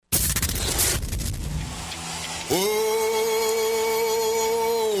Oh,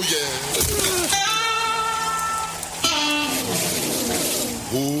 yeah.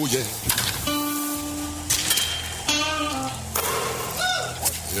 Oh, yeah.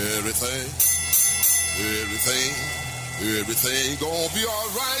 Everything gonna be all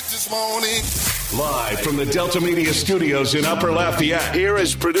right this morning. Live from the Delta Media Studios in Upper Lafayette, here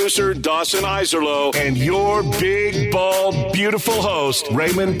is producer Dawson Iserlo and your big, bald, beautiful host,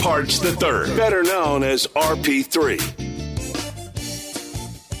 Raymond Parks III, better known as RP3.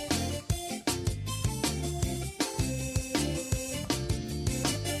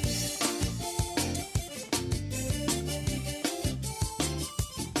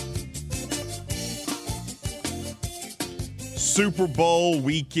 Super Bowl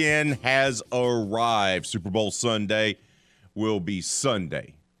weekend has arrived. Super Bowl Sunday will be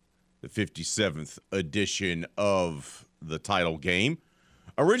Sunday, the 57th edition of the title game.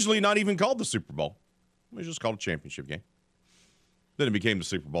 Originally not even called the Super Bowl. It was just called a championship game. Then it became the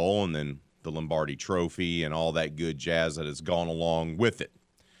Super Bowl and then the Lombardi Trophy and all that good jazz that has gone along with it.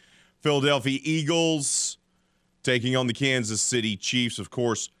 Philadelphia Eagles taking on the Kansas City Chiefs. Of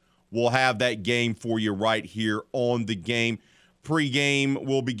course, we'll have that game for you right here on the game. Pre-game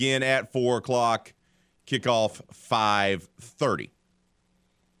will begin at 4 o'clock, kickoff 5:30.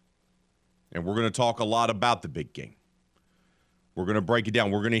 And we're going to talk a lot about the big game. We're going to break it down.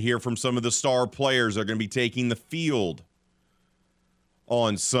 We're going to hear from some of the star players that are going to be taking the field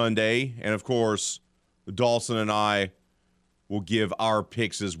on Sunday. And, of course, Dawson and I will give our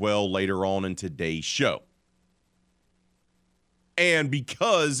picks as well later on in today's show. And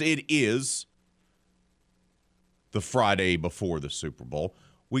because it is the Friday before the Super Bowl,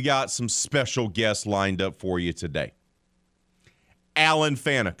 we got some special guests lined up for you today. Alan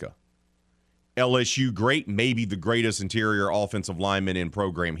Faneca, LSU great, maybe the greatest interior offensive lineman in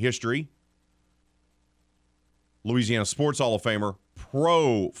program history. Louisiana Sports Hall of Famer,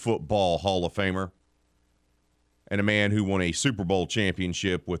 Pro Football Hall of Famer, and a man who won a Super Bowl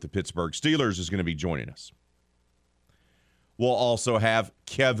championship with the Pittsburgh Steelers is going to be joining us. We'll also have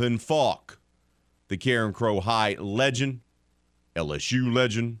Kevin Faulk, the Karen Crow High legend, LSU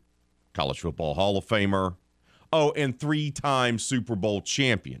legend, College Football Hall of Famer, and 3-time Super Bowl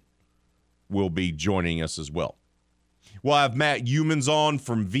champion will be joining us as well. We'll have Matt Humans on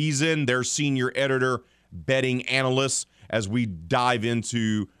from VSiN, their senior editor, betting analyst, as we dive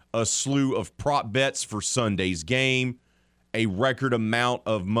into a slew of prop bets for Sunday's game. A record amount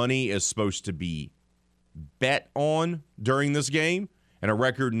of money is supposed to be bet on during this game, and a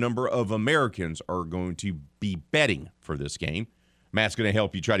record number of Americans are going to be betting for this game. Matt's going to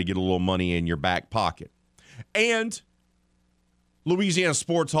help you try to get a little money in your back pocket. And Louisiana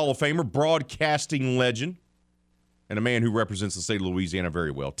Sports Hall of Famer, broadcasting legend, and a man who represents the state of Louisiana very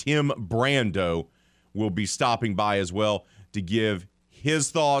well, Tim Brando, will be stopping by as well to give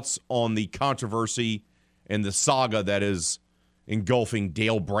his thoughts on the controversy and the saga that is engulfing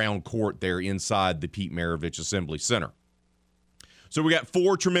Dale Brown Court there inside the Pete Maravich Assembly Center. So we got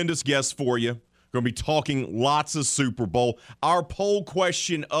 4 tremendous guests for you. Going to be talking lots of Super Bowl. Our poll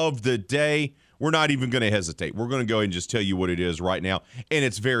question of the day, we're not even going to hesitate. We're going to go ahead and just tell you what it is right now, and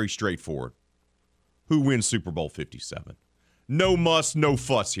it's very straightforward. Who wins Super Bowl 57? No muss, no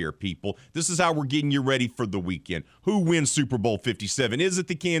fuss here, people. This is how we're getting you ready for the weekend. Who wins Super Bowl 57? Is it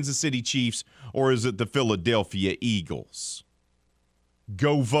the Kansas City Chiefs or is it the Philadelphia Eagles?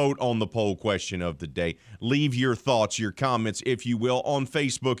 Go vote on the poll question of the day. Leave your thoughts, your comments, if you will, on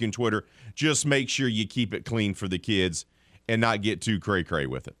Facebook and Twitter. Just make sure you keep it clean for the kids and not get too cray-cray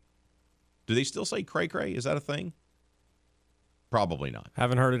with it. Do they still say cray-cray? Is that a thing? Probably not.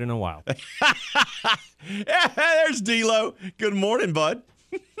 Haven't heard it in a while. Yeah, there's D-Lo. Good morning, bud.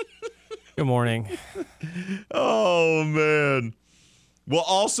 Good morning. Oh, man. We'll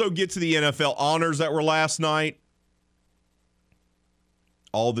also get to the NFL honors that were last night.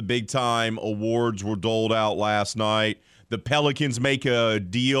 All the big-time awards were doled out last night. The Pelicans make a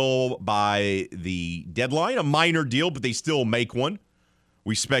deal by the deadline, a minor deal, but they still make one.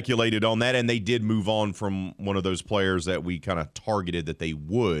 We speculated on that, and they did move on from one of those players that we kind of targeted that they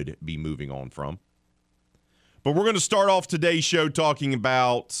would be moving on from. But we're going to start off today's show talking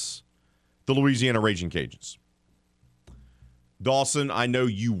about the Louisiana Raging Cajuns. Dawson, I know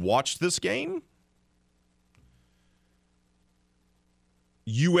you watched this game.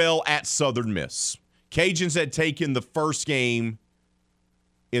 UL at Southern Miss. Cajuns had taken the first game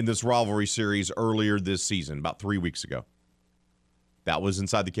in this rivalry series earlier this season, about 3 weeks ago. That was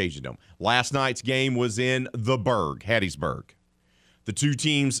inside the Cajun Dome. Last night's game was in the Berg, Hattiesburg. The two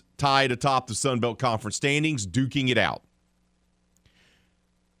teams tied atop the Sun Belt Conference standings, duking it out.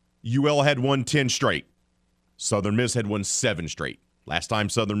 UL had won 10 straight. Southern Miss had won 7 straight. Last time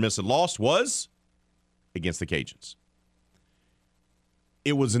Southern Miss had lost was against the Cajuns.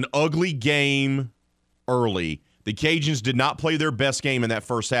 It was an ugly game early. The Cajuns did not play their best game in that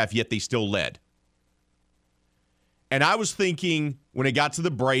first half, yet they still led. And I was thinking when it got to the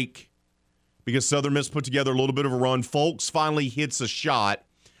break, because Southern Miss put together a little bit of a run, Folks finally hits a shot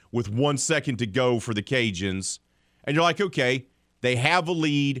with 1 second to go for the Cajuns. And you're like, okay, they have a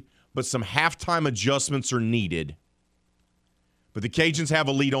lead, but some halftime adjustments are needed. But the Cajuns have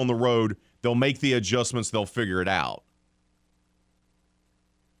a lead on the road. They'll make the adjustments. They'll figure it out.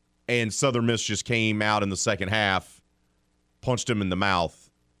 And Southern Miss just came out in the second half, punched them in the mouth,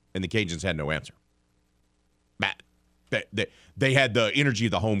 and the Cajuns had no answer. They had the energy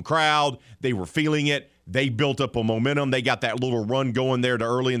of the home crowd. They were feeling it. They built up a momentum. They got that little run going there to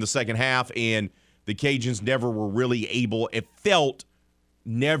early in the second half, and the Cajuns never were really able, it felt,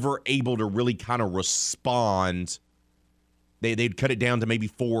 never able to really kind of respond. They'd cut it down to maybe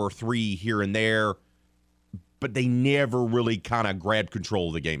 4 or 3 here and there, but they never really kind of grabbed control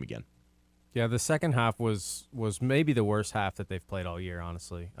of the game again. Yeah, the second half was maybe the worst half that they've played all year,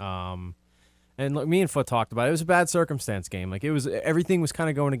 honestly. And look, me and Foot talked about it. It was a bad circumstance game. Like, everything was kind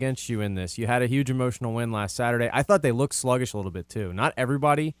of going against you in this. You had a huge emotional win last Saturday. I thought they looked sluggish a little bit too. Not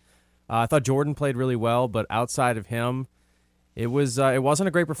everybody. I thought Jordan played really well, but outside of him, it wasn't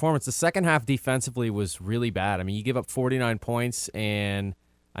a great performance. The second half defensively was really bad. I mean, you give up 49 points, and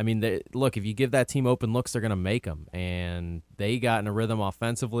I mean, look, if you give that team open looks, they're going to make them. And they got in a rhythm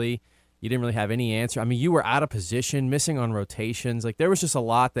offensively. You didn't really have any answer. I mean, you were out of position, missing on rotations. Like, there was just a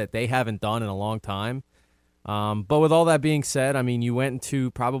lot that they haven't done in a long time. But with all that being said, I mean, you went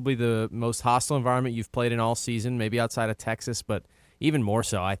into probably the most hostile environment you've played in all season, maybe outside of Texas, but even more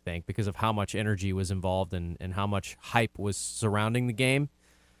so, I think, because of how much energy was involved and how much hype was surrounding the game.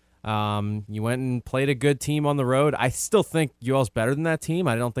 You went and played a good team on the road. I still think UL's better than that team.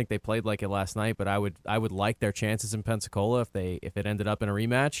 I don't think they played like it last night, but I would like their chances in Pensacola if it ended up in a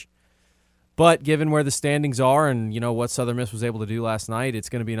rematch. But given where the standings are and, you know, what Southern Miss was able to do last night, it's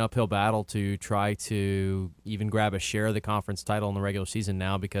going to be an uphill battle to try to even grab a share of the conference title in the regular season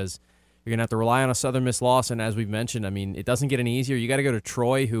now, because you're going to have to rely on a Southern Miss loss. And as we've mentioned, I mean, it doesn't get any easier. You got to go to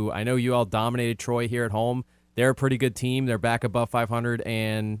Troy, who I know UL dominated Troy here at home. They're a pretty good team. They're back above 500,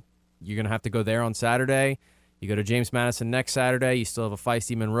 and you're going to have to go there on Saturday. You go to James Madison next Saturday. You still have a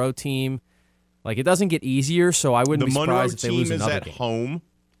feisty Monroe team. Like, it doesn't get easier, so I wouldn't be surprised if they lose another game. The Monroe team is at home.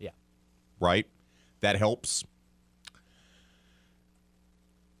 Right? That helps.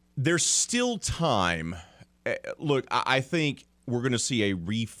 There's still time. Look, I think we're going to see a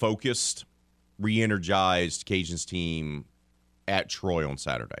refocused, re-energized Cajuns team at Troy on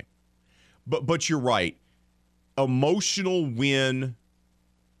Saturday. But you're right. Emotional win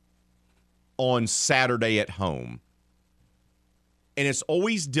on Saturday at home. And it's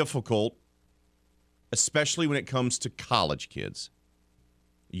always difficult, especially when it comes to college kids.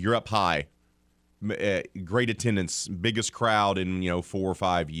 You're up high, great attendance, biggest crowd in 4 or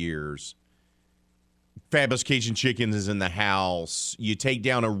 5 years. Fabulous Cajun Chickens is in the house. You take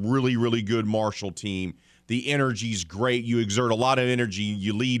down a really, really good Marshall team. The energy's great. You exert a lot of energy.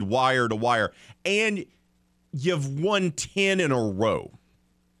 You lead wire to wire, and you've won 10 in a row.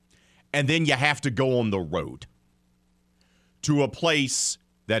 And then you have to go on the road to a place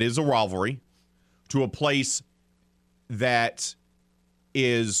that is a rivalry, to a place that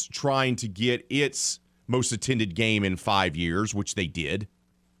is trying to get its most attended game in 5 years, which they did. It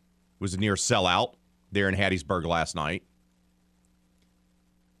was a near sellout there in Hattiesburg last night.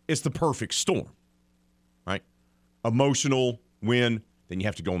 It's the perfect storm, right? Emotional win, then you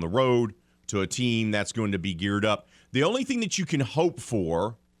have to go on the road to a team that's going to be geared up. The only thing that you can hope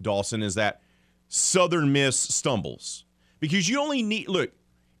for, Dawson, is that Southern Miss stumbles. Because you only need, look,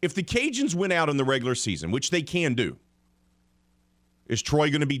 if the Cajuns win out in the regular season, which they can do, is Troy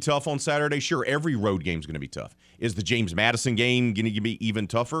going to be tough on Saturday? Sure, every road game is going to be tough. Is the James Madison game going to be even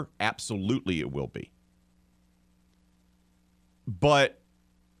tougher? Absolutely it will be. But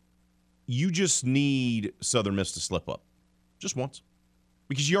you just need Southern Miss to slip up. Just once.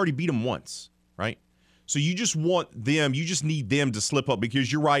 Because you already beat them once, right? So you just need them to slip up,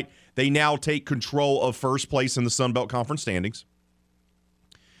 because you're right, they now take control of first place in the Sun Belt Conference standings.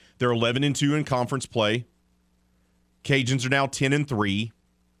 They're 11-2 in conference play. Cajuns are now 10-3.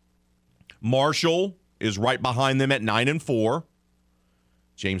 Marshall is right behind them at 9-4.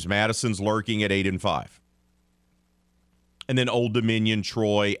 James Madison's lurking at 8-5. And then Old Dominion,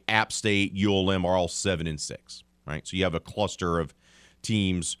 Troy, App State, ULM are all 7-6. Right? So you have a cluster of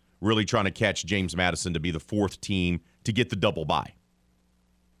teams really trying to catch James Madison to be the fourth team to get the double bye.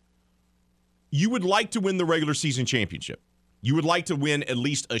 you would like to win the regular season championship. You would like to win at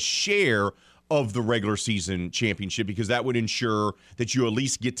least a share of the regular season championship because that would ensure that you at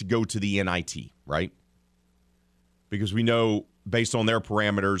least get to go to the NIT, right? Because we know, based on their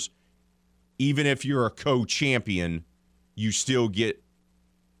parameters, even if you're a co-champion, you still get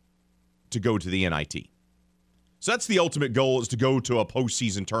to go to the NIT. So that's the ultimate goal, is to go to a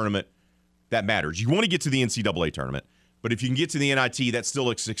postseason tournament that matters. You want to get to the NCAA tournament, but if you can get to the NIT, that's still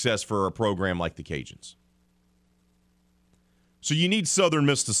a success for a program like the Cajuns. So you need Southern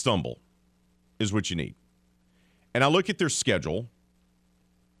Miss to stumble, is what you need. And I look at their schedule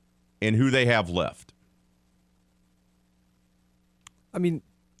and who they have left. I mean,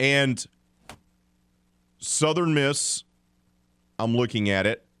 and Southern Miss, I'm looking at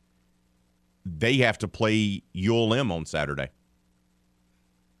it, they have to play ULM on Saturday.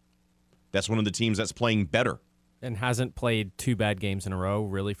 That's one of the teams that's playing better. And hasn't played 2 bad games in a row,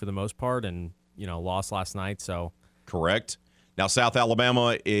 really, for the most part, and, lost last night, so. Correct. Now, South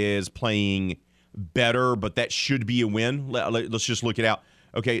Alabama is playing better, but that should be a win. Let's just look it out.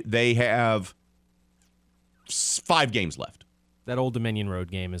 Okay, they have 5 games left. That Old Dominion Road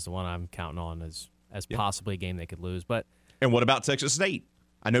game is the one I'm counting on as possibly a game they could lose. And what about Texas State?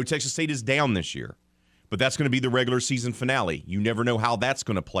 I know Texas State is down this year, but that's going to be the regular season finale. You never know how that's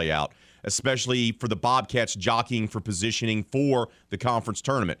going to play out, especially for the Bobcats jockeying for positioning for the conference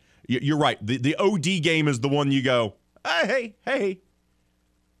tournament. You're right. The OD game is the one you go, hey.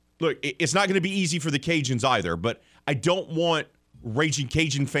 Look, it's not going to be easy for the Cajuns either, but I don't want Raging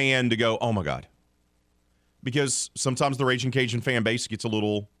Cajun fan to go, oh, my God. Because sometimes the Raging Cajun fan base gets a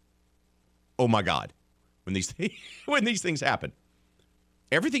little, oh, my God, when these things happen.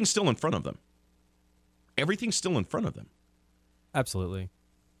 Everything's still in front of them. Everything's still in front of them. Absolutely.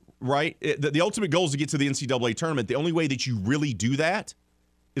 Right? The ultimate goal is to get to the NCAA tournament. The only way that you really do that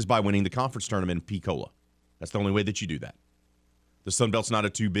is by winning the conference tournament in P-Cola. That's the only way that you do that. The Sun Belt's not a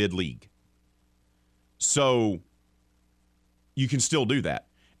 2-bid league. So you can still do that.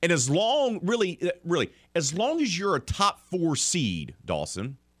 And as long, as long as you're a top 4 seed,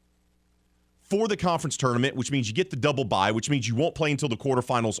 Dawson, for the conference tournament, which means you get the double bye, which means you won't play until the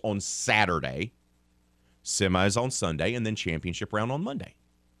quarterfinals on Saturday, semis on Sunday, and then championship round on Monday.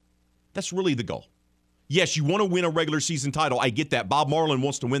 That's really the goal. Yes, you want to win a regular season title. I get that. Bob Marlin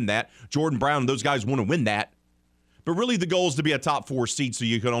wants to win that. Jordan Brown and those guys want to win that. But really the goal is to be a top 4 seed so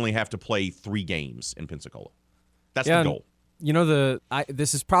you can only have to play 3 games in Pensacola. That's the goal.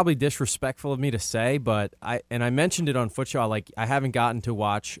 This is probably disrespectful of me to say, but I mentioned it on Footshaw, I haven't gotten to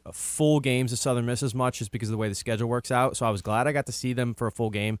watch full games of Southern Miss as much just because of the way the schedule works out. So I was glad I got to see them for a full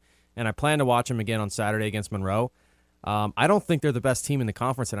game, and I plan to watch them again on Saturday against Monroe. I don't think they're the best team in the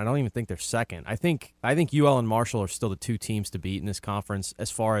conference, and I don't even think they're second. I think UL and Marshall are still the 2 teams to beat in this conference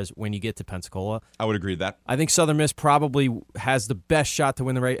as far as when you get to Pensacola. I would agree with that. I think Southern Miss probably has the best shot to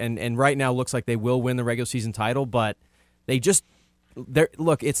win the and right now looks like they will win the regular season title, but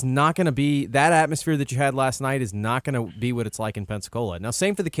look, it's not going to be that atmosphere that you had last night is not going to be what it's like in Pensacola. Now,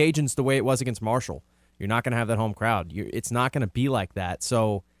 same for the Cajuns, the way it was against Marshall. You're not going to have that home crowd. It's not going to be like that.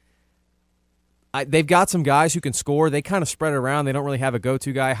 So they've got some guys who can score. They kind of spread it around. They don't really have a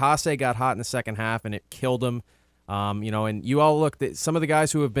go-to guy. Haase got hot in the second half, and it killed him. And you all look, some of the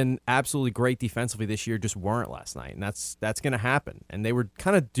guys who have been absolutely great defensively this year just weren't last night, and that's going to happen. And they were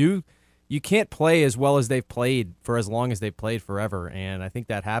kind of due. You can't play as well as they've played for as long as they've played forever, and I think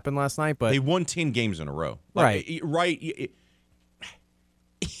that happened last night. But they won 10 games in a row. Right. You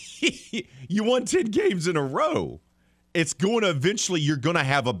won 10 games in a row. It's going to eventually, you're going to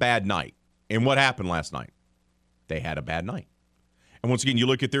have a bad night. And what happened last night? They had a bad night. And once again, you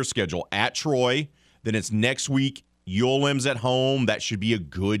look at their schedule. At Troy, then it's next week. ULM's at home. That should be a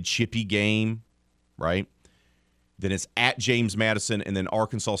good, chippy game, right? Then it's at James Madison, and then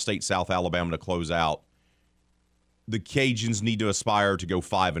Arkansas State, South Alabama to close out. The Cajuns need to aspire to go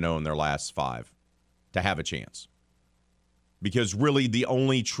 5-0 in their last 5 to have a chance. Because really the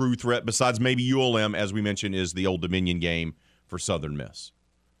only true threat, besides maybe ULM, as we mentioned, is the Old Dominion game for Southern Miss.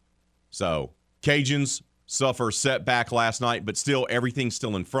 So Cajuns suffer setback last night, but still everything's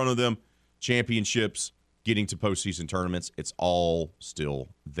still in front of them. Championships, getting to postseason tournaments, it's all still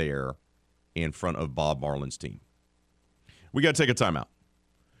there in front of Bob Marlin's team. We got to take a timeout.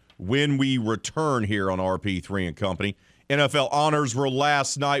 When we return here on RP3 and Company, NFL honors were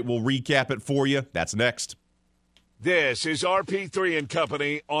last night. We'll recap it for you. That's next. This is RP3 and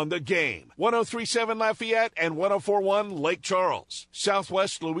Company on the Game. 103.7 Lafayette and 104.1 Lake Charles,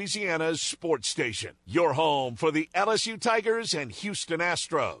 Southwest Louisiana's sports station. Your home for the LSU Tigers and Houston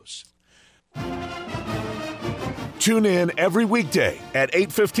Astros. Tune in every weekday at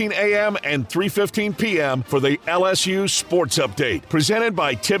 8:15 a.m. and 3:15 p.m. for the LSU Sports Update, presented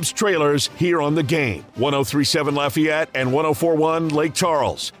by Tibbs Trailers here on The Game. 103.7 Lafayette and 104.1 Lake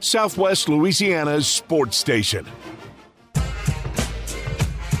Charles, Southwest Louisiana's sports station.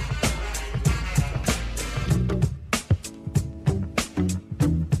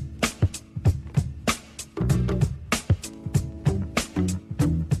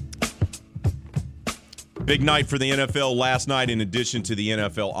 Big night for the NFL last night. In addition to the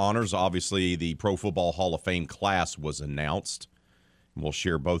NFL honors, obviously the Pro Football Hall of Fame class was announced. We'll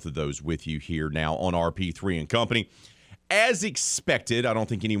share both of those with you here now on RP3 and Company. As expected, I don't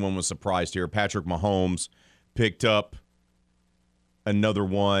think anyone was surprised here. Patrick Mahomes picked up another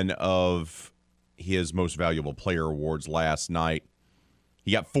one of his most valuable player awards last night.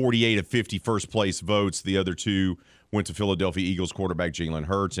 He got 48 of 50 first-place votes. The other two went to Philadelphia Eagles quarterback Jalen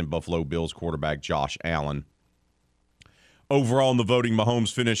Hurts and Buffalo Bills quarterback Josh Allen. Overall in the voting,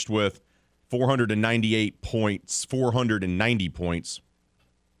 Mahomes finished with 490 points.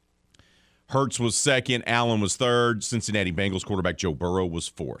 Hurts was second. Allen was third. Cincinnati Bengals quarterback Joe Burrow was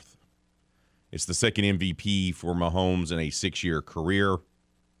fourth. It's the second MVP for Mahomes in a 6-year career.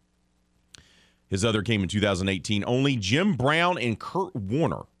 His other came in 2018. Only Jim Brown and Kurt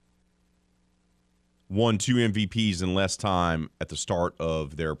Warner won 2 MVPs in less time at the start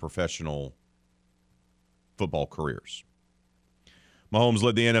of their professional football careers. Mahomes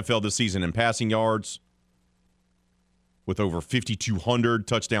led the NFL this season in passing yards with over 5,200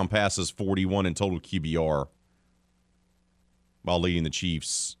 touchdown passes, 41 in total QBR, while leading the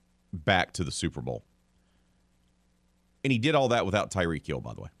Chiefs back to the Super Bowl. And he did all that without Tyreek Hill,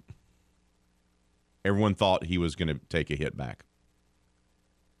 by the way. Everyone thought he was going to take a hit back.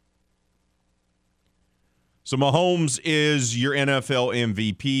 So Mahomes is your NFL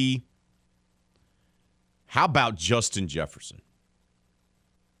MVP. How about Justin Jefferson?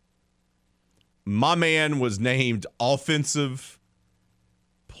 My man was named Offensive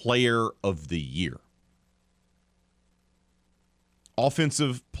Player of the Year.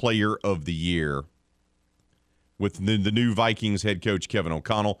 Offensive Player of the Year with the new Vikings head coach Kevin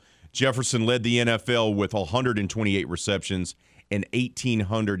O'Connell. Jefferson led the NFL with 128 receptions and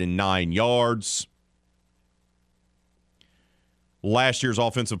 1,809 yards. Last year's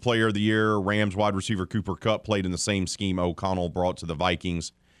Offensive Player of the Year, Rams wide receiver Cooper Kupp played in the same scheme O'Connell brought to the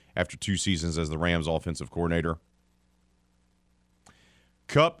Vikings after 2 seasons as the Rams offensive coordinator.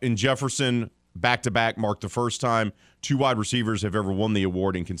 Kupp and Jefferson back-to-back marked the first time 2 wide receivers have ever won the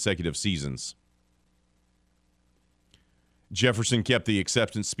award in consecutive seasons. Jefferson kept the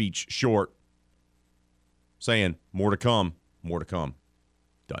acceptance speech short, saying, more to come, more to come.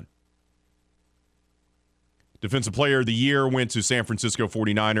 Done. Defensive Player of the Year went to San Francisco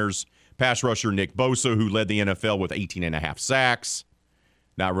 49ers pass rusher Nick Bosa, who led the NFL with 18.5 sacks.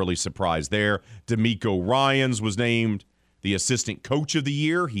 Not really surprised there. DeMeco Ryans was named the Assistant Coach of the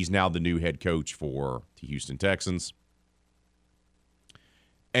Year. He's now the new head coach for the Houston Texans.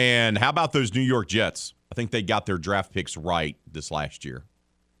 And how about those New York Jets? I think they got their draft picks right this last year.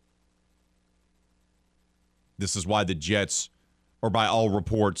 This is why the Jets are, by all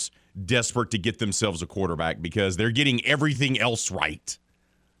reports, desperate to get themselves a quarterback because they're getting everything else right.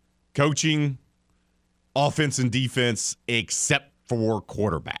 Coaching, offense, and defense, except for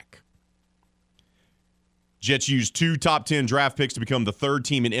quarterback. Jets used 2 top 10 draft picks to become the 3rd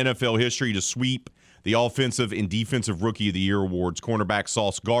team in NFL history to sweep the Offensive and Defensive Rookie of the Year awards. Cornerback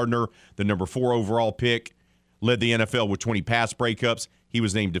Sauce Gardner, the number 4 overall pick, led the NFL with 20 pass breakups. He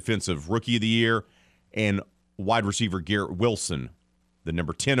was named Defensive Rookie of the Year. And wide receiver Garrett Wilson, the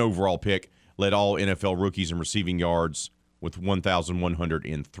number 10 overall pick, led all NFL rookies in receiving yards with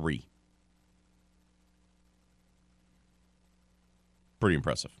 1,103. Pretty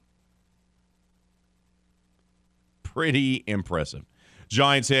impressive. Pretty impressive.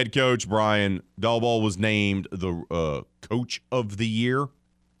 Giants head coach Brian Daboll was named the Coach of the Year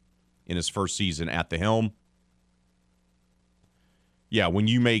in his first season at the helm. Yeah, when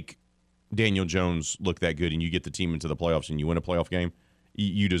you make Daniel Jones look that good and you get the team into the playoffs and you win a playoff game,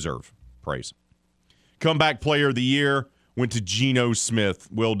 you deserve praise. Comeback Player of the Year went to Geno Smith.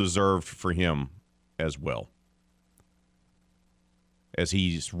 Well deserved for him as well, as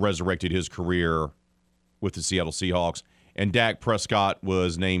he's resurrected his career with the Seattle Seahawks. And Dak Prescott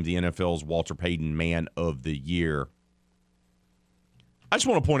was named the NFL's Walter Payton Man of the Year. I just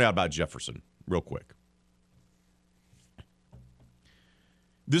want to point out about Jefferson real quick.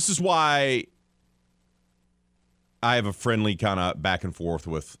 This is why I have a friendly kind of back and forth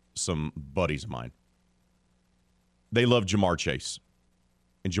with some buddies of mine. They love Jamar Chase,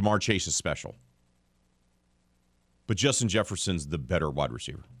 and Jamar Chase is special. but Justin Jefferson's the better wide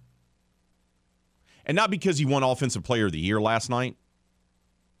receiver. And not because he won Offensive Player of the Year last night,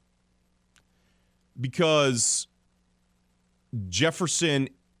 because Jefferson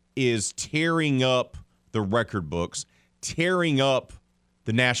is tearing up the record books, tearing up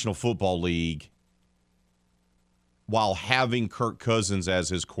the National Football League while having Kirk Cousins as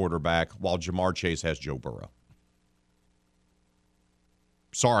his quarterback, while Jamar Chase has Joe Burrow.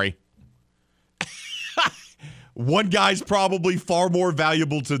 Sorry. One guy's probably far more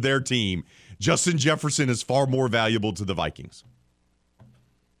valuable to their team. Justin Jefferson is far more valuable to the Vikings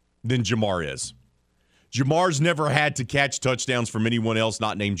than Jamar is. Jamar's never had to catch touchdowns from anyone else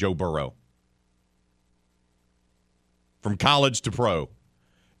not named Joe Burrow. From college to pro.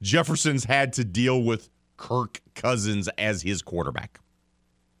 Jefferson's had to deal with Kirk Cousins as his quarterback.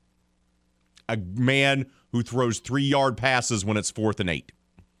 A man who throws 3-yard passes when it's 4th and 8.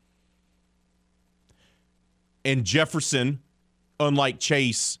 And Jefferson, unlike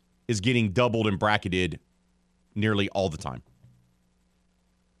Chase, is getting doubled and bracketed nearly all the time.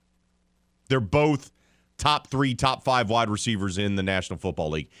 They're both top 3, top 5 wide receivers in the National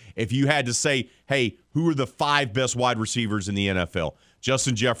Football League. If you had to say, hey, who are the 5 best wide receivers in the NFL?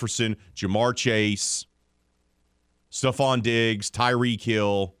 Justin Jefferson, Jamar Chase, Stephon Diggs, Tyreek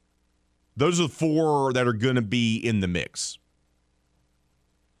Hill. Those are the 4 that are going to be in the mix.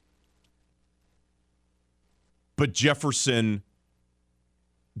 But Jefferson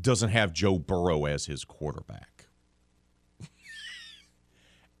doesn't have Joe Burrow as his quarterback.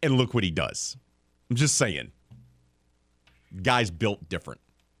 And look what he does. I'm just saying. Guy's built different.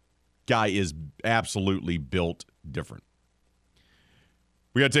 Guy is absolutely built different.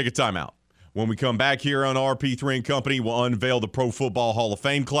 We got to take a timeout. When we come back here on RP3 and Company, we'll unveil the Pro Football Hall of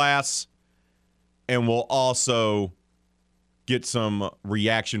Fame class. And we'll also get some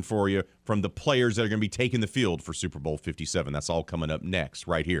reaction for you from the players that are going to be taking the field for Super Bowl 57. That's all coming up next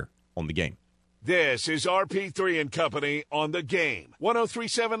right here on The Game. This is RP3 and Company on The Game.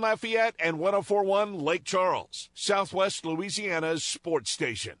 103.7 Lafayette and 104.1 Lake Charles, Southwest Louisiana's sports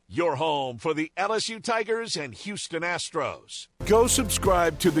station. Your home for the LSU Tigers and Houston Astros. Go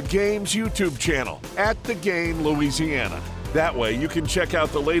subscribe to The Game's YouTube channel at The Game Louisiana. That way you can check out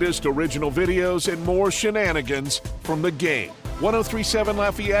the latest original videos and more shenanigans from The Game. 103.7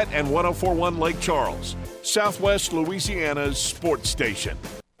 Lafayette and 104.1 Lake Charles, Southwest Louisiana's sports station.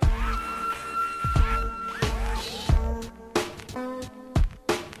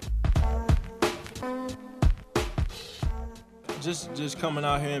 Just coming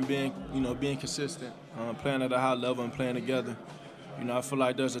out here and being consistent, playing at a high level and playing together. I feel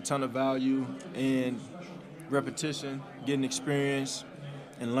like there's a ton of value in repetition, getting experience,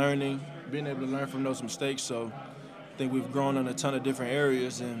 and learning, being able to learn from those mistakes. So I think we've grown in a ton of different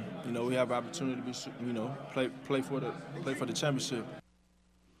areas, and we have an opportunity to play for the championship.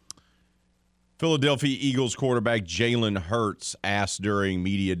 Philadelphia Eagles quarterback Jalen Hurts asked during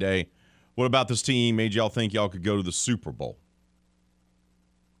media day, "What about this team made y'all think y'all could go to the Super Bowl?"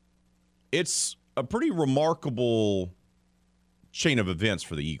 It's a pretty remarkable chain of events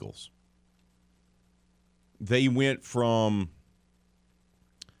for the Eagles. They went from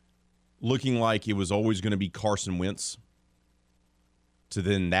looking like it was always going to be Carson Wentz to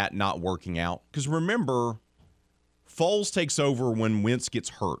then that not working out. Because remember, Foles takes over when Wentz gets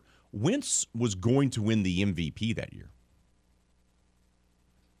hurt. Wentz was going to win the MVP that year.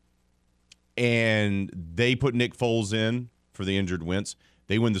 And they put Nick Foles in for the injured Wentz.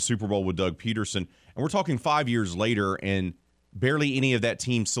 They win the Super Bowl with Doug Peterson. And we're talking 5 years later, and barely any of that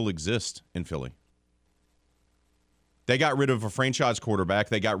team still exists in Philly. They got rid of a franchise quarterback.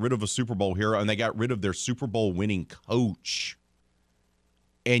 They got rid of a Super Bowl hero, and they got rid of their Super Bowl winning coach.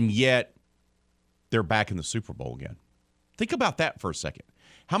 And yet, they're back in the Super Bowl again. Think about that for a second.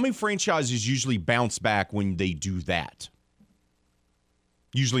 How many franchises usually bounce back when they do that?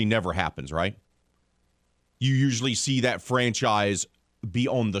 Usually never happens, right? You usually see that franchise be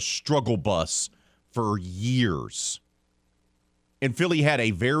on the struggle bus for years. And Philly had a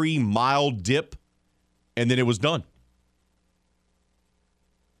very mild dip, and then it was done.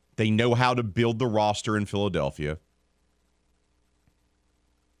 They know how to build the roster in Philadelphia.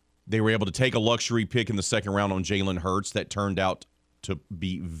 They were able to take a luxury pick in the second round on Jalen Hurts that turned out to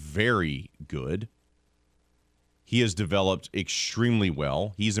be very good. He has developed extremely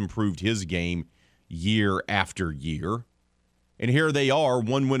well. He's improved his game year after year. And here they are,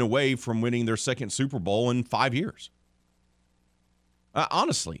 one win away from winning their second Super Bowl in 5 years.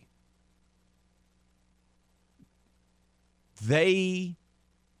 Honestly, they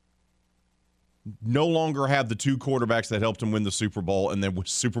no longer have the 2 quarterbacks that helped them win the Super Bowl and then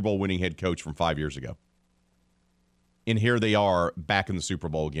Super Bowl winning head coach from 5 years ago. And here they are back in the Super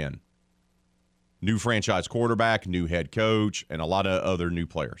Bowl again. New franchise quarterback, new head coach, and a lot of other new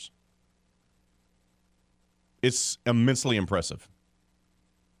players. It's immensely impressive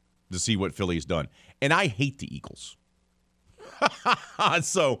to see what Philly's done. And I hate the Eagles.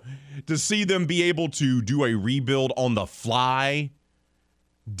 So to see them be able to do a rebuild on the fly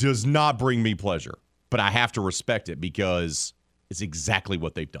does not bring me pleasure. But I have to respect it because it's exactly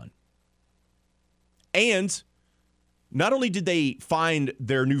what they've done. And not only did they find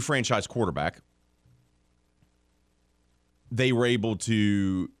their new franchise quarterback, they were able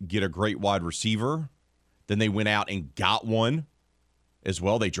to get a great wide receiver. Then they went out and got one as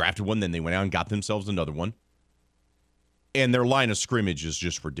well. They drafted one, then they went out and got themselves another one. And their line of scrimmage is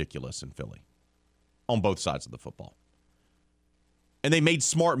just ridiculous in Philly on both sides of the football. And they made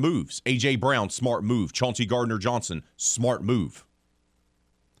smart moves. A.J. Brown, smart move. Chauncey Gardner-Johnson, smart move.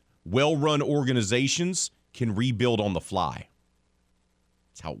 Well-run organizations can rebuild on the fly.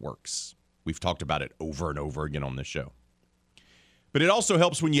 That's how it works. We've talked about it over and over again on this show. But it also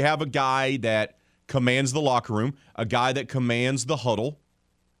helps when you have a guy that commands the locker room, a guy that commands the huddle,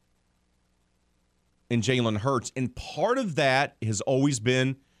 and Jalen Hurts. And part of that has always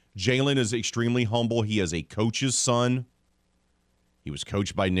been Jalen is extremely humble. He is a coach's son. He was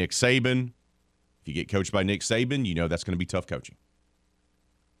coached by Nick Saban. If you get coached by Nick Saban, you know that's going to be tough coaching.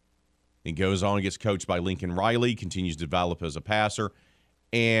 He goes on and gets coached by Lincoln Riley, continues to develop as a passer.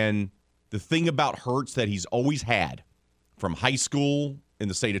 And the thing about Hurts that he's always had from high school in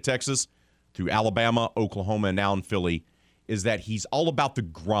the state of Texas through Alabama, Oklahoma, and now in Philly is that he's all about the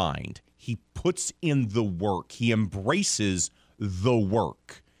grind. He puts in the work. He embraces the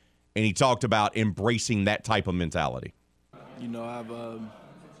work. And he talked about embracing that type of mentality. You know, I've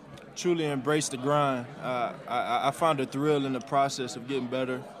truly embraced the grind. I found a thrill in the process of getting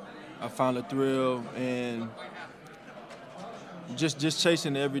better. I found a thrill in just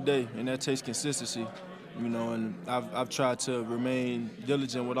chasing it every day, and that takes consistency. You know, and I've tried to remain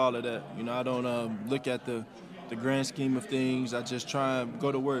diligent with all of that. You know, I don't look at the grand scheme of things. I just try and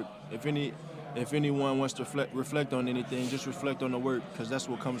go to work. If anyone wants to reflect on anything, just reflect on the work, because that's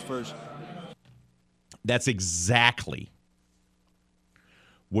what comes first. That's exactly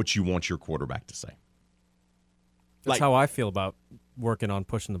what you want your quarterback to say. That's how I feel about working on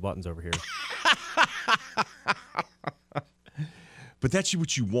pushing the buttons over here. But that's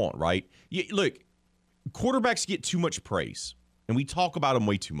what you want, right? Look, quarterbacks get too much praise, and we talk about them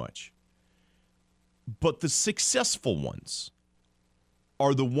way too much. But the successful ones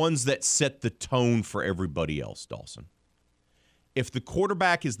are the ones that set the tone for everybody else, Dawson. If the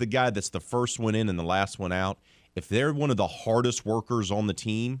quarterback is the guy that's the first one in and the last one out, if they're one of the hardest workers on the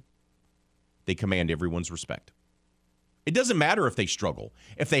team, they command everyone's respect. It doesn't matter if they struggle,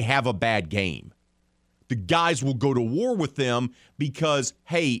 if they have a bad game. The guys will go to war with them because,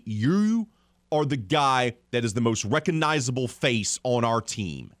 hey, you are the guy that is the most recognizable face on our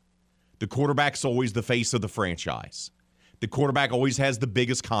team. The quarterback's always the face of the franchise. The quarterback always has the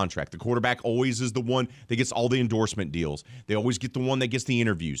biggest contract. The quarterback always is the one that gets all the endorsement deals. They always get the one that gets the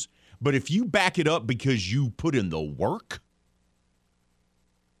interviews. But if you back it up because you put in the work,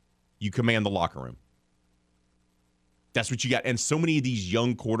 you command the locker room. That's what you got. And so many of these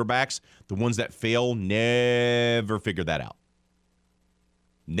young quarterbacks, the ones that fail, never figure that out.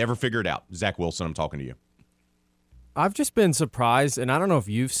 Never figure it out. Zach Wilson, I'm talking to you. I've just been surprised, and I don't know if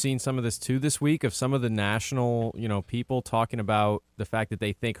you've seen some of this too this week, of some of the national, people talking about the fact that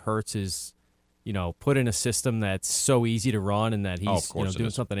they think Hurts is, put in a system that's so easy to run and that he's doing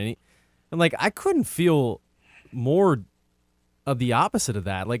something. And like, I couldn't feel more of the opposite of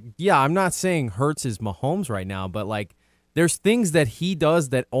that. Like, yeah, I'm not saying Hurts is Mahomes right now, but like, there's things that he does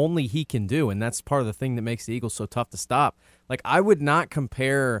that only he can do, and that's part of the thing that makes the Eagles so tough to stop. Like, I would not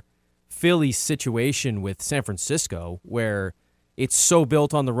compare Philly's situation with San Francisco, where it's so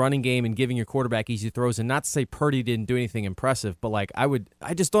built on the running game and giving your quarterback easy throws. And not to say Purdy didn't do anything impressive, but like I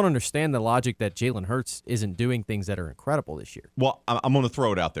just don't understand the logic that Jalen Hurts isn't doing things that are incredible this year. Well, I'm going to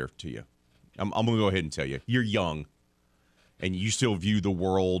throw it out there to you. I'm going to go ahead and tell you, you're young, and you still view the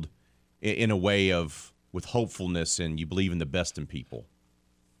world in a way of with hopefulness, and you believe in the best in people.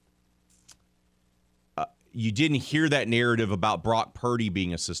 You didn't hear that narrative about Brock Purdy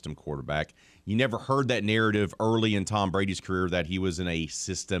being a system quarterback. You never heard that narrative early in Tom Brady's career that he was in a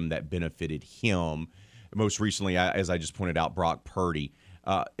system that benefited him. Most recently, as I just pointed out, Brock Purdy.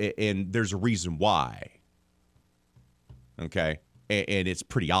 And there's a reason why. Okay? And it's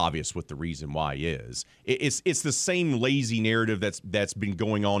pretty obvious what the reason why is. It's the same lazy narrative that's been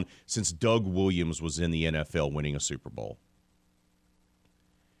going on since Doug Williams was in the NFL winning a Super Bowl.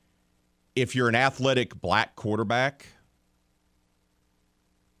 if you're an athletic black quarterback,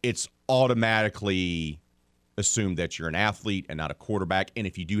 it's automatically assumed that you're an athlete and not a quarterback. And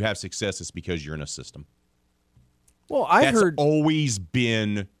if you do have success, it's because you're in a system. Well, That's always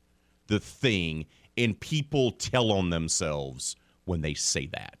been the thing, and people tell on themselves when they say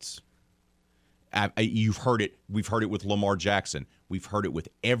that. You've heard it. We've heard it with Lamar Jackson. We've heard it with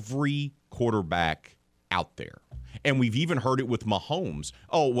every quarterback out there. And we've even heard it with Mahomes.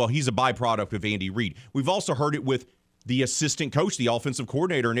 Oh, well, he's a byproduct of Andy Reid. We've also heard it with the assistant coach, the offensive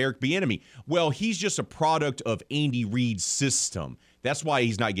coordinator, and Eric Bieniemy. Well, he's just a product of Andy Reid's system. That's why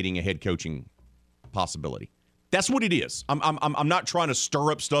he's not getting a head coaching possibility. That's what it is. I'm not trying to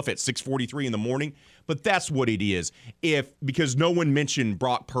stir up stuff at 6:43 in the morning, but that's what it is. Because no one mentioned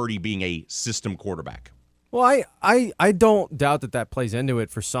Brock Purdy being a system quarterback. Well, I don't doubt that plays into it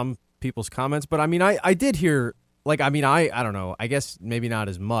for some people's comments, but I mean, I did hear, I don't know, I guess maybe not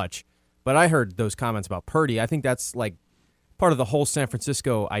as much, but I heard those comments about Purdy. I think that's like part of the whole San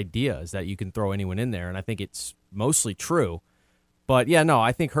Francisco idea is that you can throw anyone in there, and I think it's mostly true. But yeah, no,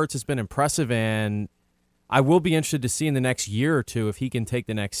 I think Hurts has been impressive, and I will be interested to see in the next year or two if he can take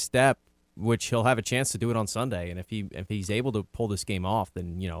the next step, which he'll have a chance to do it on Sunday. And if he's able to pull this game off,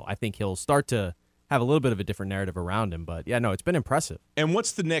 then I think he'll start to have a little bit of a different narrative around him. But yeah, no, it's been impressive. And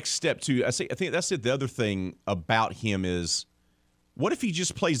what's the next step too? I think that's it. The other thing about him is, what if he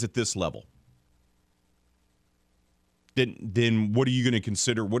just plays at this level? Then what are you going to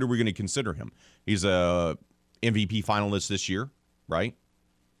consider? What are we going to consider him? He's a MVP finalist this year, right?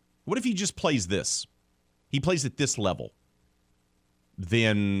 What if he just plays this? He plays at this level.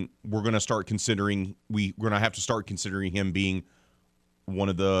 Then we're going to start considering we're going to have to start considering him being one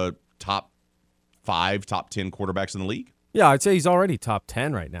of the top 5, top 10 quarterbacks in the league. Yeah, I'd say he's already top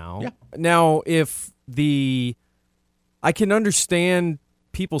 10 right now. Yeah. Now, I can understand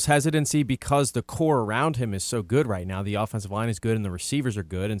people's hesitancy because the core around him is so good right now. The offensive line is good and the receivers are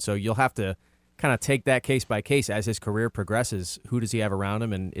good, and so you'll have to kind of take that case by case as his career progresses. Who does he have around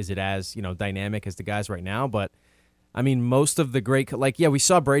him, and is it as dynamic as the guys right now? But I mean, most of the great, we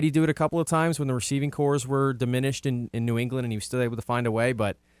saw Brady do it a couple of times when the receiving cores were diminished in New England, and he was still able to find a way.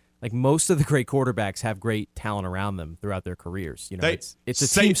 But most of the great quarterbacks have great talent around them throughout their careers. It's a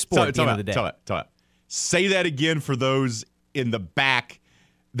team sport at the end of the day. Say that again for those in the back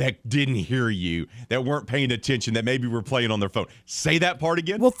that didn't hear you, that weren't paying attention, that maybe were playing on their phone. Say that part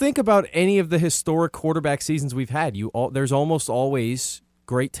again. Well, think about any of the historic quarterback seasons we've had. There's almost always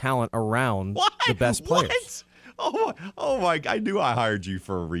great talent around the best players. Oh my! I knew I hired you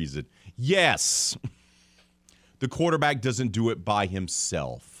for a reason. Yes, the quarterback doesn't do it by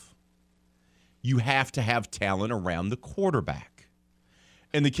himself. You have to have talent around the quarterback.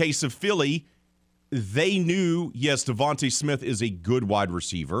 In the case of Philly, they knew, yes, Devontae Smith is a good wide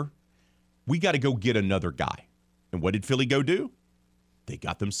receiver. We got to go get another guy. And what did Philly go do? They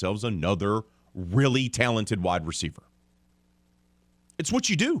got themselves another really talented wide receiver. It's what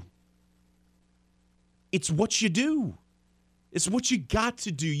you do. It's what you do. It's what you got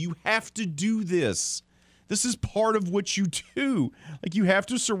to do. You have to do this. This is part of what you do. You have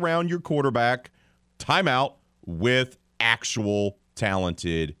to surround your quarterback, timeout, with actual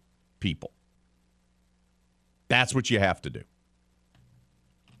talented people. That's what you have to do.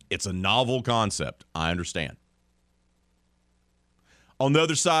 It's a novel concept. I understand. On the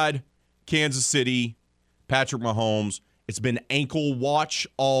other side, Kansas City, Patrick Mahomes. It's been ankle watch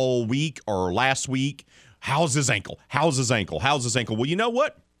all week or last week. How's his ankle? How's his ankle? How's his ankle? Well, you know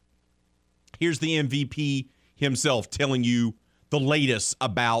what? Here's the MVP himself telling you the latest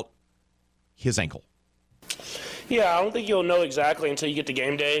about his ankle. Yeah, I don't think you'll know exactly until you get to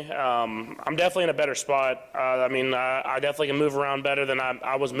game day. I'm definitely in a better spot. I definitely can move around better than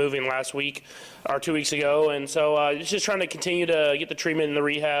I was moving last week or 2 weeks ago. And so it's just trying to continue to get the treatment and the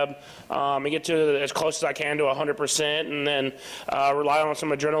rehab and get to as close as I can to 100%, and then rely on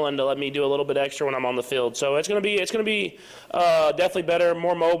some adrenaline to let me do a little bit extra when I'm on the field. So it's going to be definitely better,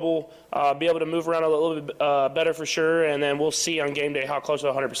 more mobile, be able to move around a little bit better for sure. And then we'll see on game day how close to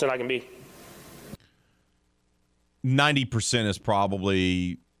 100% I can be. 90% is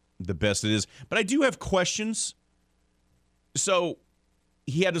probably the best it is. But I do have questions. So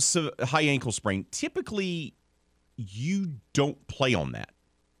he had a high ankle sprain. Typically, you don't play on that.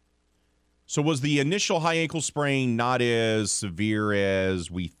 So was the initial high ankle sprain not as severe as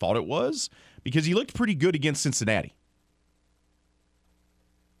we thought it was? Because he looked pretty good against Cincinnati.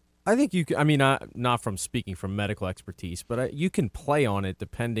 I think you can, not from speaking from medical expertise, but you can play on it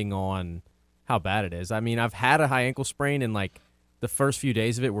depending on how bad it is. I've had a high ankle sprain, and the first few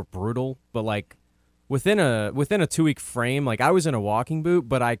days of it were brutal, but within a 2-week frame, I was in a walking boot,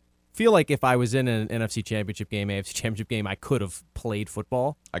 but I feel like if I was in an NFC Championship game, AFC Championship game, I could have played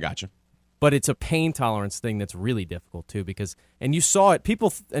football. I got you. But it's a pain tolerance thing that's really difficult too, because and you saw it.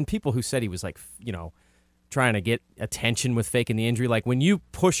 People who said he was like, trying to get attention with faking the injury. Like when you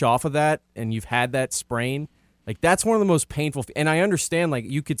push off of that and you've had that sprain, like that's one of the most painful. And I understand, like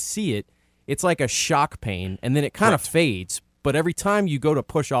you could see it. It's like a shock pain, and then it kind of fades. But every time you go to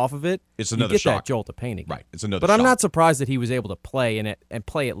push off of it, it's another you get shock. that jolt of pain again. Right, it's another. But shock. I'm not surprised that he was able to play and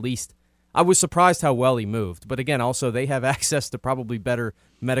play at least. I was surprised how well he moved. But again, also they have access to probably better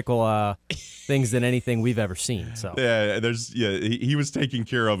medical things than anything we've ever seen. So he was taken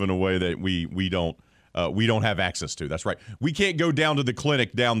care of in a way that we don't have access to. That's right. We can't go down to the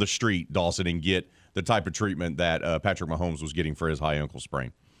clinic down the street, Dawson, and get the type of treatment that Patrick Mahomes was getting for his high ankle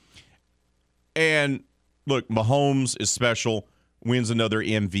sprain. And look, Mahomes is special, wins another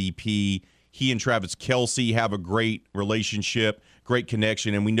MVP. He and Travis Kelce have a great relationship, great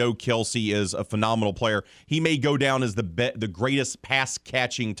connection, and we know Kelce is a phenomenal player. He may go down as the greatest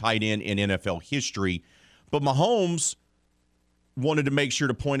pass-catching tight end in NFL history, but Mahomes wanted to make sure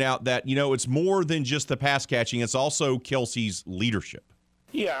to point out that, it's more than just the pass catching. It's also Kelce's leadership.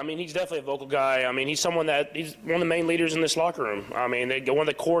 Yeah, I mean, he's definitely a vocal guy. I mean, he's one of the main leaders in this locker room. I mean, one of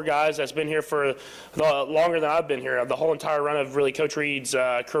the core guys that's been here for longer than I've been here, the whole entire run of really Coach Reid's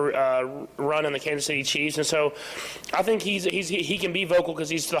run in the Kansas City Chiefs. And so I think he can be vocal because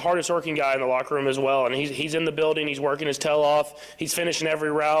he's the hardest working guy in the locker room as well. And he's in the building. He's working his tail off. He's finishing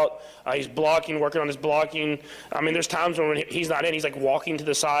every route. He's blocking, working on his blocking. I mean, there's times when he's not in, he's like walking to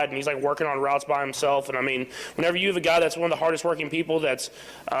the side and he's like working on routes by himself. And I mean, whenever you have a guy that's one of the hardest working people, that's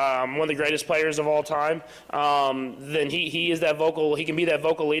one of the greatest players of all time, then he is that vocal. He can be that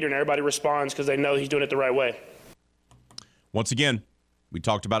vocal leader, and everybody responds because they know he's doing it the right way. Once again, we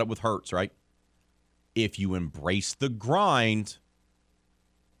talked about it with Hurts, right? If you embrace the grind,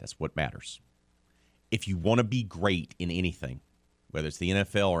 that's what matters. If you want to be great in anything, whether it's the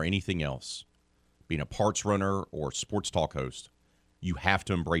NFL or anything else, being a parts runner or sports talk host, you have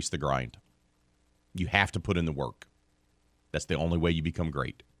to embrace the grind. You have to put in the work. That's the only way you become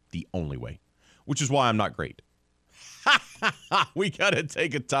great. The only way. Which is why I'm not great. We got to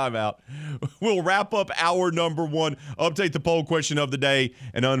take a timeout. We'll wrap up hour number 1, update the poll question of the day,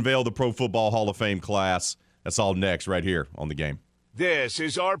 and unveil the Pro Football Hall of Fame class. That's all next right here on The Game. This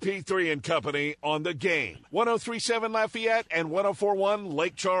is RP3 and Company on The Game. 103.7 Lafayette and 104.1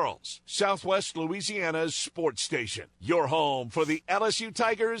 Lake Charles, Southwest Louisiana's sports station. Your home for the LSU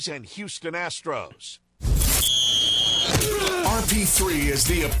Tigers and Houston Astros. RP3 is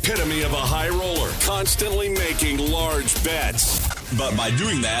the epitome of a high roller, constantly making large bets. But by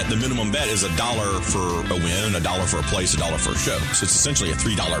doing that, the minimum bet is $1 for a win, $1 for a place, $1 for a show. So it's essentially a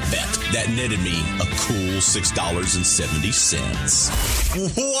 $3 bet. That netted me a cool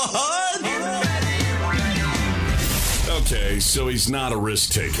 $6.70. What? Okay, so he's not a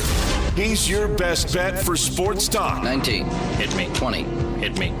risk taker. He's your best bet for sports talk. 19. Hit me. 20.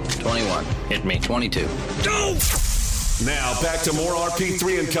 Hit me. 21. Hit me. 22. Go! Now back to more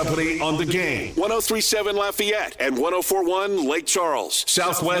RP3 and Company on The Game. 103.7 Lafayette and 104.1 Lake Charles,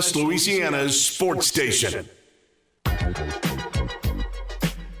 Southwest Louisiana's sports station.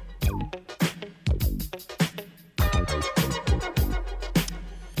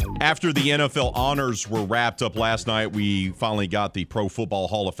 After the NFL honors were wrapped up last night, we finally got the Pro Football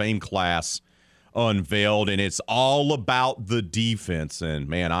Hall of Fame class unveiled, and it's all about the defense, and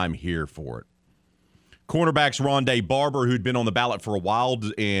man, I'm here for it. Cornerbacks Rondé Barber, who'd been on the ballot for a while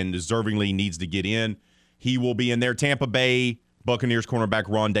and deservingly needs to get in, he will be in there. Tampa Bay Buccaneers cornerback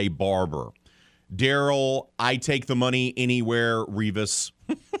Rondé Barber. Daryl, I take the money anywhere, Revis.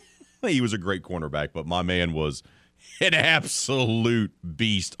 He was a great cornerback, but my man was an absolute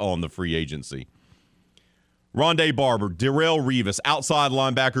beast on the free agency. Rondé Barber, Darrelle Revis, outside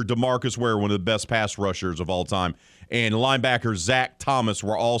linebacker DeMarcus Ware, one of the best pass rushers of all time, and linebacker Zach Thomas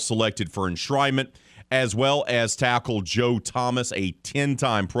were all selected for enshrinement, as well as tackle Joe Thomas, a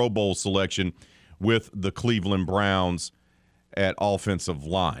 10-time Pro Bowl selection with the Cleveland Browns at offensive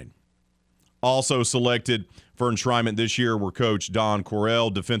line. Also selected for enshrinement this year were Coach Don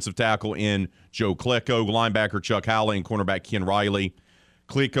Correll, defensive tackle in Joe Klecko, linebacker Chuck Howley, and cornerback Ken Riley.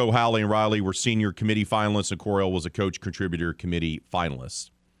 Klecko, Howley, and Riley were senior committee finalists, and Correll was a coach contributor committee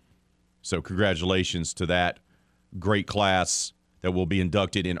finalist. So congratulations to that great class that will be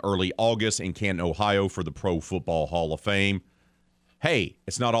inducted in early August in Canton, Ohio for the Pro Football Hall of Fame. Hey,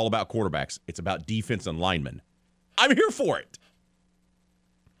 it's not all about quarterbacks. It's about defense and linemen. I'm here for it.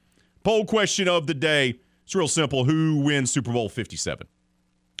 Poll question of the day. It's real simple. Who wins Super Bowl 57?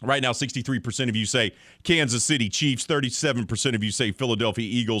 Right now, 63% of you say Kansas City Chiefs, 37% of you say Philadelphia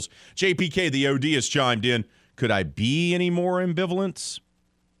Eagles. JPK, the OD, has chimed in. Could I be any more ambivalent?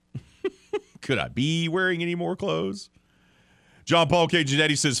 Could I be wearing any more clothes? John Paul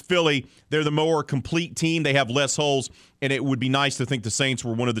Caginetti says Philly, they're the more complete team. They have less holes, and it would be nice to think the Saints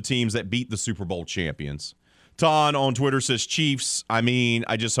were one of the teams that beat the Super Bowl champions. Ton on Twitter says Chiefs. I mean,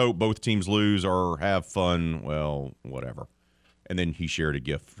 I just hope both teams lose or have fun. Well, whatever. And then he shared a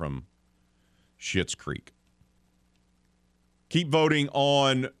gift from Schitt's Creek. Keep voting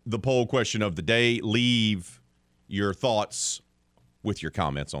on the poll question of the day. Leave your thoughts with your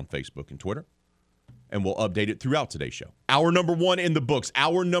comments on Facebook and Twitter, and we'll update it throughout today's show. Hour number 1 in the books.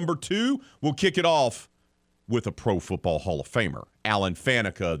 Hour number 2, we'll kick it off with a Pro Football Hall of Famer. Alan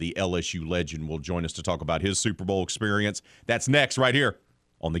Faneca, the LSU legend, will join us to talk about his Super Bowl experience. That's next right here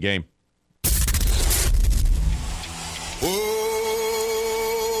on The Game. Oh,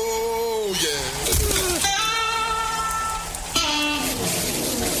 yeah.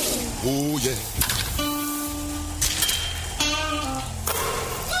 Oh, yeah.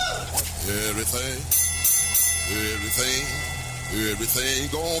 Everything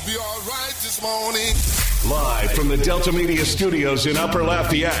gonna be all right this morning. Live from the Delta Media Studios in Upper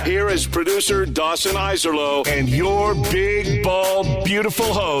Lafayette, here is producer Dawson Iserlo and your big, bald,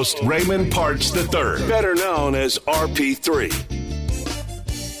 beautiful host, Raymond Parks III, better known as RP3.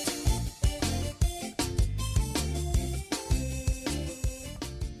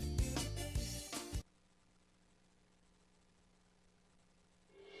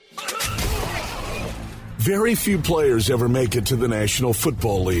 Very few players ever make it to the National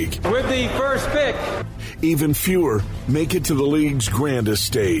Football League. With the first pick. Even fewer make it to the league's grandest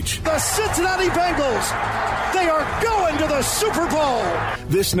stage. The Cincinnati Bengals, they are going to the Super Bowl.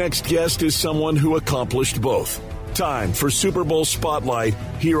 This next guest is someone who accomplished both. Time for Super Bowl Spotlight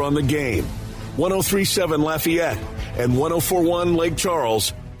here on The Game. 103.7 Lafayette and 104.1 Lake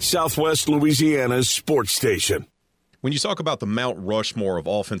Charles, Southwest Louisiana's sports station. When you talk about the Mount Rushmore of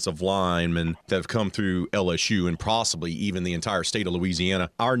offensive linemen that have come through LSU and possibly even the entire state of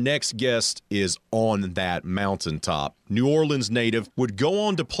Louisiana, our next guest is on that mountaintop. New Orleans native, would go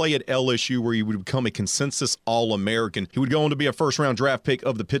on to play at LSU where he would become a consensus All-American. He would go on to be a first-round draft pick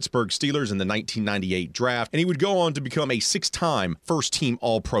of the Pittsburgh Steelers in the 1998 draft, and he would go on to become a 6-time first-team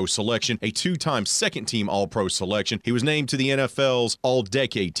All-Pro selection, a 2-time second-team All-Pro selection. He was named to the NFL's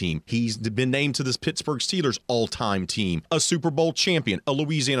All-Decade team. He's been named to this Pittsburgh Steelers All-Time team, a Super Bowl champion, a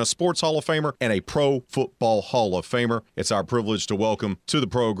Louisiana Sports Hall of Famer, and a Pro Football Hall of Famer. It's our privilege to welcome to the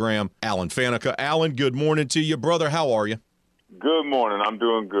program Alan Faneca. Alan, good morning to you, brother. How are you? Good morning. I'm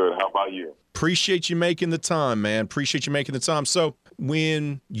doing good. How about you? Appreciate you making the time, man. Appreciate you making the time. So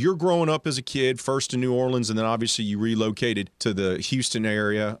when you're growing up as a kid, first in New Orleans, and then obviously you relocated to the Houston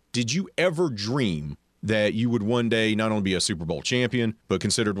area, did you ever dream that you would one day not only be a Super Bowl champion, but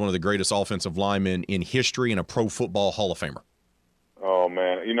considered one of the greatest offensive linemen in history and a Pro Football Hall of Famer? Oh, man.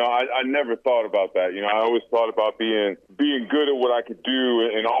 I never thought about that. I always thought about being good at what I could do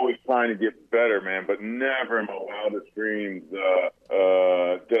and always trying to get better, man. But never in my wildest dreams did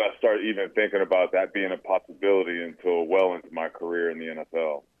I start even thinking about that being a possibility until well into my career in the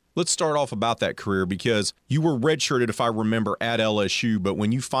NFL. Let's start off about that career because you were redshirted, if I remember, at LSU, but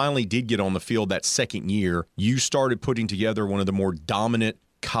when you finally did get on the field that second year, you started putting together one of the more dominant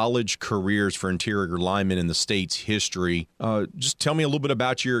college careers for interior linemen in the state's history. Just tell me a little bit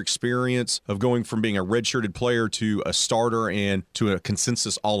about your experience of going from being a redshirted player to a starter and to a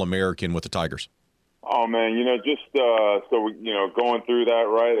consensus All-American with the Tigers. Oh, man, going through that,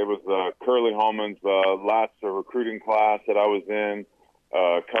 right, it was Curly Holman's last recruiting class that I was in.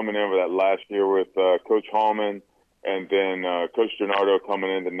 Coming in with that last year with Coach Hallman, and then Coach Gennardo coming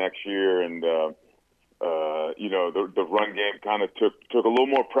in the next year, and the run game kind of took a little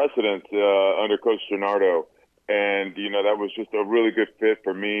more precedence under Coach Gennardo, and that was just a really good fit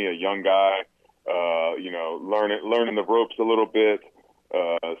for me, a young guy, learning the ropes a little bit,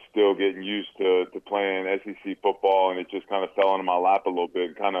 still getting used to playing SEC football, and it just kind of fell into my lap a little bit,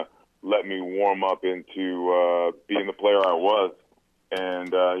 and kind of let me warm up into being the player I was.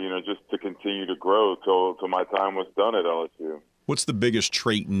 And, just to continue to grow till my time was done at LSU. What's the biggest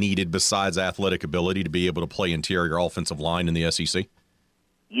trait needed besides athletic ability to be able to play interior offensive line in the SEC?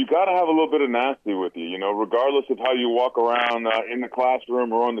 You got to have a little bit of nasty with you, regardless of how you walk around in the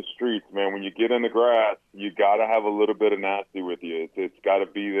classroom or on the streets, man. When you get in the grass, you got to have a little bit of nasty with you. It's got to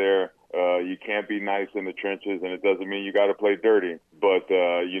be there. You can't be nice in the trenches, and it doesn't mean you got to play dirty. But,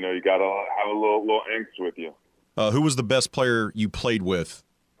 you got to have a little angst with you. Who was the best player you played with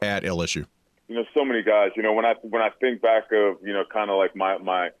at LSU? so many guys. When I think back of kind of like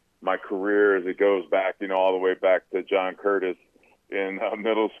my career as it goes back, all the way back to John Curtis in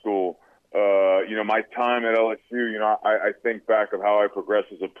middle school. My time at LSU, I think back of how I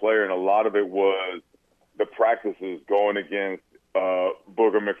progressed as a player, and a lot of it was the practices going against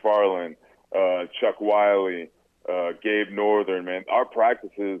Booger McFarland, Chuck Wiley, Gabe Northern. Man, our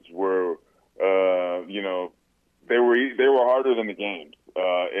practices were, they were harder than the games,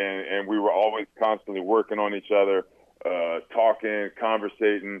 and we were always constantly working on each other, talking,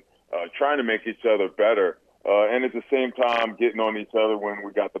 conversating, trying to make each other better. And at the same time, getting on each other when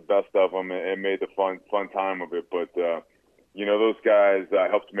we got the best of them and made the fun time of it. But, those guys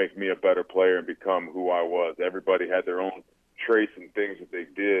helped make me a better player and become who I was. Everybody had their own traits and things that they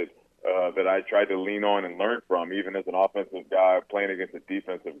did that I tried to lean on and learn from, even as an offensive guy playing against a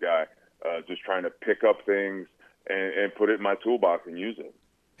defensive guy, just trying to pick up things and put it in my toolbox and use it.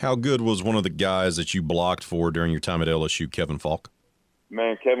 How good was one of the guys that you blocked for during your time at LSU, Kevin Falk?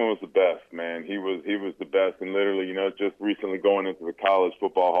 Man, Kevin was the best, man. He was the best. And literally, just recently going into the College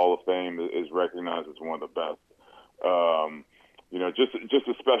Football Hall of Fame is recognized as one of the best. Just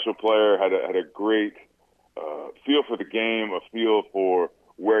a special player, had a great feel for the game, a feel for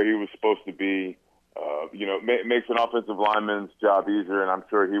where he was supposed to be. Makes an offensive lineman's job easier, and I'm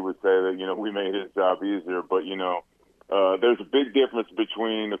sure he would say that, we made his job easier. But, there's a big difference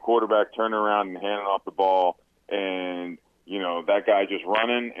between the quarterback turning around and handing off the ball and, that guy just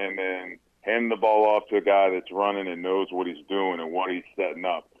running and then handing the ball off to a guy that's running and knows what he's doing and what he's setting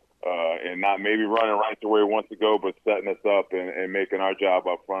up. And not maybe running right to where he wants to go, but setting us up and making our job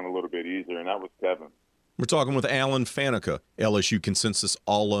up front a little bit easier. And that was Kevin. We're talking with Alan Faneca, LSU Consensus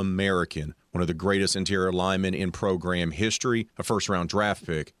All-American, one of the greatest interior linemen in program history, a first-round draft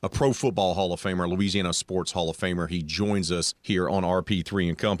pick, a Pro Football Hall of Famer, Louisiana Sports Hall of Famer. He joins us here on RP3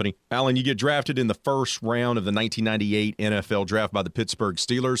 and Company. Alan, you get drafted in the first round of the 1998 NFL Draft by the Pittsburgh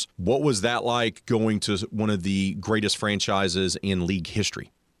Steelers. What was that like going to one of the greatest franchises in league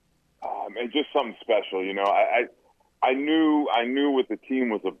history? And just something special, I knew what the team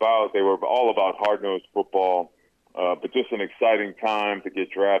was about. They were all about hard-nosed football, but just an exciting time to get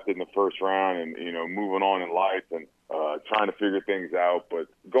drafted in the first round and, moving on in life and trying to figure things out. But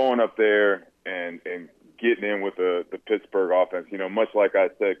going up there and getting in with the Pittsburgh offense, much like I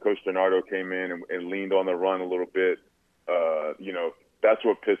said, Coach DiNardo came in and leaned on the run a little bit. That's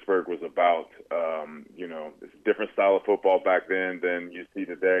what Pittsburgh was about. It's a different style of football back then than you see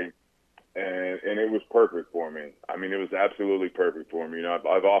today. And it was perfect for me. I mean, it was absolutely perfect for me.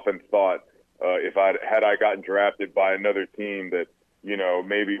 I've often thought if I gotten drafted by another team that,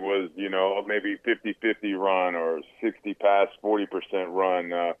 maybe was, maybe 50-50 run or 60 pass, 40%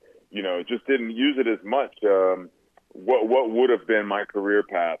 run, just didn't use it as much. What would have been my career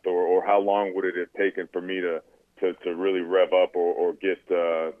path or how long would it have taken for me to really rev up or get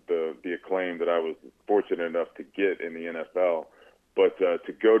the acclaim that I was fortunate enough to get in the NFL. But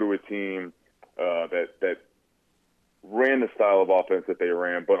to go to a team that ran the style of offense that they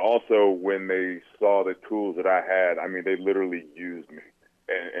ran, but also when they saw the tools that I had, I mean, they literally used me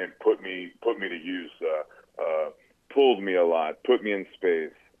and put me to use, pulled me a lot, put me in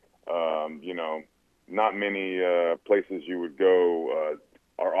space. Not many places you would go,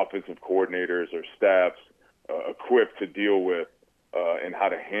 our offensive coordinators or staffs equipped to deal with and how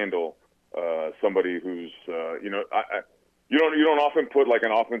to handle somebody who's, You don't often put like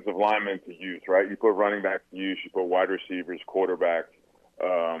an offensive lineman to use, right? You put running backs to use, you put wide receivers, quarterbacks.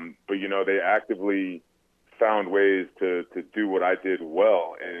 But they actively found ways to do what I did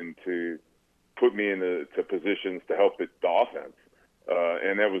well and to put me into positions to help the offense.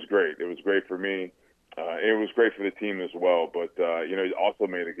 And that was great. It was great for me. It was great for the team as well. But, it also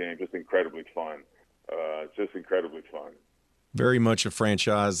made the game just incredibly fun. Just incredibly fun. Very much a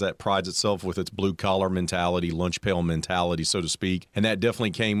franchise that prides itself with its blue-collar mentality, lunch pail mentality, so to speak. And that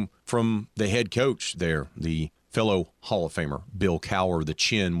definitely came from the head coach there, the fellow Hall of Famer, Bill Cowher, the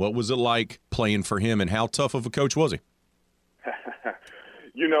Chin. What was it like playing for him, and how tough of a coach was he?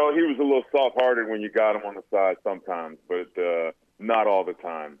 He was a little soft-hearted when you got him on the side sometimes, but not all the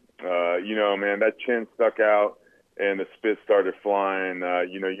time. Man, that chin stuck out and the spit started flying.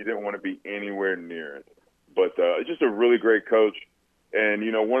 You didn't want to be anywhere near it. But just a really great coach, and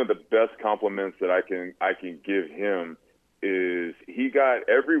one of the best compliments that I can give him is he got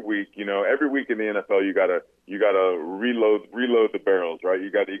every week. Every week in the NFL, you gotta reload the barrels, right? You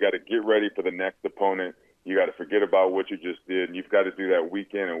got to get ready for the next opponent. You got to forget about what you just did, and you've got to do that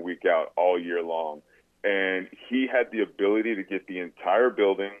week in and week out all year long. And he had the ability to get the entire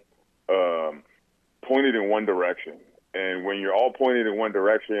building pointed in one direction. And when you're all pointed in one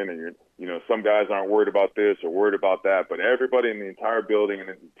direction and some guys aren't worried about this or worried about that, but everybody in the entire building and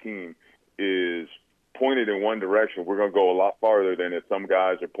the team is pointed in one direction, we're going to go a lot farther than if some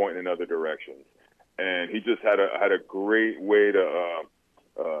guys are pointing in other directions. And he just had a great way to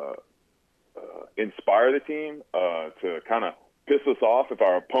inspire the team, to kind of piss us off if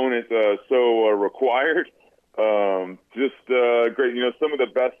our opponent so required. Great. Some of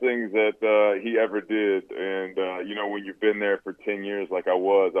the best things that he ever did. And, when you've been there for 10 years like I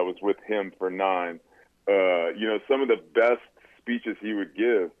was with him for 9. Some of the best speeches he would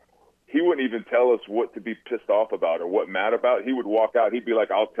give, he wouldn't even tell us what to be pissed off about or what mad about. He would walk out. He'd be like,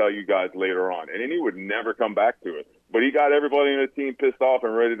 I'll tell you guys later on. And then he would never come back to it. But he got everybody in the team pissed off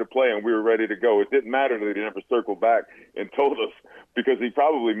and ready to play, and we were ready to go. It didn't matter that he never circled back and told us, because he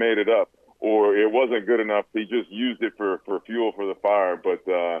probably made it up or it wasn't good enough. He just used it for fuel for the fire. But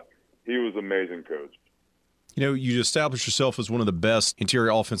he was an amazing coach. You established yourself as one of the best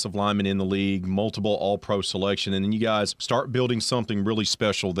interior offensive linemen in the league, multiple All-Pro selection, and then you guys start building something really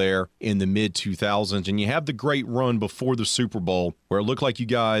special there in the mid-2000s, and you have the great run before the Super Bowl where it looked like you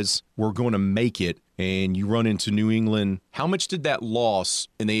guys were going to make it, and you run into New England. How much did that loss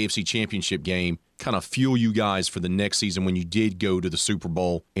in the AFC Championship game kind of fuel you guys for the next season when you did go to the Super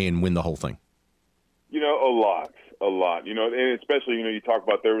Bowl and win the whole thing? A lot. And especially, you talk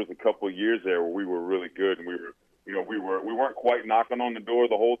about there was a couple of years there where we were really good, and we weren't quite knocking on the door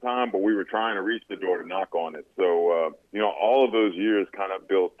the whole time, but we were trying to reach the door to knock on it. So, all of those years kind of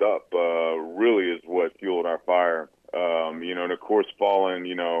built up, really is what fueled our fire. And of course,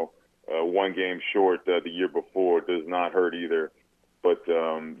 falling, one game short the year before does not hurt either. But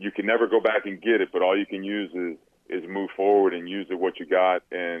you can never go back and get it, but all you can use is move forward and use it what you got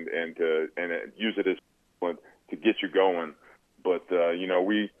and use it as to get you going. But,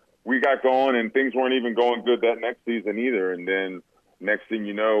 we got going, and things weren't even going good that next season either. And then next thing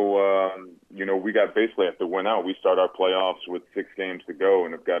we got basically have to win out. We start our playoffs with 6 games to go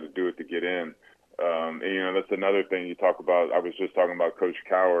and have got to do it to get in. And, that's another thing you talk about. I was just talking about Coach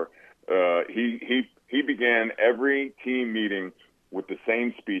Cowher. He began every team meeting with the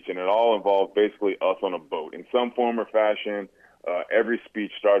same speech, and it all involved basically us on a boat. In some form or fashion, every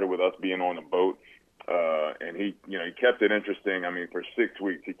speech started with us being on a boat. And he kept it interesting. I mean, for 6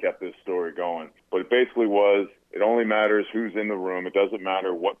 weeks, he kept this story going. But it basically was, it only matters who's in the room. It doesn't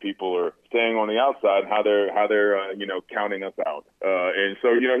matter what people are saying on the outside, how they're counting us out. And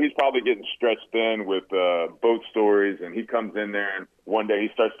so, he's probably getting stretched thin with boat stories. And he comes in there, and one day he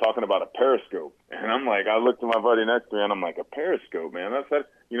starts talking about a periscope. And I'm like, I looked at my buddy next to me, and I'm like, a periscope, man? That's that.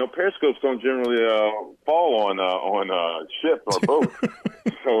 Periscopes don't generally fall on ships or boats.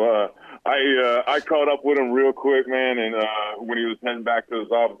 So I caught up with him real quick, man, and when he was heading back to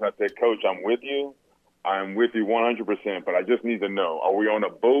his office, I said, Coach, I'm with you 100%, but I just need to know, are we on a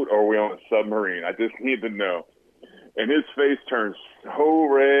boat or are we on a submarine? I just need to know. And his face turned so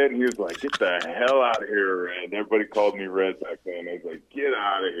red, and he was like, get the hell out of here, Red. Everybody called me Red back then. I was like, get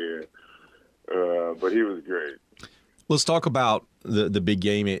out of here. But he was great. Let's talk about the big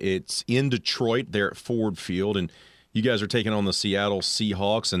game. It's in Detroit there at Ford Field, and you guys are taking on the Seattle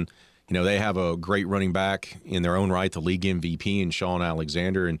Seahawks, and they have a great running back in their own right, the league MVP, and Shaun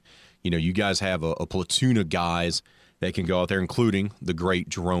Alexander. And, you guys have a platoon of guys that can go out there, including the great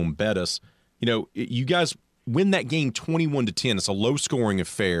Jerome Bettis. You guys win that game 21-10. It's a low-scoring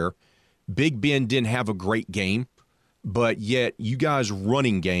affair. Big Ben didn't have a great game, but yet you guys'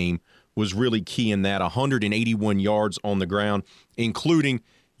 running game was really key in that. 181 yards on the ground, including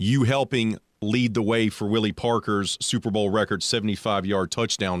you helping lead the way for Willie Parker's Super Bowl record 75-yard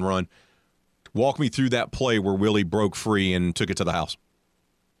touchdown run. Walk me through that play where Willie broke free and took it to the house.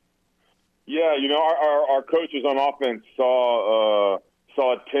 Yeah, our coaches on offense saw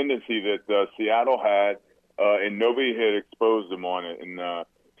a tendency that Seattle had, and nobody had exposed them on it. And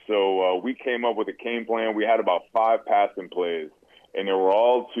so we came up with a game plan. We had about 5 passing plays, and they were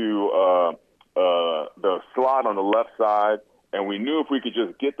all to the slot on the left side. And we knew if we could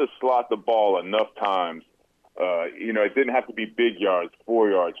just get the slot the ball enough times, it didn't have to be big yards, 4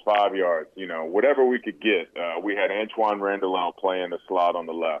 yards, 5 yards, whatever we could get. We had Antoine Randall out playing the slot on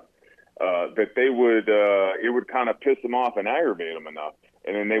the left. That they would, it would kind of piss them off and aggravate them enough.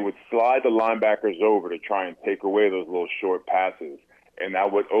 And then they would slide the linebackers over to try and take away those little short passes. And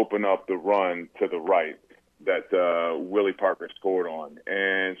that would open up the run to the right that Willie Parker scored on.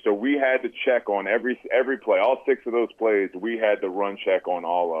 And so we had to check on every play. All 6 of those plays, we had to run check on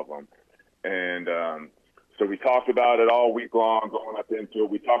all of them. And so we talked about it all week long going up into it.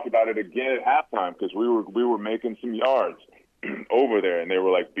 We talked about it again at halftime because we were making some yards over there, and they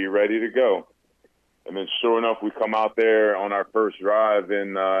were like, be ready to go. And then sure enough, we come out there on our first drive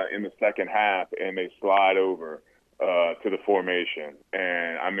in the second half, and they slide over to the formation.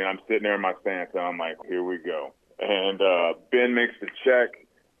 And, I mean, I'm sitting there in my stance, and I'm like, here we go. And Ben makes the check,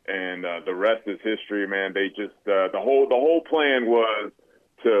 and the rest is history, man. They just the whole plan was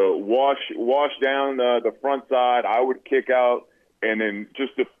to wash down the front side. I would kick out, and then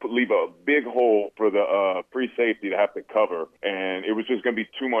just to leave a big hole for the free safety to have to cover. And it was just going to be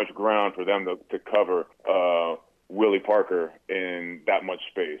too much ground for them to cover Willie Parker in that much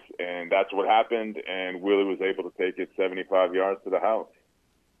space. And that's what happened, and Willie was able to take it 75 yards to the house.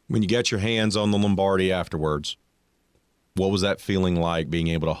 When you got your hands on the Lombardi afterwards, what was that feeling like, being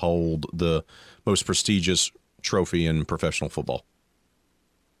able to hold the most prestigious trophy in professional football?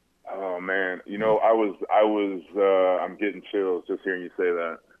 Man, you know, I'm getting chills just hearing you say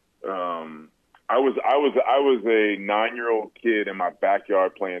that. I was a 9-year-old kid in my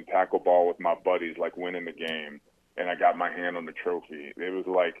backyard playing tackle ball with my buddies, like winning the game, and I got my hand on the trophy. It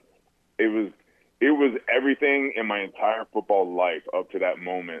was everything in my entire football life up to that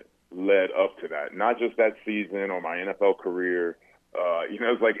moment led up to that. Not just that season or my NFL career. You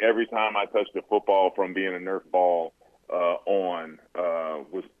know, it's like every time I touched the football from being a Nerf ball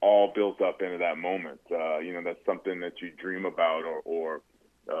was all built up into that moment. You know, that's something that you dream about or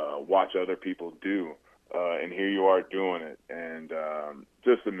watch other people do. And here you are doing it. And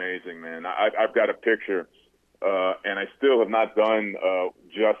just amazing, man. I've got a picture, and I still have not done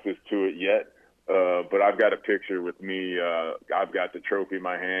justice to it yet. But I've got a picture with me. I've got the trophy in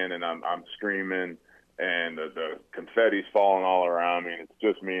my hand, and I'm screaming, and the confetti's falling all around me. It's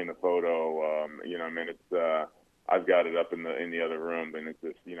just me in the photo. You know, I mean, it's I've got it up in the other room, and it's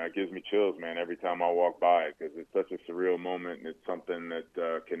just, you know, it gives me chills, man, every time I walk by it, because it's such a surreal moment, and it's something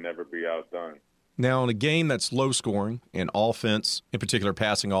that can never be outdone. Now, in a game that's low scoring and offense, in particular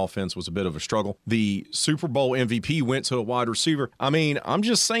passing offense, was a bit of a struggle, the Super Bowl MVP went to a wide receiver. I mean, I'm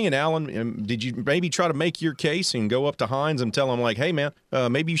just saying, Alan, did you maybe try to make your case and go up to Hines and tell him, like, hey, man,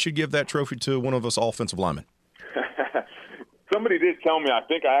 maybe you should give that trophy to one of us offensive linemen? Somebody did tell me. I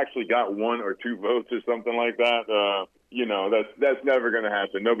think I actually got 1 or 2 votes or something like that. You know, that's never going to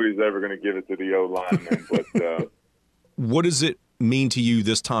happen. Nobody's ever going to give it to the O-lineman. But what does it mean to you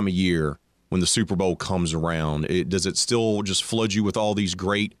this time of year when the Super Bowl comes around? Does it still just flood you with all these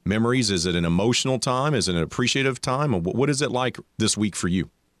great memories? Is it an emotional time? Is it an appreciative time? Or what is it like this week for you?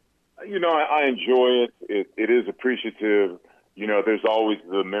 You know, I enjoy it. It is appreciative. You know, there's always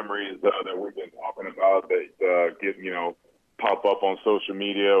the memories that we've been talking about that get, you know, pop up on social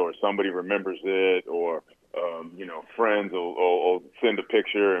media, or somebody remembers it, or you know, friends will send a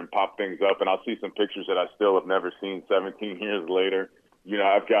picture and pop things up, and I'll see some pictures that I still have never seen 17 years later. You know,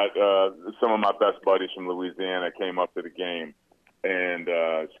 I've got some of my best buddies from Louisiana came up to the game, and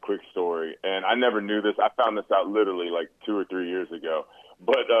it's a quick story, and I never knew this. I found this out literally like 2 or 3 years ago.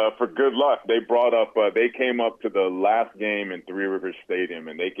 But for good luck, they brought up they came up to the last game in Three Rivers Stadium,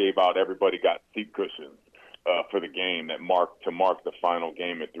 and they gave out, everybody got seat cushions for the game to mark the final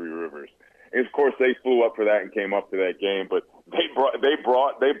game at Three Rivers. And of course, they flew up for that and came up to that game. But they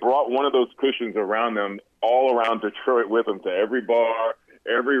brought one of those cushions around them all around Detroit with them to every bar,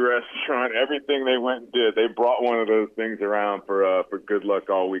 every restaurant, everything they went and did. They brought one of those things around for good luck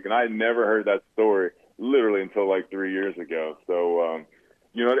all week. And I had never heard that story literally until like 3 years ago. So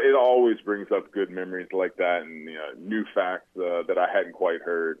you know, it always brings up good memories like that, and new facts that I hadn't quite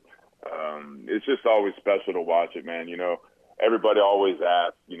heard. It's just always special to watch it, man. You know, everybody always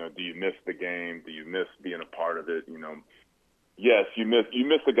asks, you know, do you miss the game? Do you miss being a part of it? You know, yes, you miss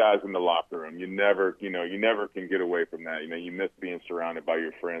the guys in the locker room. You never can get away from that. You know, you miss being surrounded by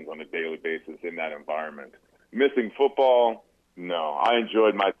your friends on a daily basis in that environment. Missing football? No, I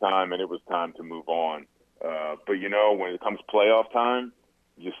enjoyed my time, and it was time to move on. But you know, when it comes playoff time,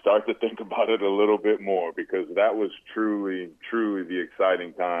 you start to think about it a little bit more, because that was truly, truly the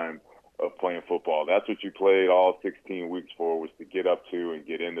exciting time of playing football. That's what you played all 16 weeks for, was to get up to and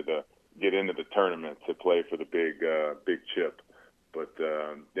get into the tournament to play for the big chip. But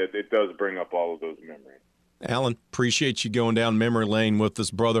it does bring up all of those memories. Alan, appreciate you going down memory lane with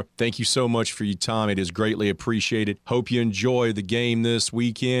us, brother. Thank you so much for your time. It is greatly appreciated. Hope you enjoy the game this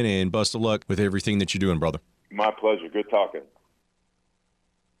weekend, and best of luck with everything that you're doing, brother. My pleasure. Good talking.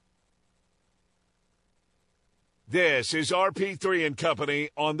 This is RP3 and Company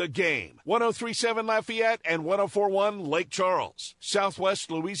on the Game. 103.7 Lafayette and 104.1 Lake Charles, Southwest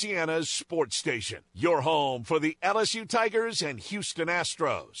Louisiana's sports station. Your home for the LSU Tigers and Houston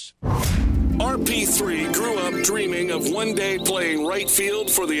Astros. RP3 grew up dreaming of one day playing right field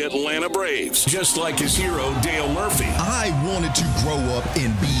for the Atlanta Braves, just like his hero Dale Murphy. I wanted to grow up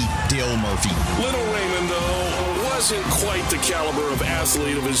and be Dale Joel Murphy. Little Raymond, though, wasn't quite the caliber of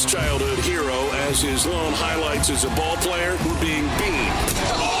athlete of his childhood hero, as his lone highlights as a ball player were being beamed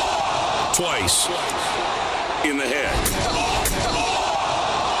twice in the head.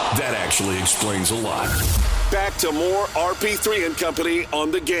 That actually explains a lot. Back to more RP3 and Company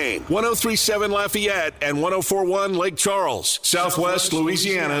on the Game. 103.7 Lafayette and 104.1 Lake Charles, Southwest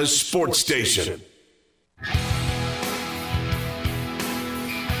Louisiana's sports station.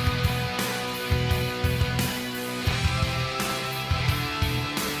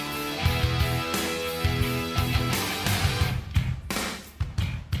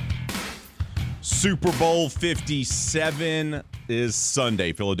 Super Bowl 57 is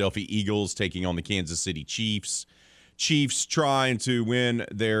Sunday. Philadelphia Eagles taking on the Kansas City Chiefs. Chiefs trying to win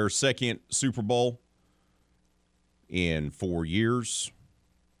their second Super Bowl in 4 years.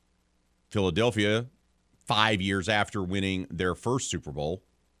 Philadelphia, 5 years after winning their first Super Bowl,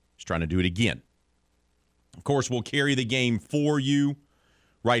 is trying to do it again. Of course, we'll carry the game for you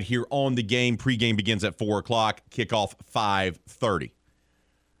right here on the game. Pre-game begins at 4 o'clock, kickoff 5:30.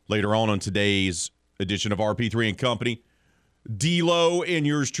 Later on today's edition of RP3 and Company, D-Lo and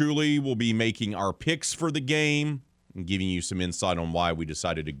yours truly will be making our picks for the game and giving you some insight on why we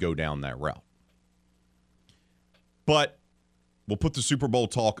decided to go down that route. But we'll put the Super Bowl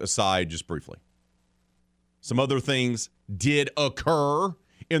talk aside just briefly. Some other things did occur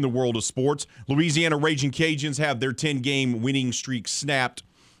in the world of sports. Louisiana Raging Cajuns have their 10-game winning streak snapped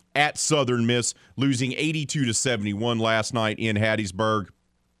at Southern Miss, losing 82-71 last night in Hattiesburg.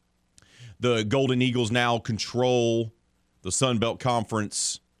 The Golden Eagles now control the Sun Belt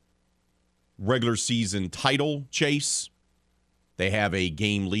Conference regular season title chase. They have a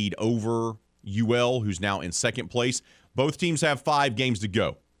game lead over UL, who's now in second place. Both teams have 5 games to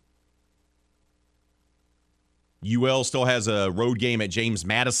go. UL still has a road game at James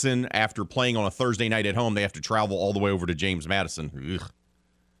Madison. After playing on a Thursday night at home, they have to travel all the way over to James Madison. Ugh.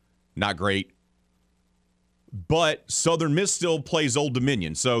 Not great. But Southern Miss still plays Old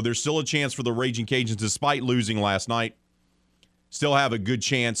Dominion, so there's still a chance for the Raging Cajuns, despite losing last night, still have a good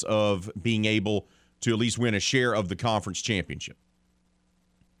chance of being able to at least win a share of the conference championship.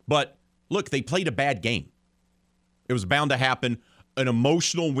 But, look, they played a bad game. It was bound to happen. An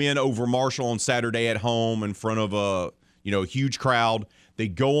emotional win over Marshall on Saturday at home in front of a huge crowd. They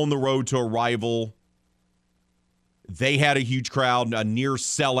go on the road to a rival. They had a huge crowd, a near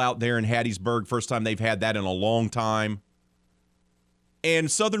sellout there in Hattiesburg. First time they've had that in a long time.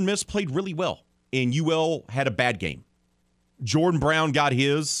 And Southern Miss played really well, and UL had a bad game. Jordan Brown got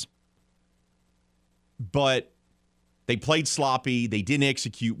his, but they played sloppy. They didn't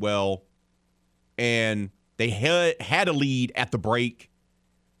execute well, and they had a lead at the break,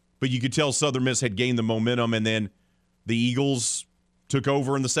 but you could tell Southern Miss had gained the momentum, and then the Eagles took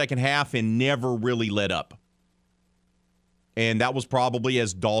over in the second half and never really let up. And that was probably,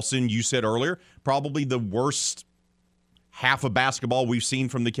 as Dawson, you said earlier, probably the worst half of basketball we've seen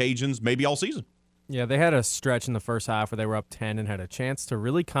from the Cajuns maybe all season. Yeah, they had a stretch in the first half where they were up 10 and had a chance to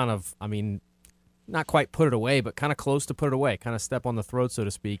really kind of, not quite put it away, but kind of close to put it away, kind of step on the throat, so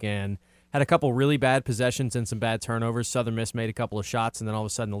to speak, and had a couple really bad possessions and some bad turnovers. Southern Miss made a couple of shots, and then all of a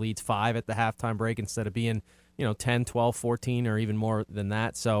sudden the lead's 5 at the halftime break instead of being, 10, 12, 14, or even more than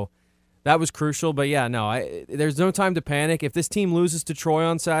that. So that was crucial. But, yeah, no, there's no time to panic. If this team loses to Troy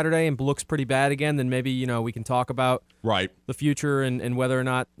on Saturday and looks pretty bad again, then maybe, we can talk about the future and whether or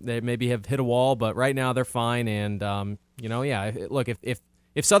not they maybe have hit a wall. But right now they're fine. And, look,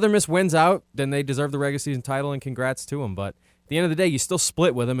 if Southern Miss wins out, then they deserve the regular season title, and congrats to them. But at the end of the day, you still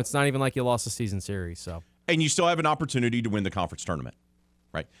split with them. It's not even like you lost a season series. So, and you still have an opportunity to win the conference tournament,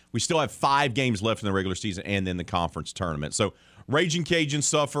 right? We still have 5 games left in the regular season and then the conference tournament. So Raging Cajuns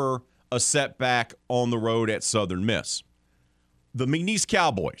suffer a setback on the road at Southern Miss. The McNeese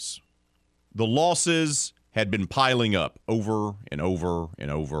Cowboys, the losses had been piling up over and over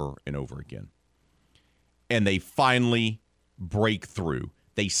and over and over again. And they finally break through.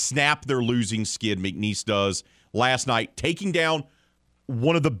 They snap their losing skid, McNeese does, last night, taking down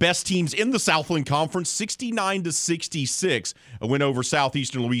one of the best teams in the Southland Conference, 69-66, a win over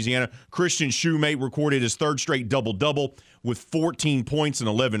Southeastern Louisiana. Christian Shoemate recorded his 3rd straight double-double with 14 points and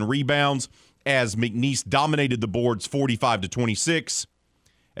 11 rebounds as McNeese dominated the boards 45-26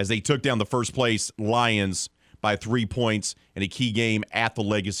 as they took down the first-place Lions by 3 points in a key game at the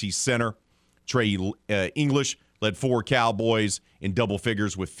Legacy Center. Trey English led 4 Cowboys in double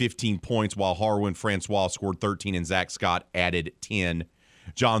figures with 15 points, while Harwin Francois scored 13 and Zach Scott added 10.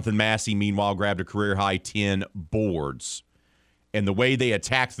 Jonathan Massey, meanwhile, grabbed a career-high 10 boards. And the way they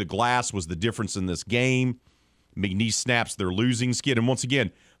attacked the glass was the difference in this game. McNeese snaps their losing skid. And once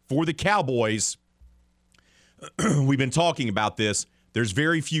again, For the Cowboys, we've been talking about this. There's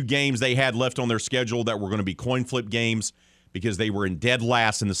very few games they had left on their schedule that were going to be coin flip games because they were in dead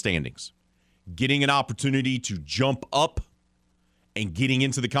last in the standings. Getting an opportunity to jump up and getting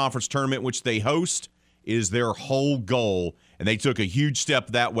into the conference tournament, which they host, is their whole goal. And they took a huge step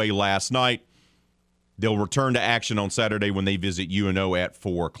that way last night. They'll return to action on Saturday when they visit UNO at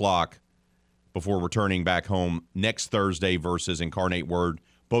 4 o'clock before returning back home next Thursday versus Incarnate Word.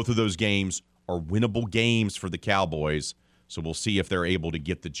 Both of those games are winnable games for the Cowboys, so we'll see if they're able to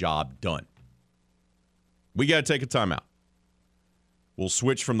get the job done. We got to take a timeout. We'll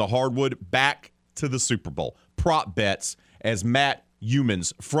switch from the hardwood back to the Super Bowl. Prop bets as Matt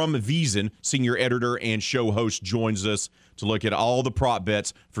Youmans from VSiN, senior editor and show host, joins us to look at all the prop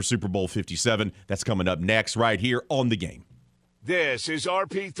bets for Super Bowl 57. That's coming up next right here on The Game. This is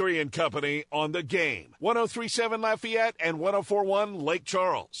RP3 and Company on The Game. 103.7 Lafayette and 104.1 Lake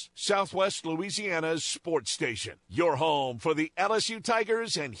Charles, Southwest Louisiana's sports station. Your home for the LSU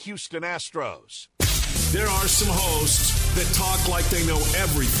Tigers and Houston Astros. There are some hosts that talk like they know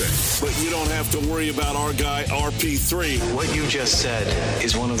everything, but you don't have to worry about our guy, RP3. What you just said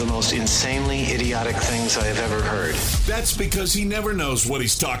is one of the most insanely idiotic things I have ever heard. That's because he never knows what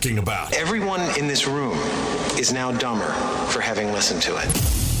he's talking about. Everyone in this room is now dumber for having listened to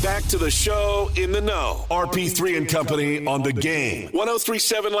it. Back to the show in the know. RP3 and Company on The Game.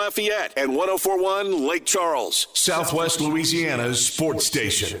 103.7 Lafayette and 104.1 Lake Charles, Southwest Louisiana's sports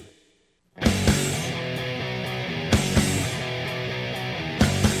station.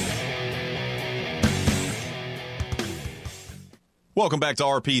 Welcome back to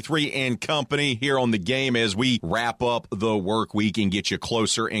RP3 and Company here on The Game as we wrap up the work week and get you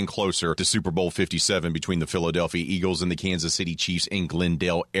closer and closer to Super Bowl 57 between the Philadelphia Eagles and the Kansas City Chiefs in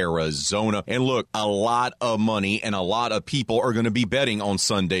Glendale, Arizona. And look, a lot of money and a lot of people are going to be betting on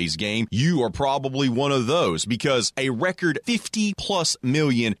Sunday's game. You are probably one of those because a record 50-plus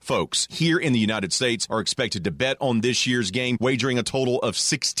million folks here in the United States are expected to bet on this year's game, wagering a total of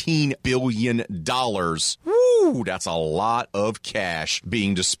 $16 billion. Woo, that's a lot of cash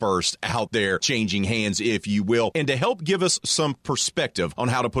being dispersed out there, changing hands, if you will. And to help give us some perspective on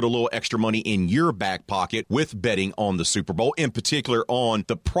how to put a little extra money in your back pocket with betting on the Super Bowl, in particular on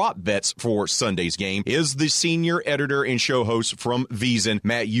the prop bets for Sunday's game, is the senior editor and show host from VSiN.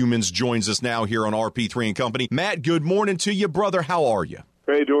 Matt Youmans joins us now here on RP3 and Company. Matt, good morning to you, brother. How are you?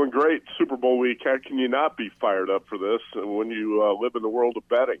 Hey, doing great. Super Bowl week. How can you not be fired up for this when you live in the world of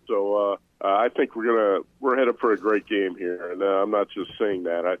betting? So I think we're headed for a great game here, and I'm not just saying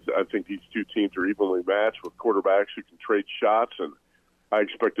that. I think these two teams are evenly matched with quarterbacks who can trade shots, and I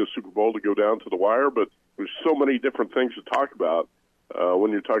expect this Super Bowl to go down to the wire. But there's so many different things to talk about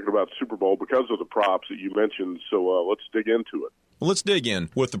when you're talking about Super Bowl because of the props that you mentioned. So let's dig into it. Well, let's dig in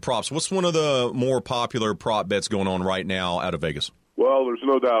with the props. What's one of the more popular prop bets going on right now out of Vegas? Well, there's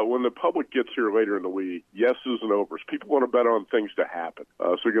no doubt. When the public gets here later in the week, yeses and overs. People want to bet on things to happen.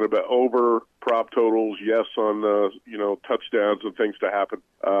 So you're going to bet over prop totals, yes on touchdowns and things to happen.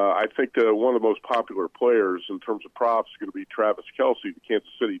 I think one of the most popular players in terms of props is going to be Travis Kelce, the Kansas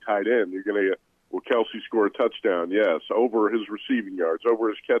City tight end. You're going to will Kelce score a touchdown? Yes. Over his receiving yards, over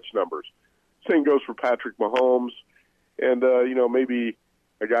his catch numbers. Same goes for Patrick Mahomes. And, maybe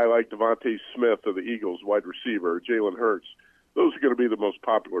a guy like Devontae Smith of the Eagles, wide receiver, Jalen Hurts. Those are going to be the most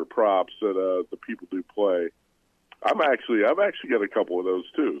popular props that the people do play. I've actually got a couple of those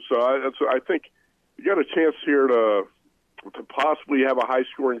too. So I think you got a chance here to possibly have a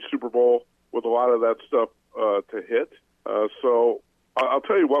high-scoring Super Bowl with a lot of that stuff to hit. So I'll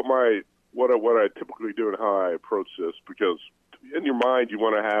tell you what I typically do and how I approach this, because in your mind you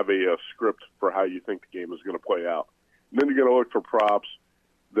want to have a script for how you think the game is going to play out, and then you're going to look for props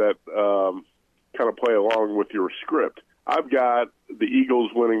that kind of play along with your script. I've got the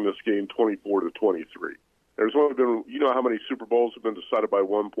Eagles winning this game 24-23. There's only been, how many Super Bowls have been decided by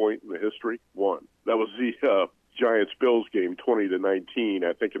 1 point in the history? One. That was the Giants-Bills game, 20-19,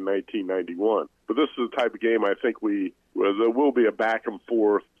 I think in 1991. But this is the type of game I think there will be a back and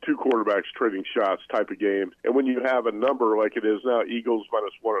forth, two quarterbacks trading shots type of game. And when you have a number like it is now, Eagles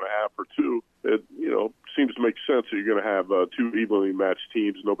 -1.5 or 2, it seems to make sense that you're going to have two evenly matched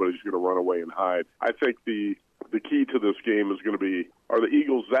teams. Nobody's going to run away and hide. I think the key to this game is going to be, are the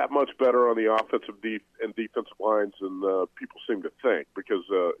Eagles that much better on the offensive and defensive lines than people seem to think? Because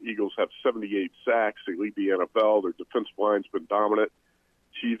Eagles have 78 sacks. They lead the NFL. Their defensive line's been dominant.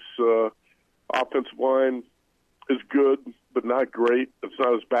 Chiefs' offensive line is good, but not great. It's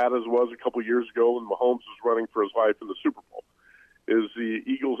not as bad as it was a couple years ago when Mahomes was running for his life in the Super Bowl. Is the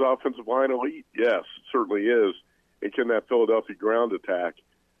Eagles' offensive line elite? Yes, it certainly is. And can that Philadelphia ground attack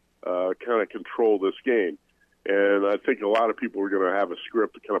kind of control this game. And I think a lot of people are going to have a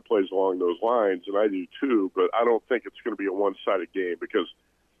script that kind of plays along those lines, and I do too, but I don't think it's going to be a one-sided game because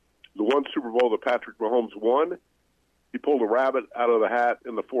the one Super Bowl that Patrick Mahomes won, he pulled a rabbit out of the hat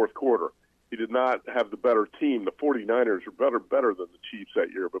in the fourth quarter. He did not have the better team. The 49ers are better than the Chiefs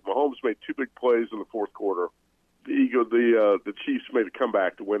that year, but Mahomes made two big plays in the fourth quarter. The Chiefs made a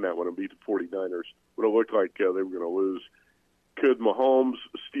comeback to win that one and beat the 49ers. But it looked like they were going to lose. Could Mahomes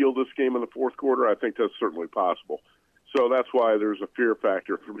steal this game in the fourth quarter? I think that's certainly possible. So that's why there's a fear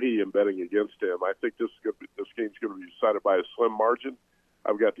factor for me in betting against him. I think this game's going to be decided by a slim margin.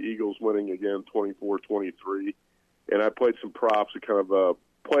 I've got the Eagles winning again 24-23. And I played some props to kind of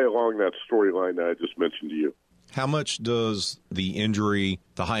play along that storyline that I just mentioned to you. How much does the injury,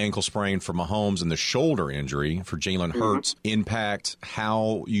 the high ankle sprain for Mahomes and the shoulder injury for Jalen Hurts impact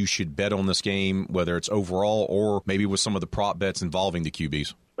how you should bet on this game, whether it's overall or maybe with some of the prop bets involving the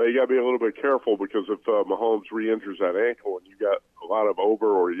QBs? You got to be a little bit careful because if Mahomes re-injures that ankle and you got a lot of over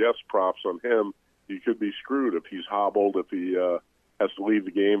or yes props on him, you could be screwed if he's hobbled, if he has to leave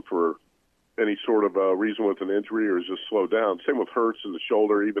the game for any sort of reason with an injury or is just slowed down. Same with Hurts and the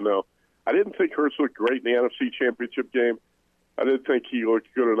shoulder, even though I didn't think Hurts looked great in the NFC Championship game. I didn't think he looked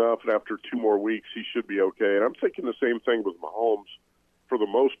good enough, and after 2 more weeks, he should be okay. And I'm thinking the same thing with Mahomes for the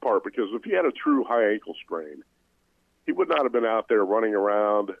most part, because if he had a true high ankle sprain, he would not have been out there running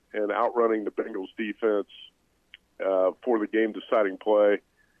around and outrunning the Bengals defense for the game-deciding play.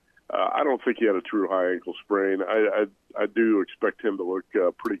 I don't think he had a true high ankle sprain. I do expect him to look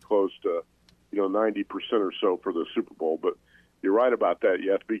pretty close to 90% or so for the Super Bowl, but you're right about that.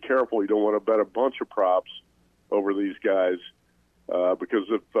 You have to be careful. You don't want to bet a bunch of props over these guys because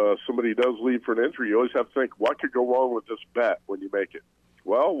if somebody does leave for an injury, you always have to think, what could go wrong with this bet when you make it?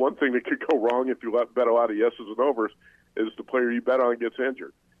 Well, one thing that could go wrong if you bet a lot of yeses and overs is the player you bet on gets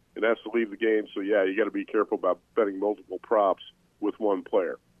injured and has to leave the game. So, yeah, you got to be careful about betting multiple props with one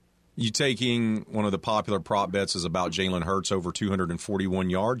player. You taking one of the popular prop bets is about Jalen Hurts over 241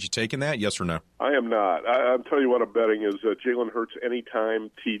 yards. You taking that, yes or no? I am not. I'll tell you what I'm betting is Jalen Hurts anytime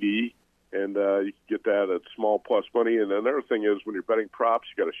TD, and you can get that at small plus money. And another thing is when you're betting props,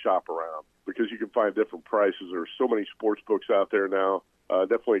 you got to shop around because you can find different prices. There are so many sports books out there now.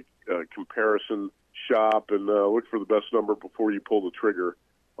 Definitely comparison shop and look for the best number before you pull the trigger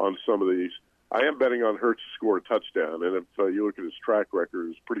on some of these. I am betting on Hurts to score a touchdown, and if you look at his track record,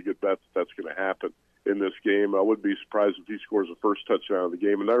 it's a pretty good bet that that's going to happen in this game. I wouldn't be surprised if he scores the first touchdown of the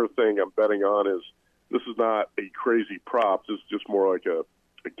game. Another thing I'm betting on is this is not a crazy prop. This is just more like a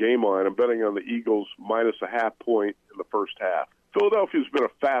game line. I'm betting on the Eagles minus a half point in the first half. Philadelphia's been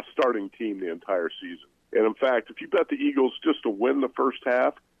a fast-starting team the entire season. And, in fact, if you bet the Eagles just to win the first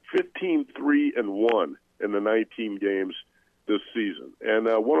half, 15-3-1 in the 19 games this season. And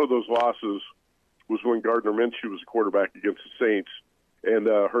one of those losses was when Gardner Minshew was a quarterback against the Saints, and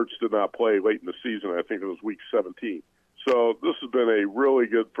Hurts did not play late in the season. I think it was week 17. So this has been a really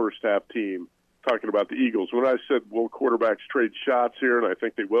good first-half team, talking about the Eagles. When I said, will quarterbacks trade shots here, and I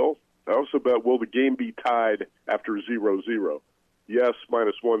think they will, I also bet, will the game be tied after 0-0? Yes,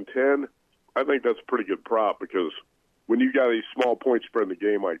 minus 110. I think that's a pretty good prop because when you got a small point spread in the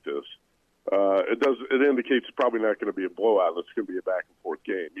game like this, it indicates it's probably not going to be a blowout. It's going to be a back-and-forth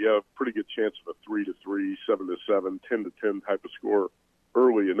game. You have a pretty good chance of a 3-3, 7-7, 10-10 type of score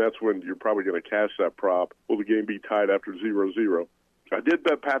early, and that's when you're probably going to cash that prop. Will the game be tied after 0-0? I did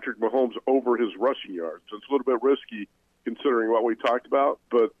bet Patrick Mahomes over his rushing yards. It's a little bit risky considering what we talked about,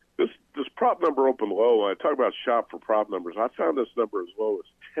 but this prop number opened low. When I talk about shop for prop numbers, I found this number as low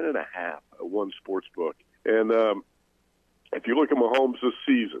as 10.5 at one sports book. And if you look at Mahomes this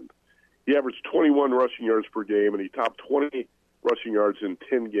season, he averaged 21 rushing yards per game, and he topped 20 rushing yards in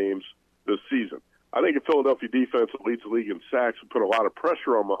 10 games this season. I think a Philadelphia defense that leads the league in sacks would put a lot of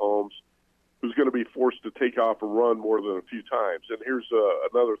pressure on Mahomes, who's going to be forced to take off and run more than a few times. And here's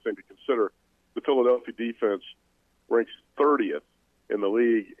another thing to consider. The Philadelphia defense ranks 30th in the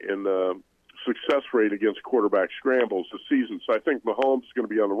league in success rate against quarterback scrambles this season. So I think Mahomes is going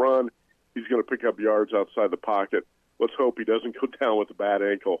to be on the run. He's going to pick up yards outside the pocket. Let's hope he doesn't go down with a bad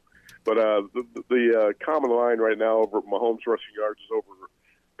ankle. But the common line right now over Mahomes rushing yards is over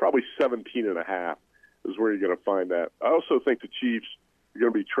probably 17.5 is where you're going to find that. I also think the Chiefs are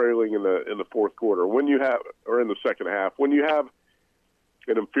going to be trailing in the fourth quarter. When you have, or in the second half, when you have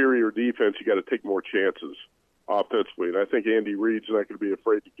an inferior defense, you got to take more chances offensively. And I think Andy Reid's not going to be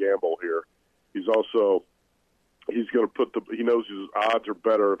afraid to gamble here. He's going to he knows his odds are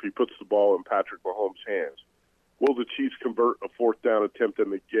better if he puts the ball in Patrick Mahomes' hands. Will the Chiefs convert a fourth down attempt in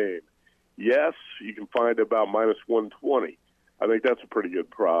the game? Yes, you can find about minus 120. I think that's a pretty good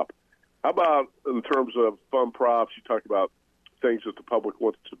prop. How about in terms of fun props? You talk about things that the public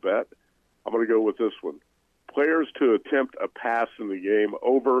wants to bet. I'm going to go with this one. Players to attempt a pass in the game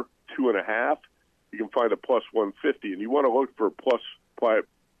over 2.5. You can find a plus 150, and you want to look for plus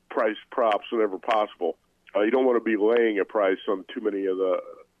price props whenever possible. You don't want to be laying a price on too many of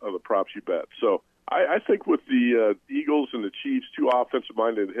the props you bet. So I think with the Eagles and the Chiefs, two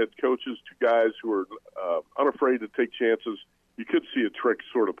offensive-minded head coaches, two guys who are unafraid to take chances, you could see a trick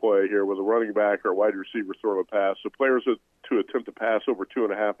sort of play here with a running back or a wide receiver throwing a pass. So players to attempt to pass over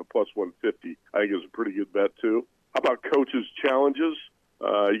 2.5 at plus 150, I think is a pretty good bet too. How about coaches' challenges?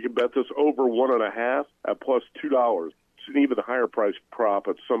 You can bet this over 1.5 at plus $2. It's an even higher price prop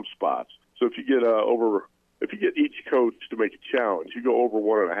at some spots. So if you get if you get each coach to make a challenge, you go over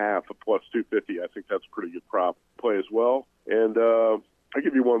 1.5 at plus 250. I think that's a pretty good prop play as well. And I'll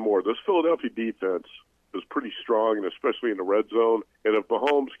give you one more. This Philadelphia defense is pretty strong, and especially in the red zone. And if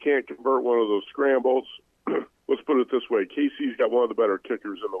Mahomes can't convert one of those scrambles, let's put it this way. KC's got one of the better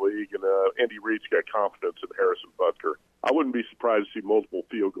kickers in the league, and Andy Reid's got confidence in Harrison Butker. I wouldn't be surprised to see multiple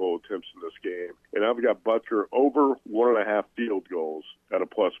field goal attempts in this game. And I've got Butker over 1.5 field goals at a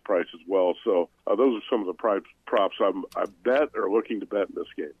plus price as well. So those are some of the props I bet or looking to bet in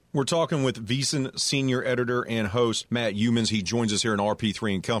this game. We're talking with VSiN senior editor and host Matt Youmans. He joins us here in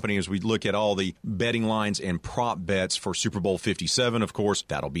RP3 and Company as we look at all the betting lines and prop bets for Super Bowl 57. Of course,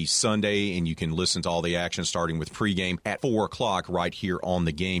 that'll be Sunday, and you can listen to all the action starting with pregame at 4 o'clock right here on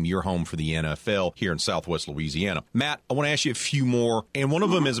The Game. You're home for the NFL here in Southwest Louisiana. Matt, I want to ask you a few more, and one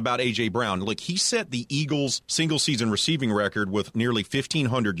of them is about A.J. Brown. Look, he set the Eagles' single-season receiving record with nearly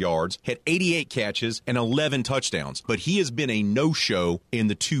 1,500 yards, had 88 catches, and 11 touchdowns. But he has been a no-show in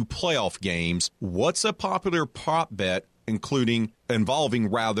the 2 playoff games. What's a popular prop bet involving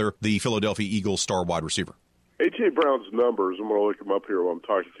the Philadelphia Eagles star wide receiver? A.J. Brown's numbers, I'm going to look them up here while I'm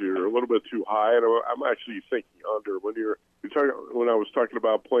talking to you, are a little bit too high, and I'm actually thinking under. When I was talking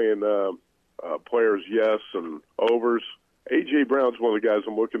about playing players yes and overs, A.J. Brown's one of the guys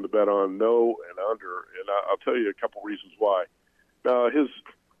I'm looking to bet on no and under, and I'll tell you a couple reasons why. Now, his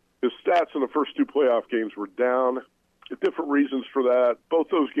stats in the first 2 playoff games were down. Different reasons for that. Both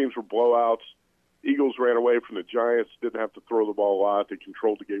those games were blowouts. Eagles ran away from the Giants, didn't have to throw the ball a lot. They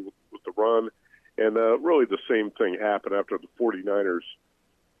controlled the game with the run. And really the same thing happened after the 49ers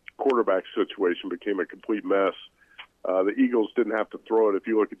quarterback situation became a complete mess. The Eagles didn't have to throw it. If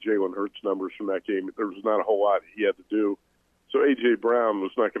you look at Jalen Hurts' numbers from that game, there was not a whole lot he had to do. So A.J. Brown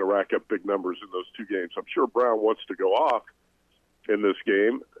was not going to rack up big numbers in those 2 games. I'm sure Brown wants to go off in this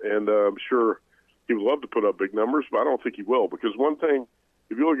game, and I'm sure he would love to put up big numbers, but I don't think he will. Because one thing,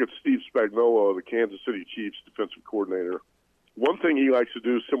 if you look at Steve Spagnuolo, the Kansas City Chiefs defensive coordinator, one thing he likes to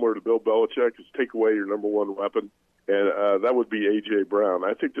do, similar to Bill Belichick, is take away your number one weapon, and that would be A.J. Brown.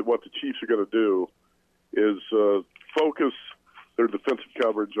 I think that what the Chiefs are going to do is focus their defensive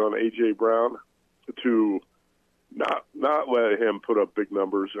coverage on A.J. Brown to not let him put up big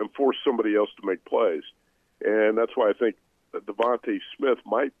numbers and force somebody else to make plays. And that's why I think that Devontae Smith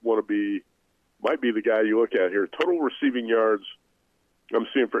might be the guy you look at here. Total receiving yards, I'm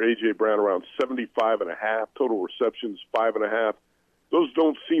seeing for A.J. Brown around 75.5. Total receptions, 5.5. Those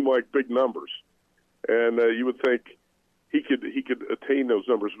don't seem like big numbers. And you would think he could attain those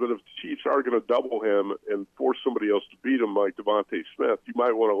numbers. But if the Chiefs are going to double him and force somebody else to beat him like Devontae Smith, you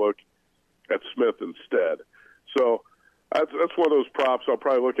might want to look at Smith instead. So that's one of those props I'll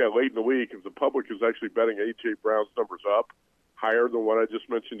probably look at late in the week. If the public is actually betting A.J. Brown's numbers up higher than what I just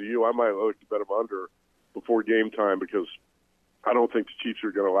mentioned to you, I might look to bet him under before game time because I don't think the Chiefs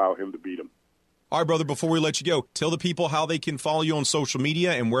are going to allow him to beat him. All right, brother, before we let you go, tell the people how they can follow you on social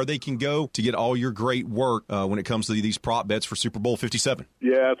media and where they can go to get all your great work when it comes to these prop bets for Super Bowl 57.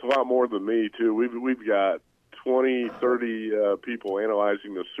 Yeah, it's a lot more than me, too. We've got 20, 30 people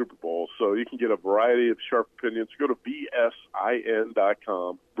analyzing the Super Bowl, so you can get a variety of sharp opinions. Go to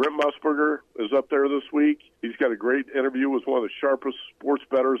VSIN.com. Brent Musburger is up there this week. He's got a great interview with one of the sharpest sports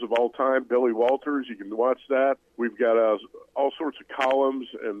bettors of all time, Billy Walters. You can watch that. We've got all sorts of columns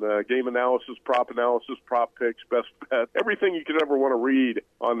and game analysis, prop picks, best bet, everything you could ever want to read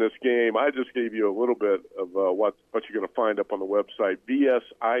on this game. I just gave you a little bit of what you're going to find up on the website,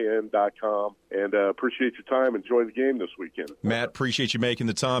 VSIN.com, and appreciate your time. Enjoy the game this weekend. Matt, appreciate you making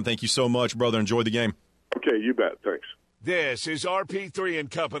the time. Thank you so much, brother. Enjoy the game. Okay, you bet. Thanks. This is RP3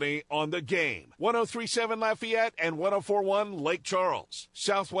 and Company on The Game. 103.7 Lafayette and 104.1 Lake Charles,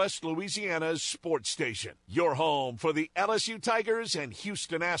 Southwest Louisiana's sports station. Your home for the LSU Tigers and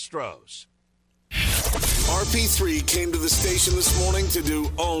Houston Astros. RP3 came to the station this morning to do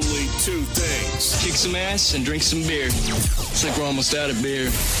only two things. Kick some ass and drink some beer. It's like we're almost out of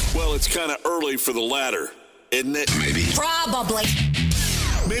beer. Well, it's kind of early for the latter, isn't it? Maybe. Probably.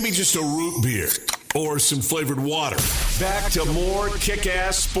 Maybe just a root beer or some flavored water. Back to more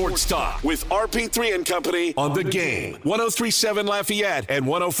kick-ass sports talk with RP3 and Company on The Game. 103.7 Lafayette and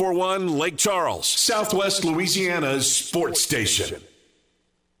 104.1 Lake Charles, Southwest Louisiana's sports station.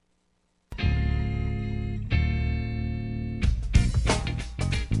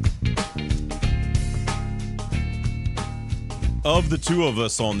 Of the two of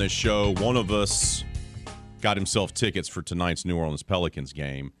us on this show, one of us got himself tickets for tonight's New Orleans Pelicans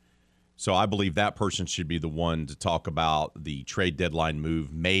game. So I believe that person should be the one to talk about the trade deadline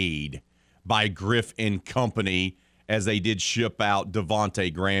move made by Griff and Company as they did ship out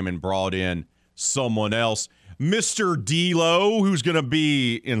Devontae Graham and brought in someone else. Mr. D'Lo, who's going to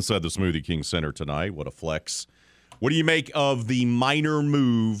be inside the Smoothie King Center tonight. What a flex. What do you make of the minor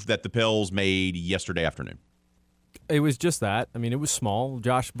move that the Pels made yesterday afternoon? It was just that. I mean, it was small,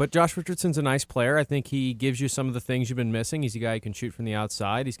 but Josh Richardson's a nice player. I think he gives you some of the things you've been missing. He's a guy who can shoot from the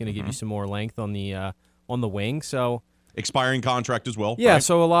outside. He's going to give you some more length on the wing. So expiring contract as well. Yeah, right?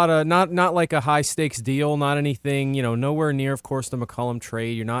 So a lot of not like a high stakes deal, not anything, nowhere near, of course, the McCollum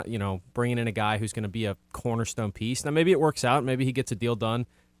trade. You're not, bringing in a guy who's going to be a cornerstone piece. Now maybe it works out. Maybe he gets a deal done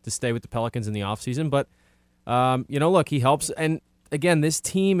to stay with the Pelicans in the offseason. But look, he helps. And again, this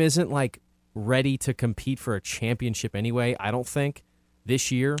team isn't like ready to compete for a championship anyway, I don't think,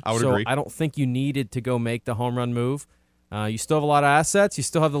 this year. I would agree. I don't think you needed to go make the home run move. You still have a lot of assets. You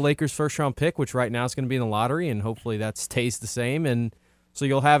still have the Lakers' first-round pick, which right now is going to be in the lottery, and hopefully that stays the same. And so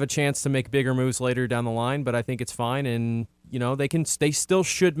you'll have a chance to make bigger moves later down the line, but I think it's fine. And, they still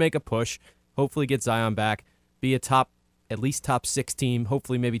should make a push, hopefully get Zion back, be at least top 6 team,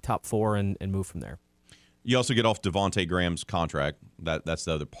 hopefully maybe top 4, and move from there. You also get off Devontae Graham's contract. That's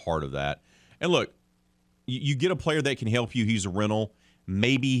the other part of that. And look, you get a player that can help you. He's a rental.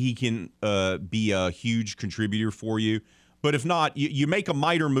 Maybe he can be a huge contributor for you. But if not, you make a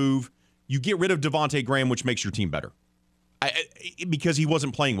minor move. You get rid of Devontae Graham, which makes your team better. Because he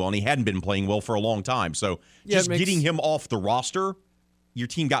wasn't playing well, and he hadn't been playing well for a long time. So getting him off the roster, your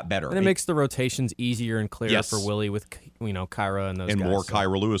team got better. And it makes the rotations easier and clearer for Willie with Kyra and those guys. And more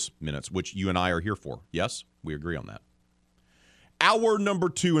Kyra Lewis minutes, which you and I are here for. Yes, we agree on that. Hour number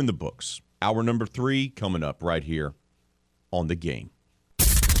 2 in the books. Hour number 3 coming up right here on The Game.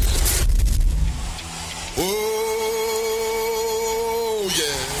 Oh,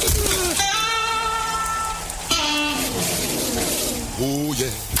 yeah. Oh,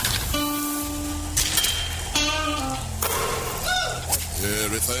 yeah.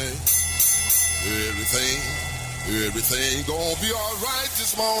 Everything gonna be all right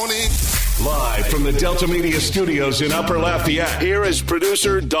this morning. Live from the Delta Media Studios in Upper Lafayette, here is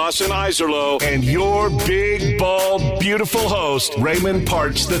producer Dawson Iserlo and your big, bald, beautiful host, Raymond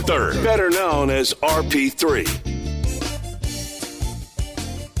Parts III, better known as RP3.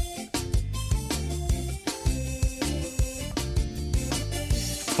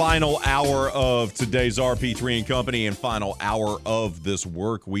 Final hour of today's RP3 and Company and final hour of this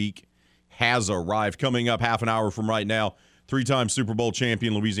work week has arrived. Coming up half an hour from right now, 3-time Super Bowl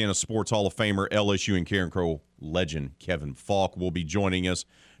champion, Louisiana Sports Hall of Famer, LSU and Karen Crow legend Kevin Falk will be joining us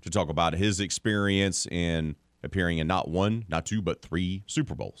to talk about his experience in appearing in not 1, not 2, but 3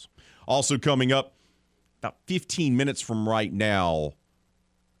 Super Bowls. Also coming up, about 15 minutes from right now,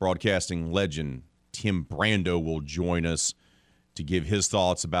 broadcasting legend Tim Brando will join us to give his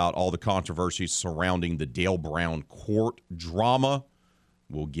thoughts about all the controversies surrounding the Dale Brown court drama.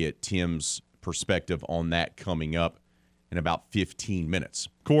 We'll get Tim's perspective on that coming up in about 15 minutes.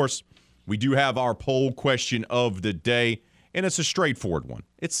 Of course, we do have our poll question of the day, and it's a straightforward one.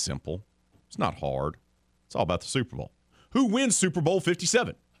 It's simple. It's not hard. It's all about the Super Bowl. Who wins Super Bowl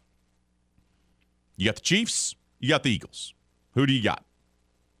 57? You got the Chiefs, you got the Eagles. Who do you got?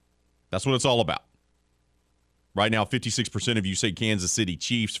 That's what it's all about. Right now, 56% of you say Kansas City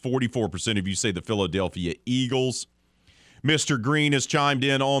Chiefs. 44% of you say the Philadelphia Eagles. Mr. Green has chimed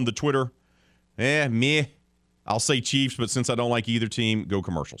in on the Twitter. Meh. I'll say Chiefs, but since I don't like either team, go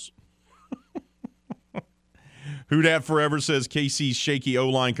commercials. Who Dat Forever says KC's shaky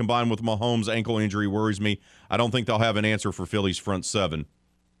O-line combined with Mahomes' ankle injury worries me. I don't think they'll have an answer for Philly's front 7.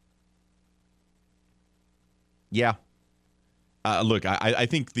 Yeah. Look, I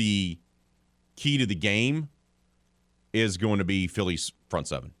think the key to the game is going to be Philly's front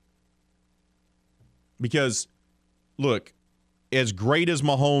 7. Because, look, as great as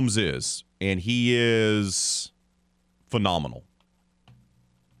Mahomes is, and he is phenomenal.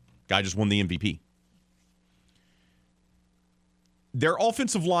 Guy just won the MVP. their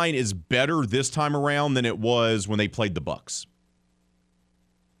offensive line is better this time around than it was when they played the Bucs.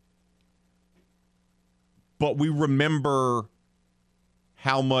 But we remember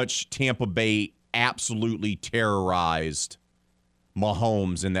how much Tampa Bay absolutely terrorized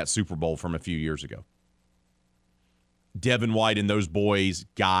Mahomes in that Super Bowl from a few years ago. Devin White and those boys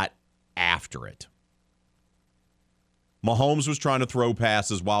got after it. Mahomes was trying to throw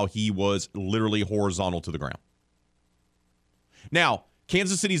passes while he was literally horizontal to the ground. Now,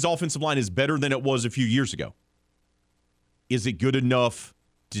 Kansas City's offensive line is better than it was a few years ago. Is it good enough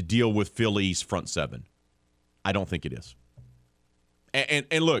to deal with Philly's front seven? I don't think it is. And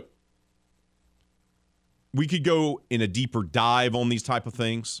look, we could go in a deeper dive on these type of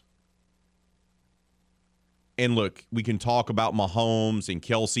things. And look, we can talk about Mahomes and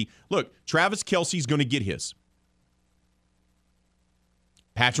Kelce. Look, Travis Kelce's going to get his.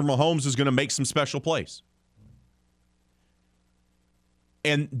 Patrick Mahomes is going to make some special plays.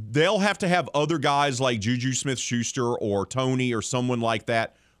 And they'll have to have other guys like Juju Smith-Schuster or Tony or someone like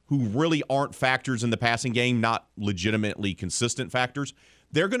that who really aren't factors in the passing game, not legitimately consistent factors.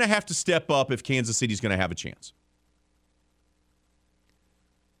 They're going to have to step up if Kansas City's going to have a chance.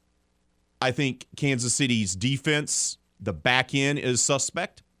 I think Kansas City's defense, the back end is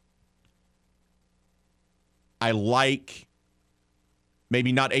suspect. I like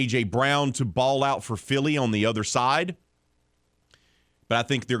maybe not A.J. Brown to ball out for Philly on the other side. But I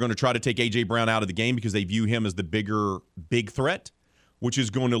think they're going to try to take A.J. Brown out of the game because they view him as the big threat, which is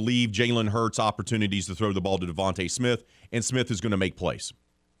going to leave Jalen Hurts opportunities to throw the ball to Devontae Smith, and Smith is going to make plays.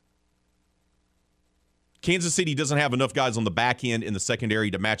 Kansas City doesn't have enough guys on the back end in the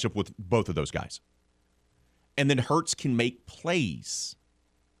secondary to match up with both of those guys. And then Hurts can make plays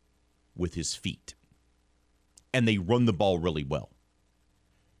with his feet. And they run the ball really well.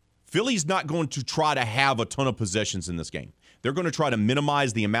 Philly's not going to try to have a ton of possessions in this game. They're going to try to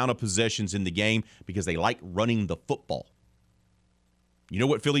minimize the amount of possessions in the game because they like running the football. You know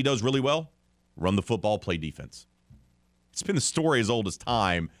what Philly does really well? Run the football, play defense. It's been a story as old as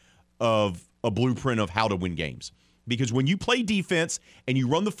time of a blueprint of how to win games. Because when you play defense and you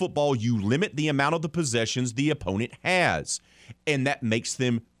run the football, you limit the amount of the possessions the opponent has. And that makes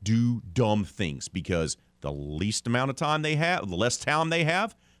them do dumb things because the least amount of time they have, the less time they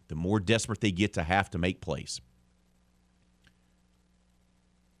have, the more desperate they get to have to make plays.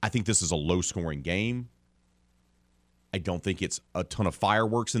 I think this is a low-scoring game. I don't think it's a ton of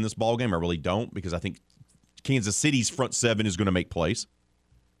fireworks in this ballgame. I really don't, because I think Kansas City's front seven is going to make plays.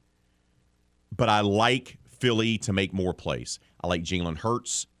 But I like Philly to make more plays. I like Jalen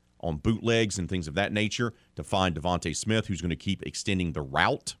Hurts on bootlegs and things of that nature to find Devontae Smith, who's going to keep extending the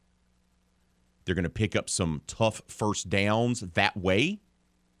route. They're going to pick up some tough first downs that way.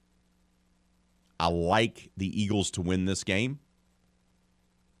 I like the Eagles to win this game.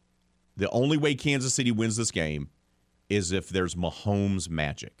 The only way Kansas City wins this game is if there's Mahomes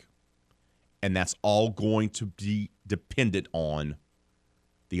magic. And that's all going to be dependent on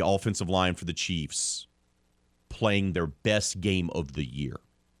the offensive line for the Chiefs playing their best game of the year.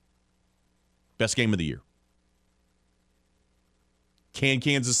 Best game of the year. Can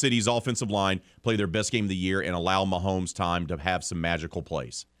Kansas City's offensive line play their best game of the year and allow Mahomes time to have some magical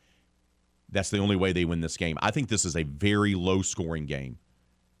plays? That's the only way they win this game. I think this is a very low-scoring game.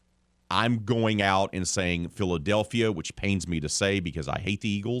 I'm going out and saying Philadelphia, which pains me to say because I hate the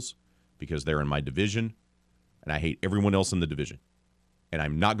Eagles because they're in my division, and I hate everyone else in the division. And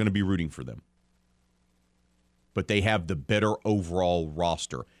I'm not going to be rooting for them. But they have the better overall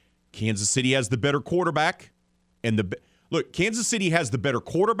roster. Kansas City has the better quarterback. Look, Kansas City has the better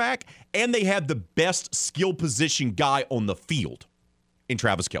quarterback, and they have the best skill position guy on the field in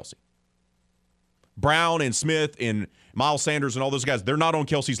Travis Kelce. Brown and Smith and Miles Sanders and all those guys, they're not on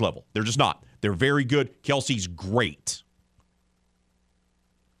Kelce's level. They're just not. They're very good. Kelce's great.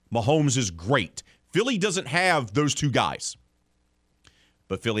 Mahomes is great. Philly doesn't have those two guys.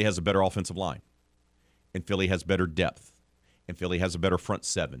 But Philly has a better offensive line. And Philly has better depth. And Philly has a better front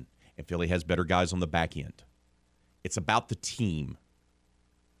seven. And Philly has better guys on the back end. It's about the team.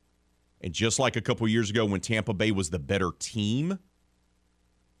 And just like a couple years ago when Tampa Bay was the better team,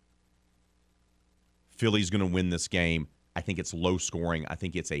 Philly's going to win this game. I think it's low scoring. I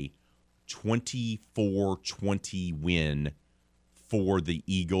think it's a 24-20 win for the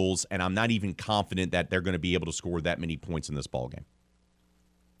Eagles, and I'm not even confident that they're going to be able to score that many points in this ballgame.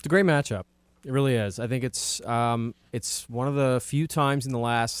 It's a great matchup. It really is. I think it's one of the few times in the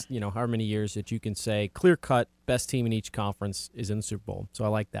last, however many years that you can say clear-cut best team in each conference is in the Super Bowl. So I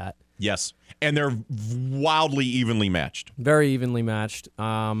like that. Yes, and they're wildly evenly matched. Very evenly matched.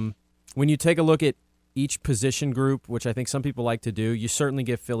 When you take a look at each position group, which I think some people like to do, you certainly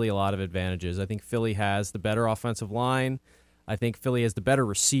give Philly a lot of advantages. I think Philly has the better offensive line. I think Philly has the better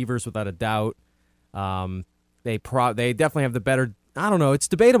receivers without a doubt. They definitely have the better. I don't know. It's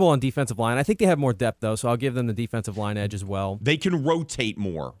debatable on defensive line. I think they have more depth though, so I'll give them the defensive line edge as well. They can rotate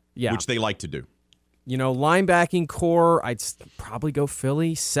more, which they like to do. Linebacking core, I'd probably go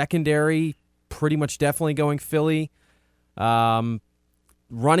Philly. Secondary, pretty much definitely going Philly.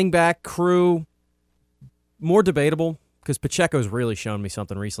 Running back crew, more debatable because Pacheco's really shown me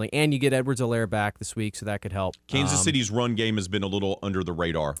something recently. And you get Edwards-Helaire back this week, so that could help. Kansas City's run game has been a little under the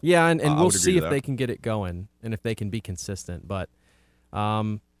radar. Yeah, and we'll see if they can get it going and if they can be consistent. But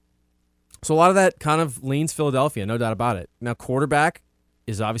so a lot of that kind of leans Philadelphia, no doubt about it. Now, quarterback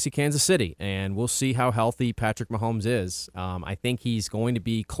is obviously Kansas City, and we'll see how healthy Patrick Mahomes is. I think he's going to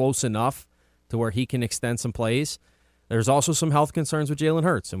be close enough to where he can extend some plays. There's also some health concerns with Jalen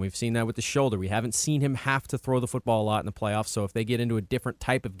Hurts, and we've seen that with the shoulder. We haven't seen him have to throw the football a lot in the playoffs, so if they get into a different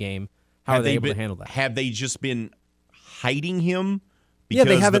type of game, how are they able to handle that? Have they just been hiding him? Yeah,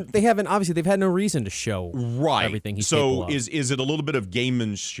 they haven't. They haven't. Obviously, they've had no reason to show everything he's capable of. So is it a little bit of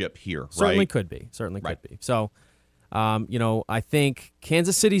gamemanship here? Certainly could be. Could be. So, I think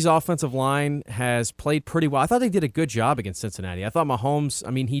Kansas City's offensive line has played pretty well. I thought they did a good job against Cincinnati. I thought Mahomes.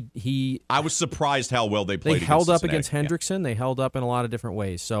 I mean, I was surprised how well they played. They held up against Hendrickson. Yeah. They held up in a lot of different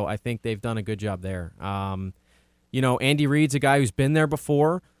ways. So I think they've done a good job there. Andy Reid's a guy who's been there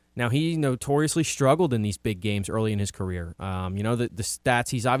before. Now, he notoriously struggled in these big games early in his career. The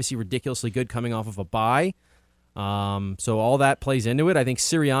stats, he's obviously ridiculously good coming off of a bye. So all that plays into it. I think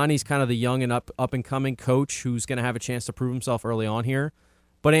Sirianni's kind of the young and up-and-coming coach who's going to have a chance to prove himself early on here.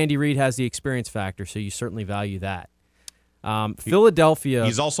 But Andy Reid has the experience factor, so you certainly value that. Philadelphia.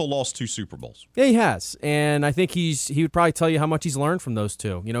 He's also lost 2 Super Bowls. Yeah, he has. And I think he would probably tell you how much he's learned from those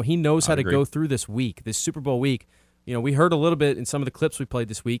 2. He knows how to go through this week, this Super Bowl week. We heard a little bit in some of the clips we played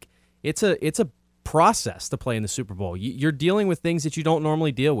this week. It's a process to play in the Super Bowl. You're dealing with things that you don't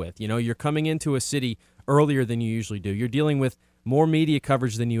normally deal with. You're coming into a city earlier than you usually do. You're dealing with more media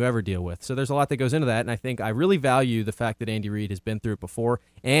coverage than you ever deal with. So there's a lot that goes into that, and I think I really value the fact that Andy Reid has been through it before,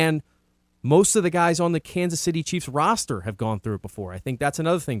 and most of the guys on the Kansas City Chiefs roster have gone through it before. I think that's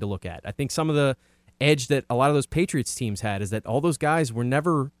another thing to look at. I think some of the edge that a lot of those Patriots teams had is that all those guys were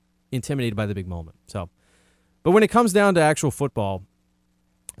never intimidated by the big moment. But when it comes down to actual football,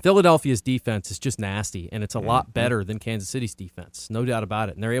 Philadelphia's defense is just nasty, and it's a lot better than Kansas City's defense, no doubt about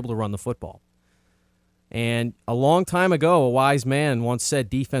it, and they're able to run the football. And a long time ago, a wise man once said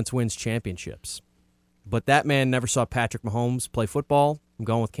defense wins championships. But that man never saw Patrick Mahomes play football. I'm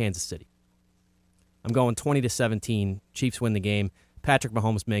going with Kansas City. I'm going 20-17. Chiefs win the game. Patrick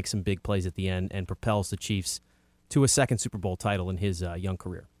Mahomes makes some big plays at the end and propels the Chiefs to a second Super Bowl title in his young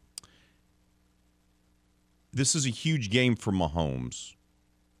career. This is a huge game for Mahomes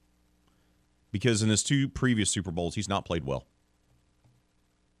because in his 2 previous Super Bowls, he's not played well.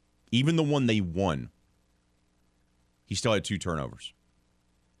 Even the one they won, he still had 2 turnovers.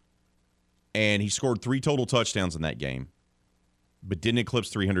 And he scored 3 total touchdowns in that game, but didn't eclipse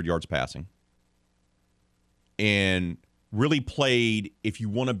 300 yards passing. And really played, if you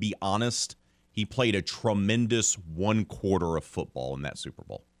want to be honest, he played a tremendous 1 quarter of football in that Super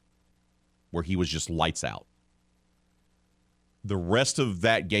Bowl where he was just lights out. The rest of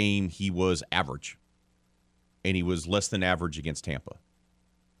that game, he was average, and he was less than average against Tampa.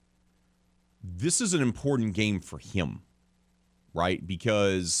 This is an important game for him, right?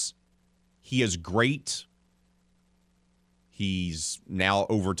 Because he is great. He's now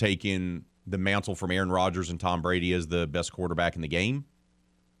overtaken the mantle from Aaron Rodgers and Tom Brady as the best quarterback in the game.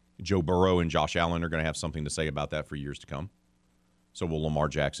 Joe Burrow and Josh Allen are going to have something to say about that for years to come. So will Lamar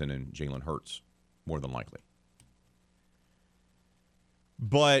Jackson and Jalen Hurts, more than likely.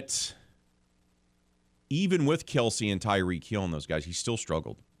 But even with Kelsey and Tyreek Hill and those guys, he still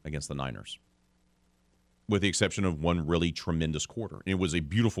struggled against the Niners, with the exception of 1 really tremendous quarter. And it was a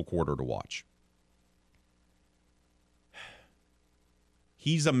beautiful quarter to watch.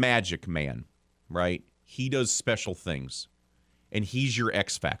 He's a magic man, right? He does special things, and he's your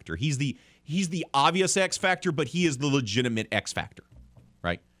X factor. He's the obvious X factor, but he is the legitimate X factor,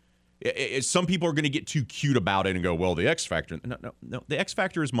 right? Some people are going to get too cute about it and go, well, the X factor. No. The X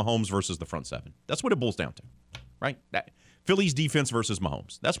factor is Mahomes versus the front 7. That's what it boils down to, right? Philly's defense versus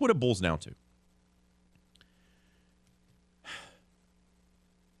Mahomes. That's what it boils down to.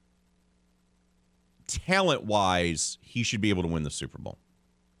 Talent-wise, he should be able to win the Super Bowl.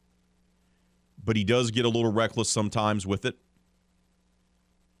 But he does get a little reckless sometimes with it.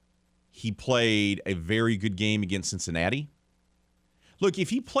 He played a very good game against Cincinnati. Look, if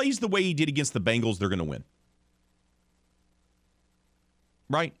he plays the way he did against the Bengals, they're going to win.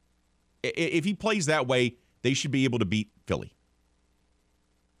 Right? If he plays that way, they should be able to beat Philly.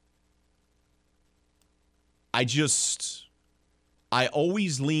 I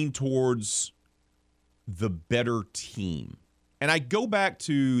always lean towards the better team. And I go back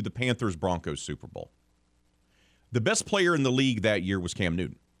to the Panthers-Broncos Super Bowl. The best player in the league that year was Cam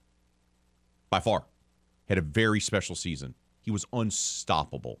Newton. By far. Had a very special season. He was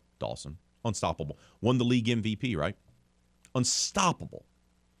unstoppable, Dawson. Unstoppable. Won the league MVP, right? Unstoppable.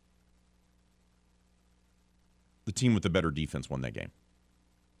 The team with the better defense won that game.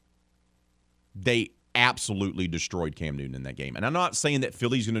 They absolutely destroyed Cam Newton in that game. And I'm not saying that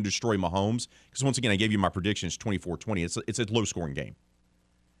Philly's going to destroy Mahomes, because once again, I gave you my predictions, 24-20. It's a low-scoring game.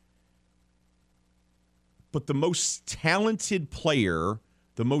 But the most talented player,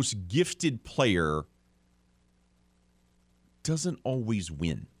 the most gifted player, doesn't always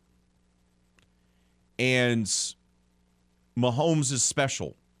win. And Mahomes is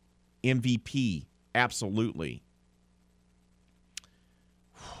special. MVP, absolutely.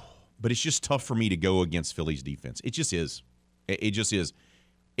 But it's just tough for me to go against Philly's defense. It just is. It just is.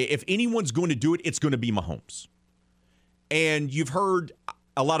 If anyone's going to do it, it's going to be Mahomes. And you've heard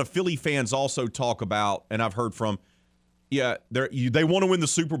a lot of Philly fans also talk about, and I've heard from, they want to win the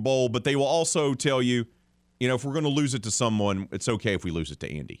Super Bowl, but they will also tell you, if we're going to lose it to someone, it's okay if we lose it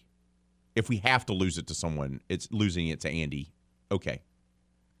to Andy. If we have to lose it to someone, it's losing it to Andy. Okay.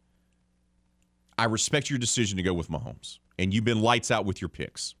 I respect your decision to go with Mahomes, and you've been lights out with your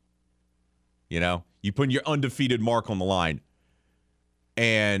picks. You put your undefeated mark on the line.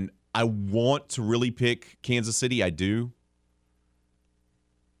 And I want to really pick Kansas City. I do.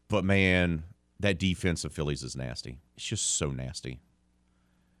 But, man, that defense of Phillies is nasty. It's just so nasty.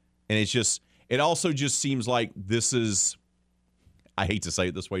 And it also just seems like this is, I hate to say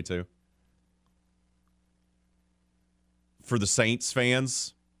it this way too, for the Saints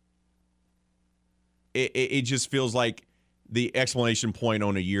fans, it just feels like the exclamation point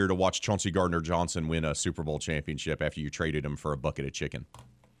on a year to watch Chauncey Gardner-Johnson win a Super Bowl championship after you traded him for a bucket of chicken.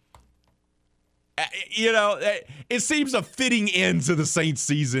 It seems a fitting end to the Saints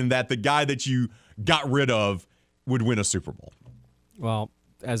season that the guy that you got rid of would win a Super Bowl. Well,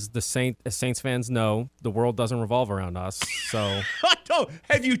 as Saints fans know, the world doesn't revolve around us. So,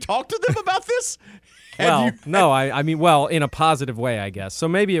 have you talked to them about this? No. I mean, in a positive way, I guess. So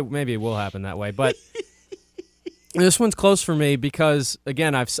maybe it will happen that way, but. This one's close for me because,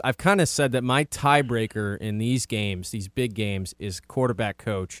 again, I've kind of said that my tiebreaker in these games, these big games, is quarterback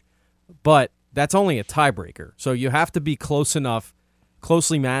coach. But that's only a tiebreaker. So you have to be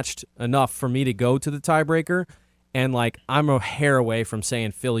closely matched enough for me to go to the tiebreaker. And, I'm a hair away from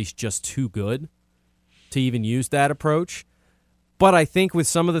saying Philly's just too good to even use that approach. But I think with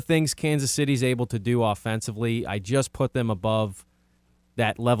some of the things Kansas City's able to do offensively, I just put them above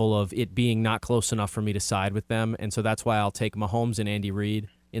that level of it being not close enough for me to side with them. And so that's why I'll take Mahomes and Andy Reid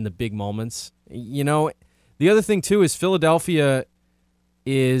in the big moments. The other thing, too, is Philadelphia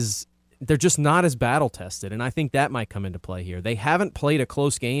they're just not as battle-tested, and I think that might come into play here. They haven't played a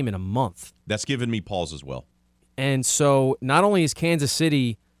close game in a month. That's given me pause as well. And so not only is Kansas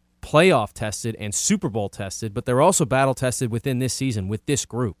City playoff-tested and Super Bowl-tested, but they're also battle-tested within this season with this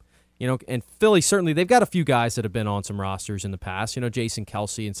group. And Philly, certainly, they've got a few guys that have been on some rosters in the past. Jason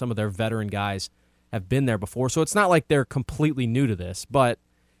Kelce and some of their veteran guys have been there before. So it's not like they're completely new to this. But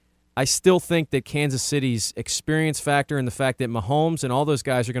I still think that Kansas City's experience factor and the fact that Mahomes and all those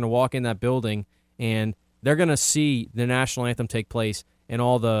guys are going to walk in that building and they're going to see the national anthem take place and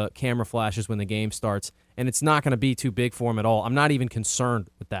all the camera flashes when the game starts. And it's not going to be too big for them at all. I'm not even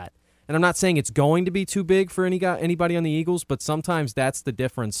concerned with that. And I'm not saying it's going to be too big for anybody on the Eagles, but sometimes that's the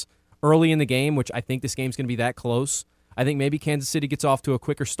difference early in the game, which I think this game's going to be that close. I think maybe Kansas City gets off to a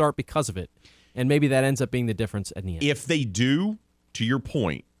quicker start because of it, and maybe that ends up being the difference at the end. If they do, to your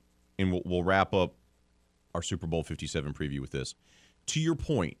point, and we'll wrap up our Super Bowl 57 preview with this, to your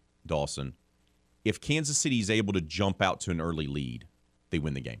point, Dawson, if Kansas City is able to jump out to an early lead, they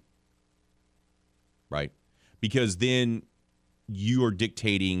win the game, right? Because then you are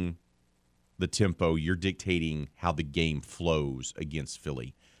dictating the tempo, you're dictating how the game flows against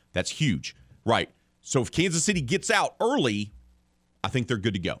Philly. That's huge. Right. So if Kansas City gets out early, I think they're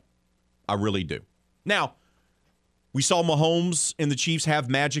good to go. I really do. Now, we saw Mahomes and the Chiefs have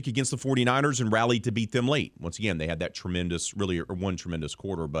magic against the 49ers and rally to beat them late. Once again, they had that one tremendous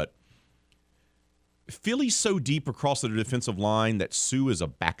quarter. But Philly's so deep across their defensive line that Sue is a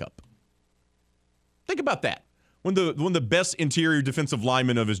backup. Think about that. One of the best interior defensive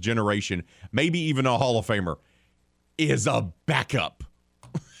linemen of his generation, maybe even a Hall of Famer, is a backup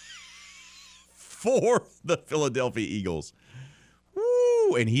for the Philadelphia Eagles.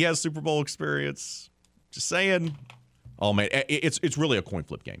 Woo! And he has Super Bowl experience. Just saying. Oh, man, it's really a coin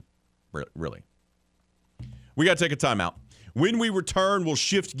flip game. Really. We got to take a timeout. When we return, we'll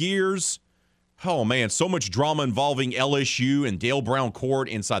shift gears. Oh, man, so much drama involving LSU and Dale Brown Court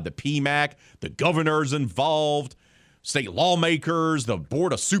inside the PMAC. The governor's involved, state lawmakers, the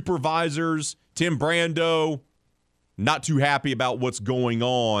board of supervisors. Tim Brando, not too happy about what's going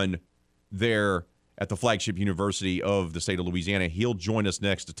on there at the flagship university of the state of Louisiana. He'll join us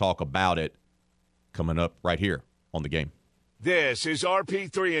next to talk about it, coming up right here on The Game. This is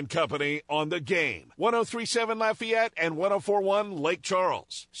RP3 and Company on The Game. 103.7 Lafayette and 104.1 Lake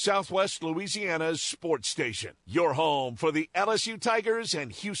Charles, Southwest Louisiana's sports station. Your home for the LSU Tigers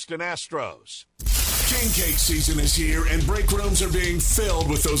and Houston Astros. King cake season is here, and break rooms are being filled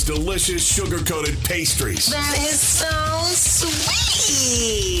with those delicious sugar-coated pastries. That is so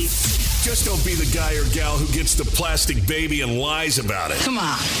sweet. Just don't be the guy or gal who gets the plastic baby and lies about it. Come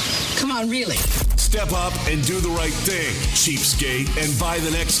on, really. Step up and do the right thing, cheapskate, and buy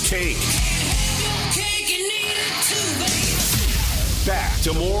the next cake. Back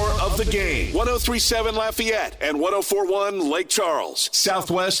to more of The Game. 103.7 Lafayette and 104.1 Lake Charles,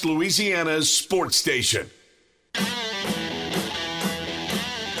 Southwest Louisiana's sports station.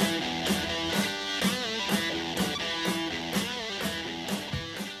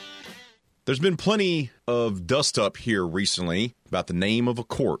 There's been plenty of dust up here recently about the name of a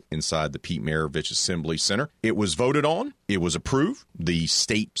court inside the Pete Maravich Assembly Center. It was voted on. It was approved. The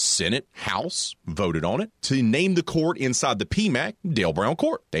state Senate House voted on it to name the court inside the PMAC Dale Brown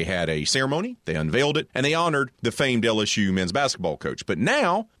Court. They had a ceremony. They unveiled it, and they honored the famed LSU men's basketball coach. But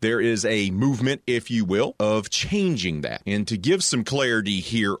now there is a movement, if you will, of changing that. And to give some clarity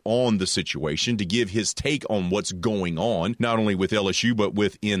here on the situation, to give his take on what's going on, not only with LSU, but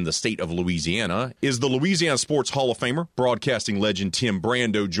within the state of Louisiana, is the Louisiana Sports Hall of Famer, broadcasting legend Tim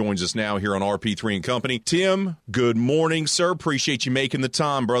Brando joins us now here on RP3 and Company. Tim, good morning, sir. Appreciate you making the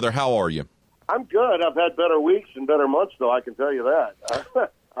time, brother. How are you? I'm good. I've had better weeks and better months, though. I can tell you that.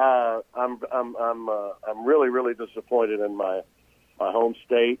 I'm really disappointed in my home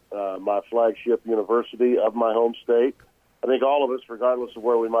state, my flagship university of my home state. I think all of us, regardless of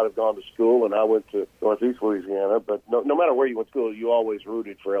where we might have gone to school, and I went to Northeast Louisiana, but no matter where you went to school, you always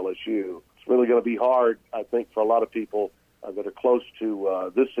rooted for LSU. It's really going to be hard, I think, for a lot of people that are close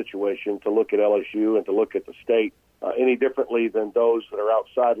to this situation to look at LSU and to look at the state any differently than those that are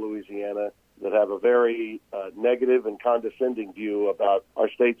outside Louisiana that have a very negative and condescending view about our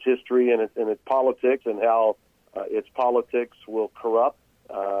state's history and its politics and how its politics will corrupt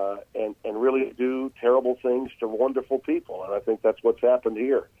and really do terrible things to wonderful people. And I think that's what's happened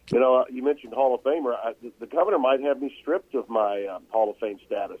here. You know, you mentioned Hall of Famer. The governor might have me stripped of my Hall of Fame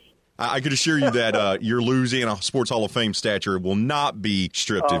status. I could assure you that your Louisiana Sports Hall of Fame stature will not be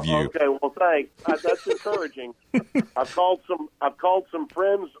stripped of you. Okay, well, thanks. That's encouraging. I've called some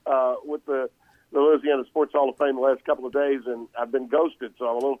friends with the Louisiana Sports Hall of Fame the last couple of days, and I've been ghosted, so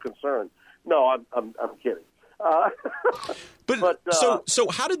I'm a little concerned. No, I'm kidding. So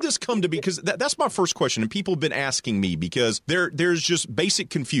how did this come to be? Because that's my first question, and people have been asking me because there's just basic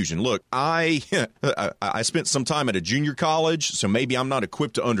confusion. Look, I spent some time at a junior college, so maybe I'm not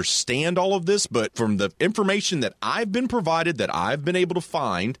equipped to understand all of this, but from the information that I've been provided, that I've been able to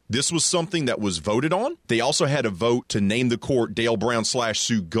find, this was something that was voted on. They also had a vote to name the court Dale Brown /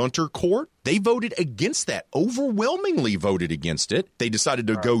 Sue Gunter Court. They voted against that, overwhelmingly voted against it. They decided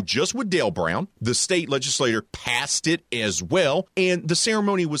to go just with Dale Brown. The state legislature passed it as well, and the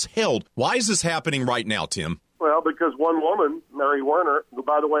ceremony was held. Why is this happening right now, Tim? Well, because one woman, Mary Werner, who,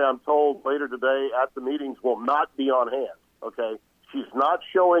 by the way, I'm told later today at the meetings will not be on hand, okay? She's not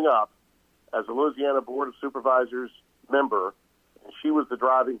showing up as a Louisiana Board of Supervisors member, and she was the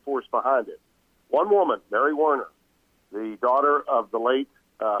driving force behind it. One woman, Mary Werner, the daughter of the late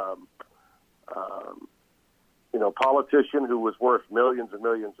politician who was worth millions and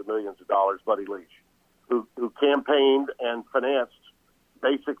millions and millions of dollars, Buddy Leach, who campaigned and financed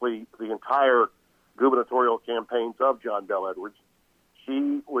basically the entire gubernatorial campaigns of John Bel Edwards.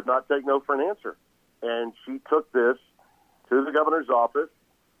 She would not take no for an answer. And she took this to the governor's office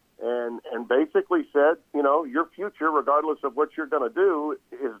and basically said, you know, your future, regardless of what you're going to do,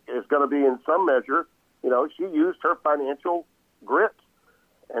 is going to be in some measure, you know, she used her financial grit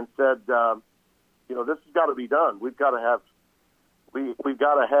and said, this has got to be done. We've got to have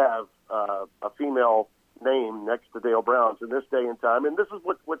a female name next to Dale Brown's in this day and time. And this is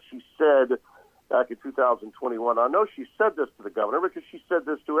what she said back in 2021. I know she said this to the governor because she said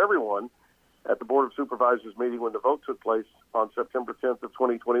this to everyone at the Board of Supervisors meeting when the vote took place on September 10th of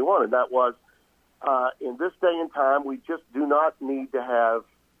 2021. And that was, in this day and time, we just do not need to have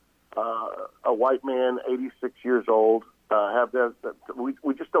a white man, 86 years old,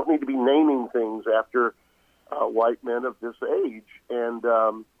 we just don't need to be naming things after white men of this age. And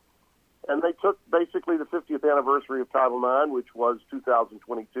they took basically the 50th anniversary of Title IX, which was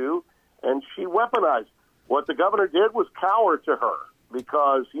 2022, and she weaponized. What the governor did was cower to her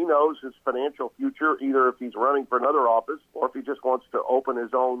because he knows his financial future, either if he's running for another office or if he just wants to open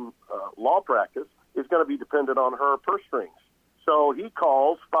his own law practice, is going to be dependent on her purse strings. So he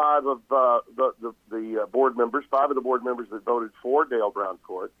calls five of the board members that voted for Dale Brown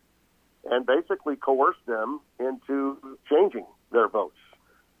Court, and basically coerced them into changing their votes,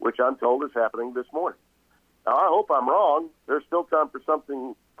 which I'm told is happening this morning. Now, I hope I'm wrong. There's still time for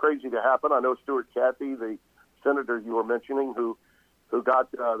something crazy to happen. I know Stuart Cathy, the senator you were mentioning, who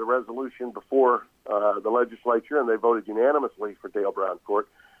got the resolution before the legislature, and they voted unanimously for Dale Brown Court.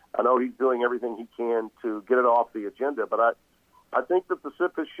 I know he's doing everything he can to get it off the agenda, but I think that the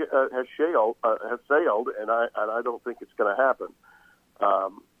ship has sailed, and I don't think it's going to happen.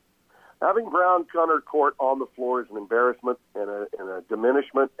 Having Brown Court on the floor is an embarrassment and a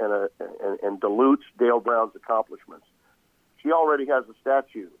diminishment and dilutes Dale Brown's accomplishments. She already has a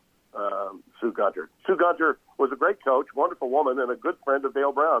statue, Sue Gunter. Sue Gunter was a great coach, wonderful woman, and a good friend of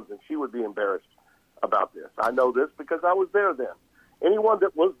Dale Brown's, and she would be embarrassed about this. I know this because I was there then. Anyone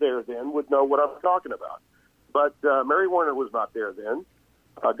that was there then would know what I'm talking about. But Mary Warner was not there then.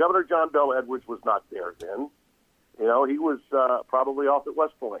 Governor John Bel Edwards was not there then. You know, he was probably off at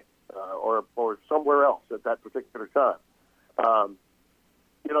West Point or somewhere else at that particular time.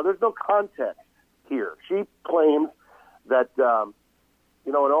 You know, there's no context here. She claims that,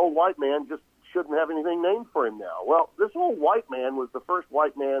 you know, an old white man just shouldn't have anything named for him now. Well, this old white man was the first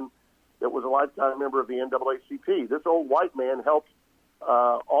white man that was a lifetime member of the NAACP. This old white man helped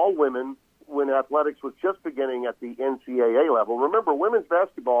all women when athletics was just beginning at the NCAA level. Remember, women's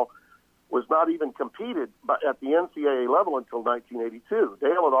basketball was not even competed at the NCAA level until 1982. Dale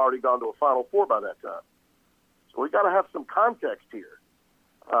had already gone to a Final Four by that time. So we got to have some context here.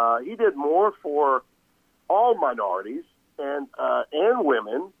 He did more for all minorities and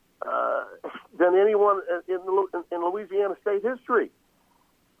women than anyone in Louisiana state history.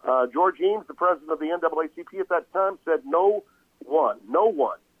 George Eames, the president of the NAACP at that time, said no one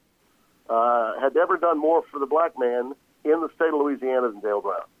had ever done more for the black man in the state of Louisiana than Dale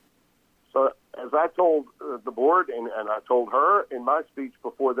Brown. So as I told the board, and I told her in my speech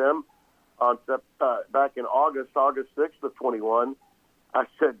before them on back in August 6th of 21, I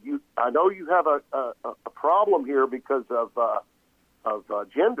said, I know you have a problem here because of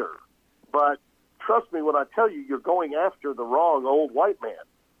gender, but trust me when I tell you, you're going after the wrong old white man.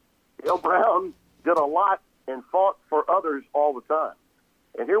 Dale Brown did a lot and fought for others all the time.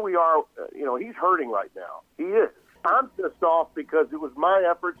 And here we are, you know, he's hurting right now. He is. I'm pissed off because it was my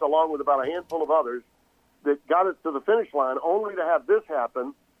efforts, along with about a handful of others, that got it to the finish line, only to have this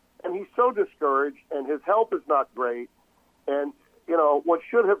happen. And he's so discouraged, and his health is not great. And, you know, what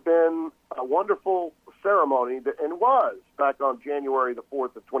should have been a wonderful ceremony, and was back on January the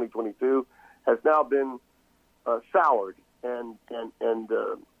 4th of 2022, has now been soured. And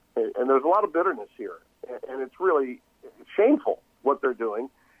there's a lot of bitterness here. And it's really shameful what they're doing.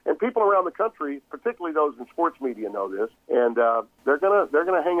 And people around the country, particularly those in sports media, know this, and they're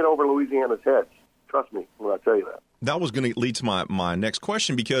gonna hang it over Louisiana's heads. Trust me when I tell you that. That was going to lead to my next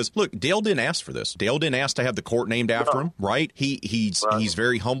question because, look, Dale didn't ask for this. Dale didn't ask to have the court named after him, right? He's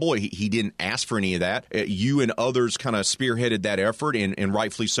very humble. He didn't ask for any of that. You and others kind of spearheaded that effort, and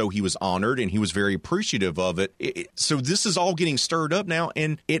rightfully so. He was honored, and he was very appreciative of it. So this is all getting stirred up now,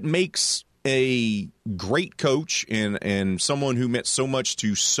 and it makes a great coach and someone who meant so much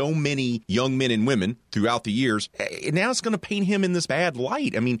to so many young men and women throughout the years. Now it's going to paint him in this bad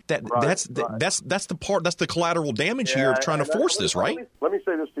light. I mean, that's the collateral damage here of trying to force this, right? Let me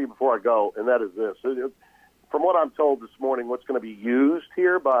say this to you before I go, and that is this. From what I'm told this morning, what's going to be used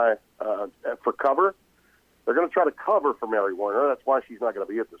here by for cover, they're going to try to cover for Mary Warner. That's why she's not going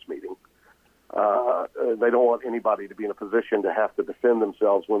to be at this meeting. They don't want anybody to be in a position to have to defend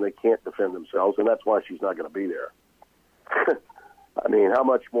themselves when they can't defend themselves, and that's why she's not going to be there. I mean, how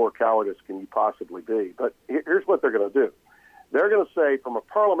much more cowardice can you possibly be? But here's what they're going to do. They're going to say, from a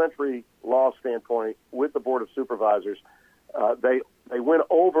parliamentary law standpoint, with the Board of Supervisors, they went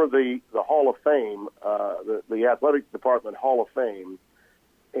over the Hall of Fame, the Athletic Department Hall of Fame,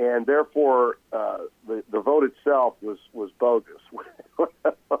 and therefore the vote itself was bogus.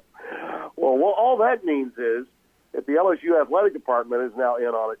 Well, all that means is that the LSU Athletic Department is now in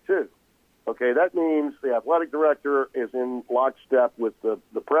on it, too. Okay, that means the athletic director is in lockstep with the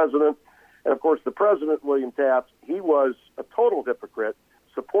president, And, of course, the president, William Taft, he was a total hypocrite,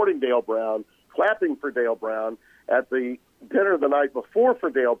 supporting Dale Brown, clapping for Dale Brown at the dinner the night before for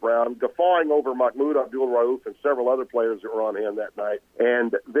Dale Brown, guffawing over Mahmoud Abdul-Rauf and several other players that were on hand that night.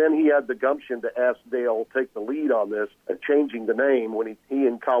 And then he had the gumption to ask Dale to take the lead on this and changing the name when he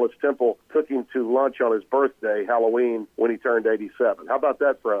and College Temple took him to lunch on his birthday, Halloween, when he turned 87. How about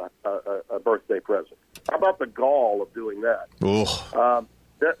that for a birthday present? How about the gall of doing that?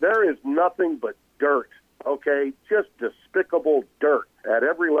 There is nothing but dirt, okay, just despicable dirt at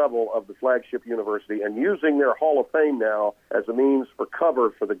every level of the flagship university, and using their Hall of Fame now as a means for cover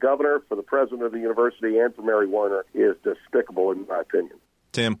for the governor, for the president of the university, and for Mary Warner is despicable in my opinion.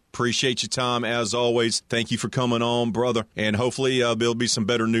 Tim, appreciate your time as always. Thank you for coming on, brother, and hopefully there'll be some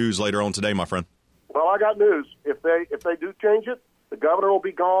better news later on today, my friend. Well, I got news. If they do change it, the governor will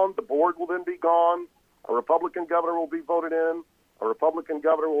be gone, the board will then be gone, a Republican governor will be voted in, a Republican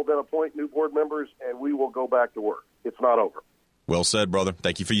governor will then appoint new board members, and we will go back to work. It's not over. Well said, brother.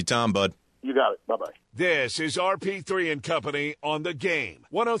 Thank you for your time, bud. You got it. Bye-bye. This is RP3 and Company on the Game.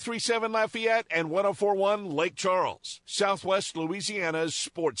 103.7 Lafayette and 104.1 Lake Charles, Southwest Louisiana's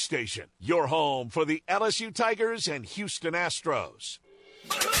sports station. Your home for the LSU Tigers and Houston Astros.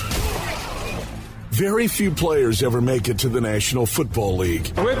 Very few players ever make it to the National Football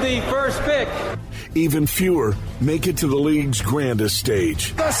League. With the first pick. Even fewer make it to the league's grandest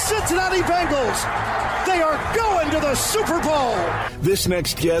stage. The Cincinnati Bengals, they are going to the Super Bowl. This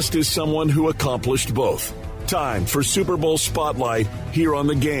next guest is someone who accomplished both. Time for Super Bowl Spotlight here on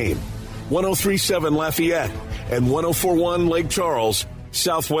the Game. 103.7 Lafayette and 104.1 Lake Charles,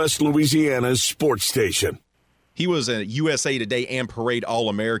 Southwest Louisiana's sports station. He was a USA Today and Parade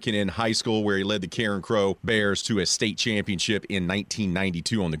All-American in high school, where he led the Karen Crow Bears to a state championship in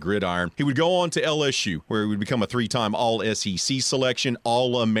 1992 on the gridiron. He would go on to LSU, where he would become a three-time All-SEC selection,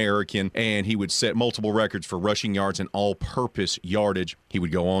 All-American, and he would set multiple records for rushing yards and all-purpose yardage. He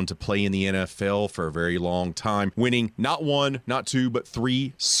would go on to play in the NFL for a very long time, winning not one, not two, but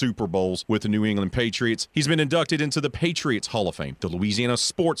 3 Super Bowls with the New England Patriots. He's been inducted into the Patriots Hall of Fame, the Louisiana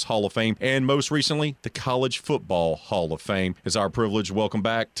Sports Hall of Fame, and most recently, the College Football Hall of Fame. It's our privilege to welcome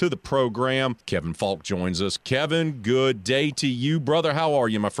back to the program. Kevin Falk joins us. Kevin, good day to you, brother. How are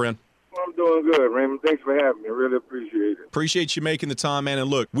you, my friend? I'm doing good, Raymond. Thanks for having me. I really appreciate it. Appreciate you making the time, man. And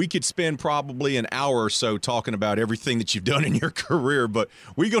look, we could spend probably an hour or so talking about everything that you've done in your career, but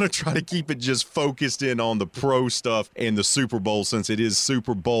we're going to try to keep it just focused in on the pro stuff and the Super Bowl, since it is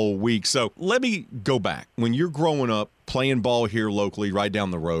Super Bowl week. So let me go back. When you're growing up, playing ball here locally, right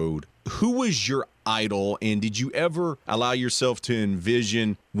down the road, who was your idol, and did you ever allow yourself to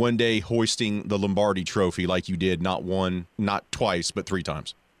envision one day hoisting the Lombardi Trophy like you did not one, not twice, but 3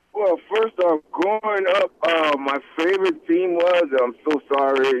 times? Well, first off, growing up, my favorite team was, I'm so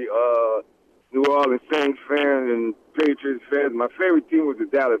sorry, New Orleans Saints fans and Patriots fans, my favorite team was the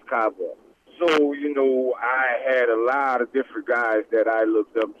Dallas Cowboys. So, you know, I had a lot of different guys that I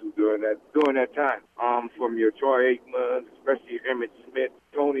looked up to during that time. From your Troy Aikman, especially Emmitt Smith,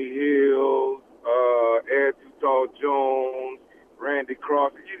 Tony Hill, Ed Tuttle Jones, Randy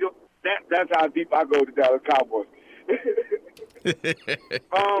Cross. You know, that's how deep I go to Dallas Cowboys.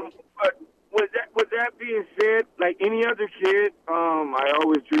 But with that being said, like any other kid, I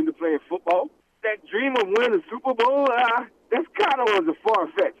always dreamed of playing football. That dream of winning a Super Bowl, that's kind of was a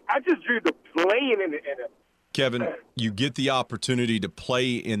far-fetched. I just dreamed of playing in it. Kevin, you get the opportunity to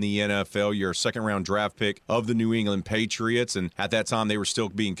play in the NFL. You're a second-round draft pick of the New England Patriots, and at that time they were still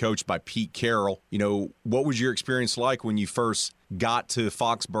being coached by Pete Carroll. You know, what was your experience like when you first got to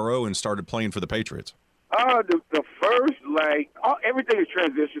Foxborough and started playing for the Patriots? The first, everything is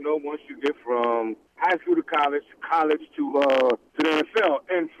transitional once you get from high school to college to the NFL.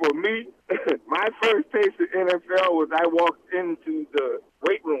 And for me, my first taste of NFL was I walked into the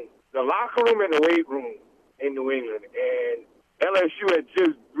weight room, the locker room and the weight room in New England. And LSU had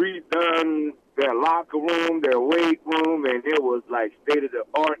just redone their locker room, their weight room, and it was like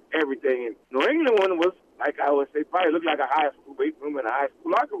state-of-the-art, everything. And New England one was, like I would say, probably looked like a high school weight room and a high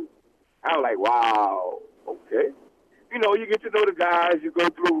school locker room. I was like, wow, okay. You know, you get to know the guys. You go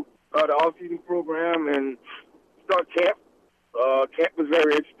through the off-season program and start camp. Camp was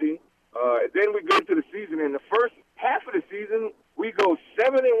very interesting. Then we go to the season. In the first half of the season, we go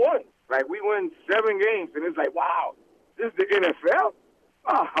 7-1. Like, we win 7 games. And it's like, wow, this is the NFL?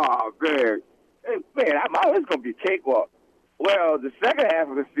 Oh, man. Hey, man, it's going to be a cakewalk. Well, the second half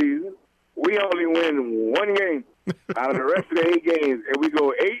of the season, we only win 1 game out of the rest of the 8 games, and we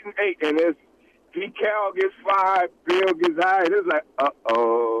go 8-8, and it's Pete Carroll gets 5, Bill gets high, and it's like,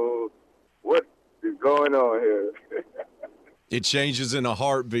 uh-oh, what is going on here? It changes in a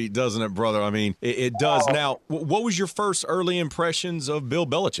heartbeat, doesn't it, brother? I mean, it does. Now, what was your first early impressions of Bill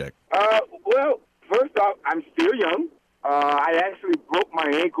Belichick? Well, first off, I'm still young. I actually broke my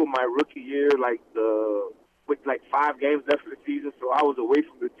ankle my rookie year, with 5 games left of the season, so I was away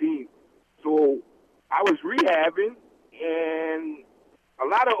from the team. So I was rehabbing, and a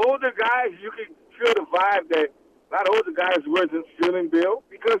lot of older guys, you can feel the vibe that a lot of older guys wasn't feeling Bill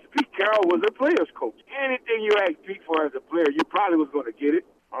because Pete Carroll was a player's coach. Anything you asked Pete for as a player, you probably was going to get it.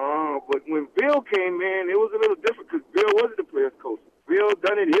 But when Bill came in, it was a little different because Bill wasn't the player's coach. Bill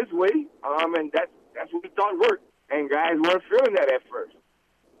done it his way, and that's what we thought worked. And guys weren't feeling that at first.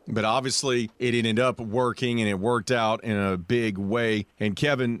 But obviously, it ended up working, and it worked out in a big way. And,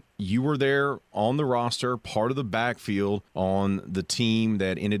 Kevin, you were there on the roster, part of the backfield on the team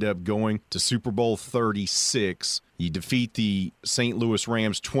that ended up going to Super Bowl 36. You defeat the St. Louis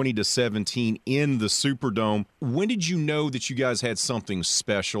Rams 20-17 in the Superdome. When did you know that you guys had something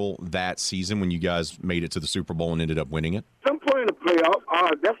special that season when you guys made it to the Super Bowl and ended up winning it? Some point in the playoffs,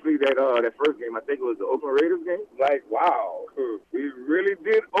 definitely that first game. I think it was the Oakland Raiders game. Like, wow, we really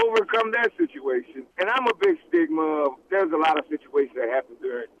did overcome that situation. And I'm a big stigma of there's a lot of situations that happened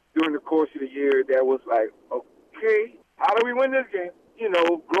during the course of the year that was like, okay, how do we win this game? You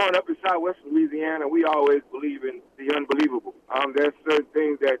know, growing up in Southwest Louisiana, we always believe in the unbelievable. There's certain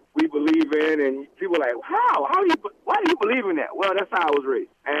things that we believe in, and people are like, why do you believe in that? Well, that's how I was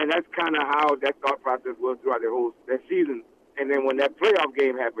raised. And that's kind of how that thought process was throughout that season. And then when that playoff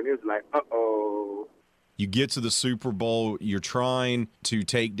game happened, it was like, uh-oh. You get to the Super Bowl, you're trying to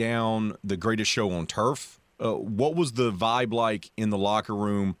take down the greatest show on turf. What was the vibe like in the locker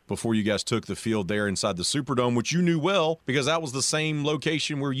room before you guys took the field there inside the Superdome, which you knew well because that was the same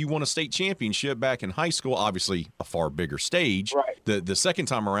location where you won a state championship back in high school, obviously a far bigger stage the second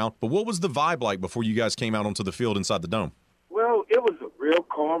time around. But what was the vibe like before you guys came out onto the field inside the Dome? Well, it was a real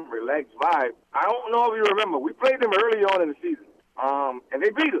calm, relaxed vibe. I don't know if you remember. We played them early on in the season, and they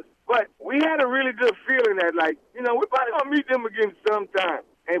beat us. But we had a really good feeling that, we're probably going to meet them again sometime.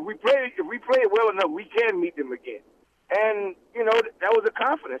 And if we play it well enough, we can meet them again. And, that was a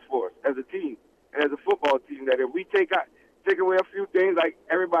confidence for us as a team and as a football team that if we take away a few things, like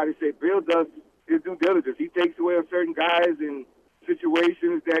everybody said, Bill does his due diligence. He takes away certain guys in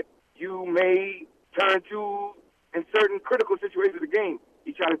situations that you may turn to in certain critical situations of the game.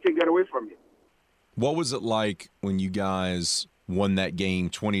 He tried to take that away from you. What was it like when you guys won that game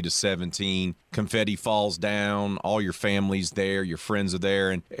 20-17, confetti falls down, all your family's there, your friends are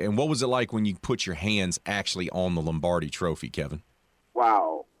there, and what was it like when you put your hands actually on the Lombardi Trophy, Kevin?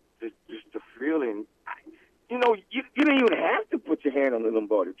 Wow, just the feeling. You didn't even have to put your hand on the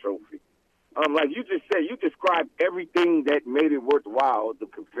Lombardi Trophy. Like you just said, you described everything that made it worthwhile: the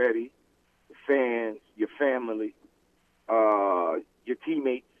confetti, the fans, your family, your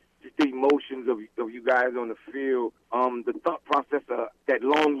teammates. Just the emotions of you guys on the field, the thought process of that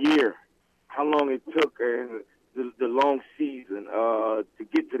long year, how long it took, and the long season to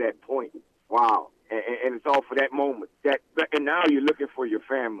get to that point. Wow. And it's all for that moment. And now you're looking for your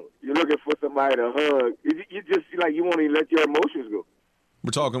family. You're looking for somebody to hug. You just you won't even let your emotions go. We're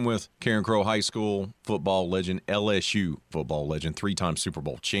talking with Karen Crow High School football legend, LSU football legend, 3-time Super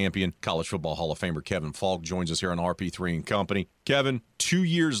Bowl champion, College Football Hall of Famer Kevin Falk joins us here on RP3 and Company. Kevin, 2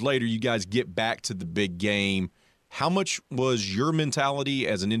 years later, you guys get back to the big game. How much was your mentality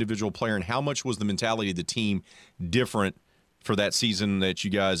as an individual player, and how much was the mentality of the team different for that season that you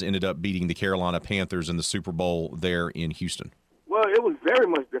guys ended up beating the Carolina Panthers in the Super Bowl there in Houston? Well, it was very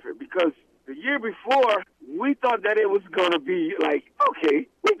much different because the year before, we thought that it was going to be like, okay,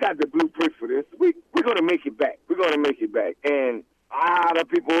 we got the blueprint for this. We're going to make it back. We're going to make it back. And a lot of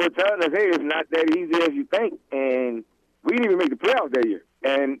people were telling us, hey, it's not that easy as you think. And we didn't even make the playoffs that year.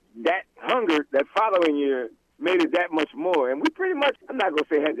 And that hunger, that following year, made it that much more. And we pretty much, I'm not going to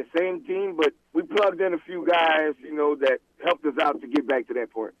say had the same team, but we plugged in a few guys, that helped us out to get back to that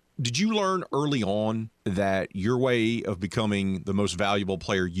point. Did you learn early on that your way of becoming the most valuable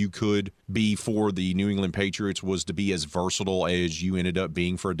player you could be for the New England Patriots was to be as versatile as you ended up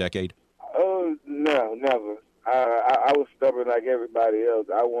being for a decade? Oh, no, never. I was stubborn like everybody else.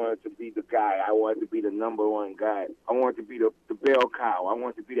 I wanted to be the guy. I wanted to be the number one guy. I wanted to be the bell cow. I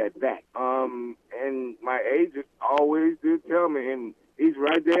wanted to be that back. And my agent always did tell me, and he's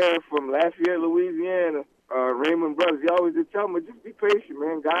right there from Lafayette, Louisiana, Raymond Brothers. He always did tell me, just be patient,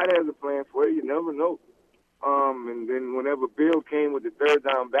 man. God has a plan for you. You never know. And then whenever Bill came with the third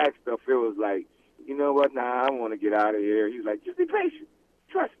down back stuff, it was like, you know what? Nah, I want to get out of here. He was like, just be patient.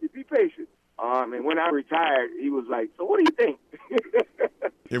 Trust me, be patient. And when I retired, he was like, so what do you think?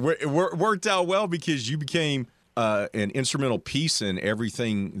 It worked out well because you became an instrumental piece in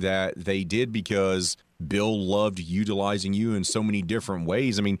everything that they did because Bill loved utilizing you in so many different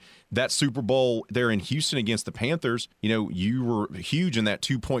ways. I mean, that Super Bowl there in Houston against the Panthers, you were huge in that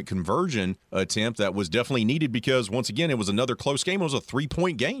 2-point conversion attempt that was definitely needed because, once again, it was another close game. It was a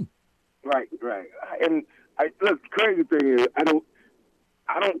 3-point game. Right. And look, the crazy thing is I don't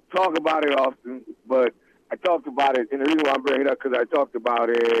talk about it often, but I talked about it, and the reason why I'm bringing it up because I talked about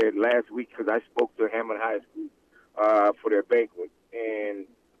it last week because I spoke to Hammond High School for their banquet, and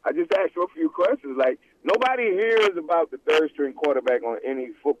I just asked you a few questions. Like, nobody hears about the third-string quarterback on any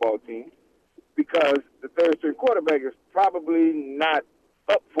football team because the third-string quarterback is probably not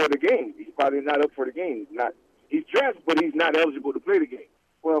up for the game. He's probably not up for the game. He's dressed, but he's not eligible to play the game.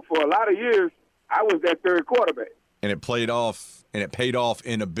 Well, for a lot of years, I was that third quarterback. And it paid off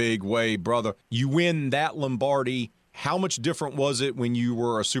in a big way, brother. You win that Lombardi. How much different was it when you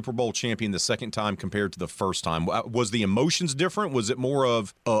were a Super Bowl champion the second time compared to the first time? Was the emotions different? Was it more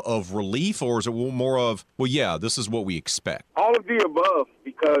of relief, or is it more of, well, yeah, this is what we expect? All of the above,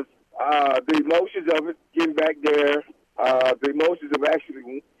 because the emotions of it, getting back there, the emotions of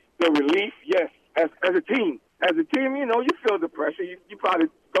actually the relief, yes, as a team. As a team, you feel the pressure. You probably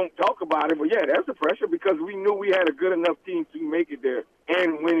don't talk about it, but, yeah, that's the pressure because we knew we had a good enough team to make it there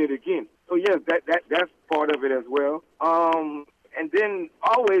and win it again. So, yes, that's part of it as well. And then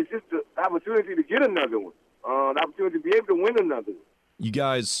always just the opportunity to get another one, the opportunity to be able to win another one. You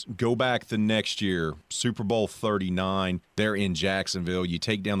guys go back the next year, Super Bowl 39, they're in Jacksonville. You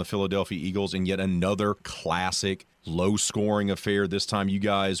take down the Philadelphia Eagles in yet another classic, low-scoring affair. This time you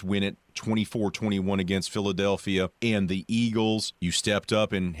guys win it 24-21 against Philadelphia and the Eagles. You stepped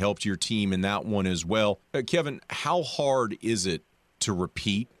up and helped your team in that one as well. Kevin, how hard is it to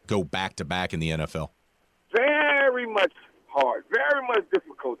repeat, go back-to-back in the NFL? Very much hard, very much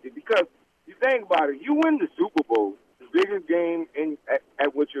difficulty because you think about it, you win the Super Bowl, biggest game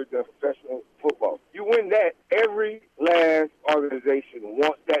at which you're doing professional football. You win that, every last organization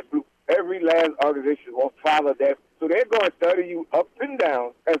wants that blue. Every last organization wants to follow that. So they're going to study you up and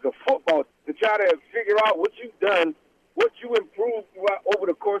down as a football to try to figure out what you've done, what you improved over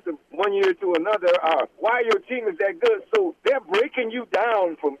the course of one year to another, why your team is that good. So they're breaking you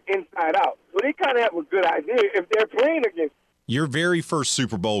down from inside out. So they kind of have a good idea if they're playing against. Your very first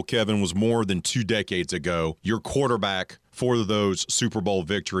Super Bowl, Kevin, was more than 2 decades ago. Your quarterback for those Super Bowl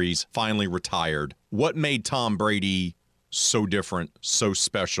victories finally retired. What made Tom Brady so different, so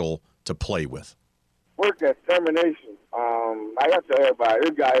special to play with? Work determination. I got to tell everybody,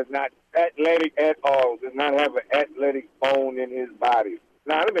 this guy is not athletic at all, does not have an athletic bone in his body.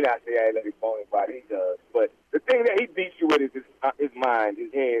 Now, let me not say athletic bone in his body, he does. But the thing that he beats you with is his mind,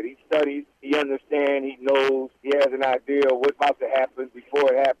 his head. He studies, he understands, he knows, he has an idea of what's about to happen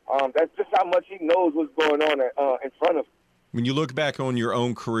before it happens. That's just how much he knows what's going on in front of him. When you look back on your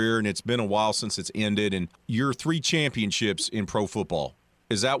own career, and it's been a while since it's ended, and your 3 championships in pro football,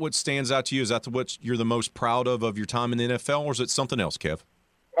 is that what stands out to you? Is that what you're the most proud of your time in the NFL, or is it something else, Kev?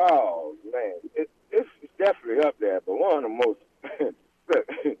 Oh, man, it's definitely up there, but one of the most. Look,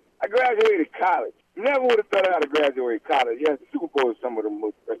 I graduated college. Never would have thought I'd have graduated college. Yes, the Super Bowl is some of the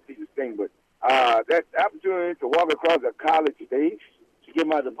most prestigious things, but that opportunity to walk across a college stage to get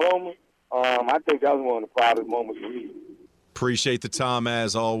my diploma, I think that was one of the proudest moments for me. Appreciate the time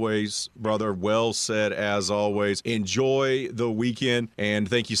as always, brother. Well said as always. Enjoy the weekend, and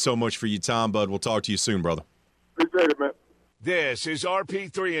thank you so much for your time, bud. We'll talk to you soon, brother. Appreciate it, man. This is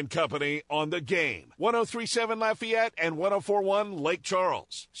RP3 and Company on The Game. 103.7 Lafayette and 104.1 Lake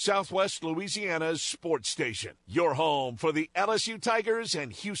Charles, Southwest Louisiana's sports station. Your home for the LSU Tigers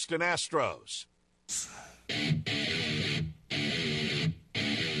and Houston Astros.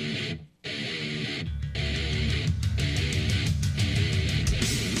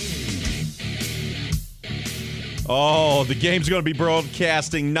 Oh, the game's going to be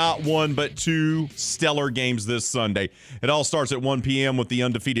broadcasting not one but 2 stellar games this Sunday. It all starts at 1 p.m. with the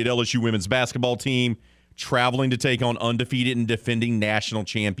undefeated LSU women's basketball team traveling to take on undefeated and defending national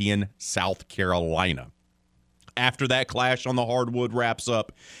champion South Carolina. After that clash on the hardwood wraps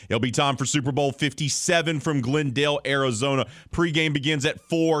up, it'll be time for Super Bowl 57 from Glendale, Arizona. Pregame begins at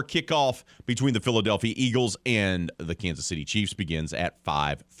 4. Kickoff between the Philadelphia Eagles and the Kansas City Chiefs begins at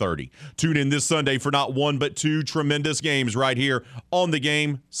 5:30. Tune in this Sunday for not one but 2 tremendous games right here on The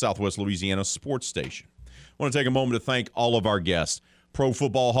Game, Southwest Louisiana Sports Station. I want to take a moment to thank all of our guests. Pro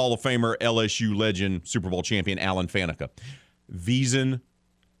Football Hall of Famer, LSU legend, Super Bowl champion Alan Faneca. VSiN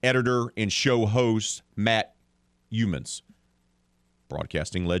editor and show host Matt Youmans,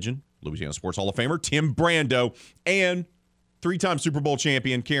 broadcasting legend, Louisiana Sports Hall of Famer Tim Brando, and 3-time Super Bowl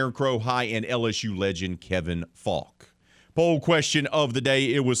champion Karen Crow High and LSU legend Kevin Falk. Poll question of the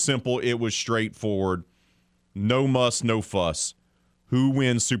day. It was simple. It was straightforward. No muss, no fuss. Who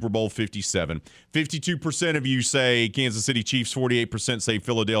wins Super Bowl 57? 52% of you say Kansas City Chiefs. 48% say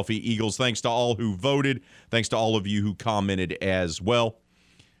Philadelphia Eagles. Thanks to all who voted. Thanks to all of you who commented as well.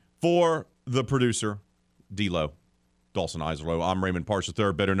 For the producer, D-Lo, Dawson Iserlo, I'm Raymond Parks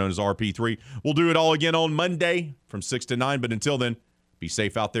III, better known as RP3. We'll do it all again on Monday from 6 to 9. But until then, be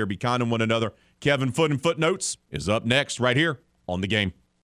safe out there. Be kind to one another. Kevin Foot and Footnotes is up next right here on The Game.